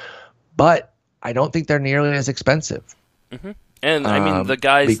cetera. But I don't think they're nearly as expensive. Mm-hmm. And, I mean, the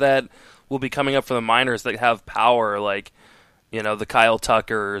guys that will be coming up for the minors that have power, like, the Kyle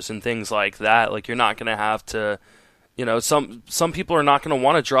Tuckers and things like that, like, you're not going to have to, some people are not going to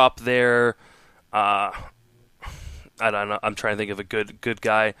want to drop their, I don't know, I'm trying to think of a good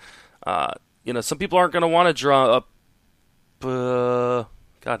guy. Some people aren't going to want to drop God,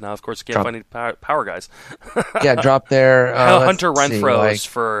 now, of course, you can't find any power guys. Yeah, drop their... Hunter Renfro's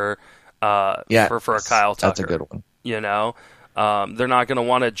for a Kyle Tucker. That's a good one. They're not going to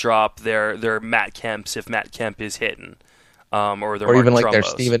want to drop their Matt Kemps if Matt Kemp is hitting. Or even like Trumbos. their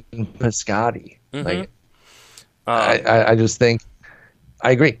Steven Piscotty. Mm-hmm. Like, I just think...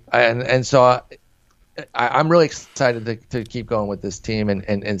 I agree. And so I'm really excited to keep going with this team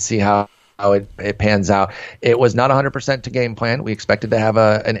and see how it pans out. It was not 100% to game plan. We expected to have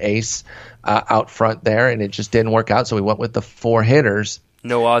an ace out front there, and it just didn't work out. So we went with the 4 hitters.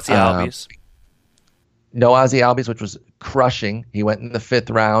 No Ozzy Albies. No Ozzy Albies, which was crushing. He went in the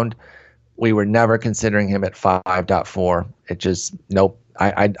 5th round. We were never considering him at 5.4. It just nope.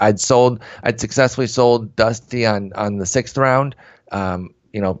 I'd successfully sold Dusty on the 6th round.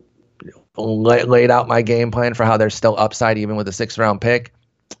 Laid out my game plan for how there's still upside even with a 6th round pick.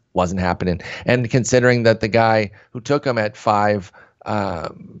 Wasn't happening. And considering that the guy who took him at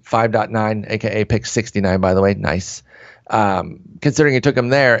 5.9, aka pick 69, by the way, nice. Considering he took him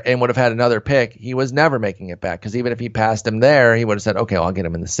there and would have had another pick, he was never making it back, because even if he passed him there, he would have said, okay, well, I'll get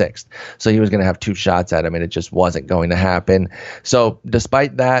him in the 6th. So he was going to have 2 shots at him, and it just wasn't going to happen. So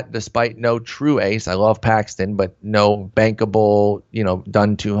despite no true ace, I love Paxton, but no bankable,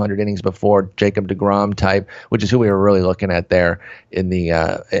 done 200 innings before Jacob deGrom type, which is who we were really looking at there in the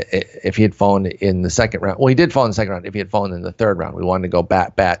if he had fallen in the 2nd round. Well, he did fall in the 2nd round. If he had fallen in the 3rd round, we wanted to go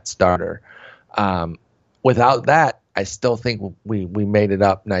bat starter. Without that, I still think we made it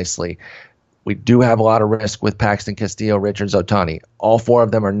up nicely. We do have a lot of risk with Paxton, Castillo, Richards, Ohtani. All 4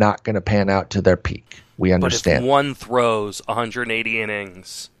 of them are not going to pan out to their peak. We understand. But if one throws 180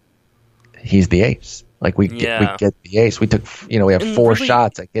 innings, he's the ace. Like we get the ace. We took we have 4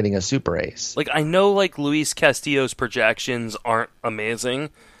 shots at getting a super ace. Like, I know like Luis Castillo's projections aren't amazing,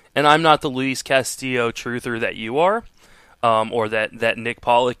 and I'm not the Luis Castillo truther that you are, or that Nick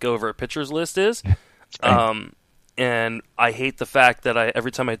Pollock over at Pitchers List is. And I hate the fact that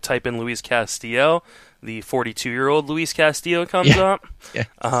every time I type in Luis Castillo, the 42-year-old Luis Castillo comes up. Yeah.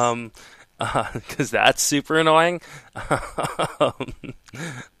 Because that's super annoying.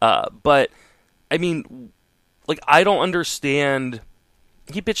 But, I mean, like, I don't understand.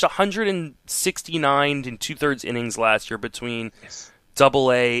 He pitched 169 and 2/3 innings last year between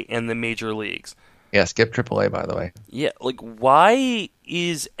Double-A and the major leagues. Yeah, skip AAA, by the way. Yeah, like, why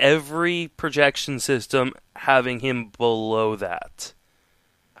is every projection system having him below that?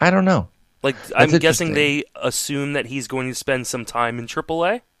 I don't know. Like, I'm guessing they assume that he's going to spend some time in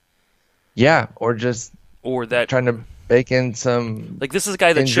AAA? Yeah, or that trying to bake in some. Like, this is a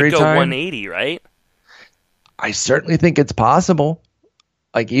guy that should go 180, right? I certainly think it's possible.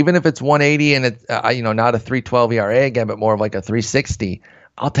 Like, even if it's 180 and it's not a 3.12 ERA again, but more of like a 3.60,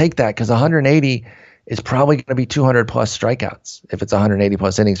 I'll take that, because 180 is probably going to be 200 plus strikeouts if it's 180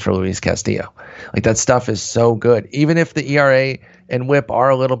 plus innings for Luis Castillo. Like, that stuff is so good. Even if the ERA and WHIP are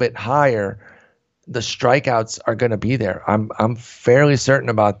a little bit higher, the strikeouts are going to be there. I'm fairly certain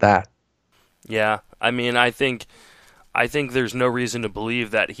about that. Yeah, I mean, I think there's no reason to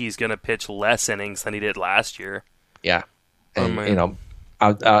believe that he's going to pitch less innings than he did last year. Yeah, and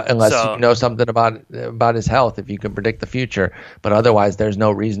unless you know something about his health, if you can predict the future. But otherwise, there's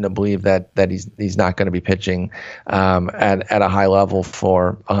no reason to believe that he's not going to be pitching at a high level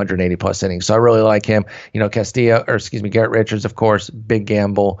for 180 plus innings. So I really like him. Garrett Richards, of course, big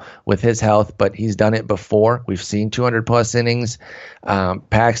gamble with his health, but he's done it before. We've seen 200 plus innings.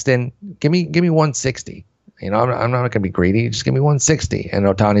 Paxton, give me 160. I'm not going to be greedy. Just give me 160. And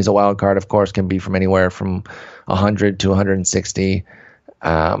Ohtani's a wild card, of course, can be from anywhere from 100 to 160.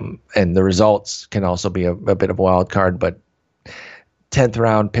 And the results can also be a bit of a wild card, but 10th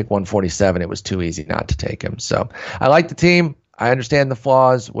round, pick 147, it was too easy not to take him. So I like the team. I understand the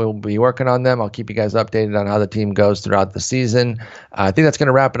flaws. We'll be working on them. I'll keep you guys updated on how the team goes throughout the season. I think that's going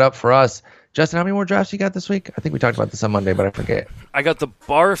to wrap it up for us. Justin, how many more drafts you got this week? I think we talked about this on Monday, but I forget. I got the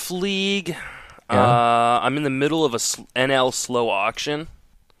Barf League. Yeah. I'm in the middle of a NL slow auction.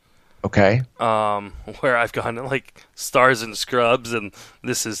 Okay. Where I've gone like stars and scrubs, and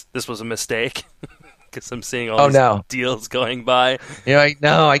this was a mistake. because I'm seeing all these deals going by. You're like,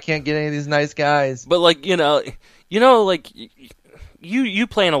 no, I can't get any of these nice guys. But like, like you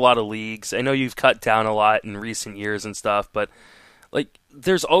play in a lot of leagues. I know you've cut down a lot in recent years and stuff, but like,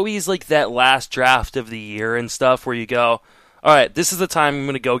 there's always like that last draft of the year and stuff where you go, all right, this is the time I'm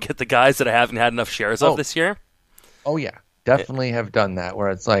going to go get the guys that I haven't had enough shares of this year. Oh yeah. Definitely have done that where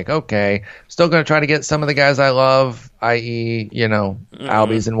it's like, okay, still going to try to get some of the guys I love, i.e.,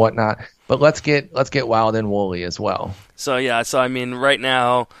 Albies and whatnot, but let's get wild and woolly as well. So yeah, I mean, right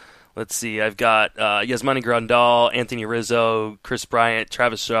now, let's see, I've got Yasmani Grandal, Anthony Rizzo, Chris Bryant,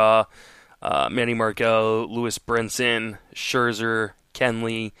 Travis Shaw, Manny Margot, Lewis Brinson, Scherzer,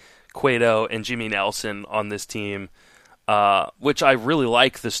 Kenley, Cueto, and Jimmy Nelson on this team, which I really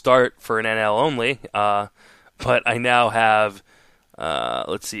like the start for an NL only. But I now have,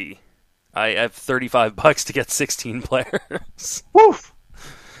 let's see, I have $35 to get 16 players. Woof!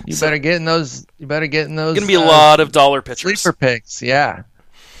 You better get in those. Going to be a lot of dollar pitchers. Sleeper picks, yeah.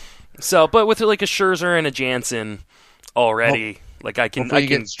 So, but with like a Scherzer and a Jansen already, like I can get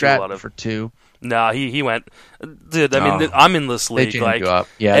do a lot of for 2. No, he went. Dude, I mean, I'm in this league. They like you up.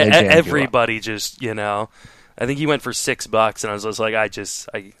 Yeah, everybody just I think he went for $6, and I was just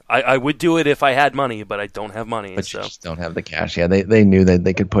like, I would do it if I had money, but I don't have money. But you just don't have the cash. Yeah, they knew that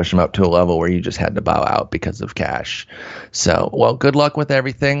they could push him up to a level where you just had to bow out because of cash. So, well, good luck with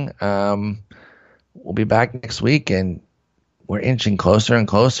everything. We'll be back next week, and we're inching closer and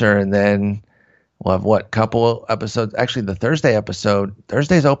closer, and then we'll have couple episodes. Actually, the Thursday episode.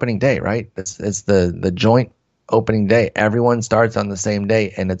 Thursday's opening day, right? It's the joint opening day. Everyone starts on the same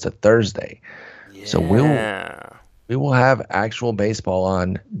day, and it's a Thursday. Yeah. So we will have actual baseball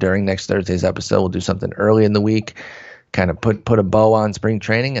on during next Thursday's episode. We'll do something early in the week, kind of put a bow on spring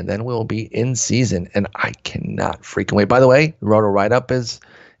training, and then we'll be in season. And I cannot freaking wait. By the way, Roto Write-Up is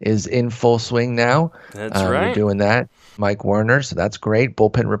in full swing now. That's right. We're doing that. Mike Werner, so that's great.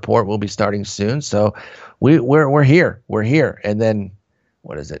 Bullpen report will be starting soon. So we're here. We're here. And then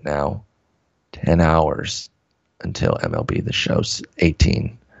what is it now? 10 hours until MLB The Show's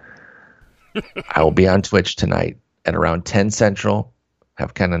 18. I will be on Twitch tonight at around 10 Central,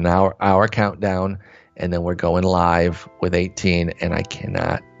 have kind of an hour countdown, and then we're going live with 18, and I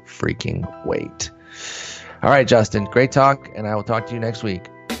cannot freaking wait. All right, Justin, great talk, and I will talk to you next week.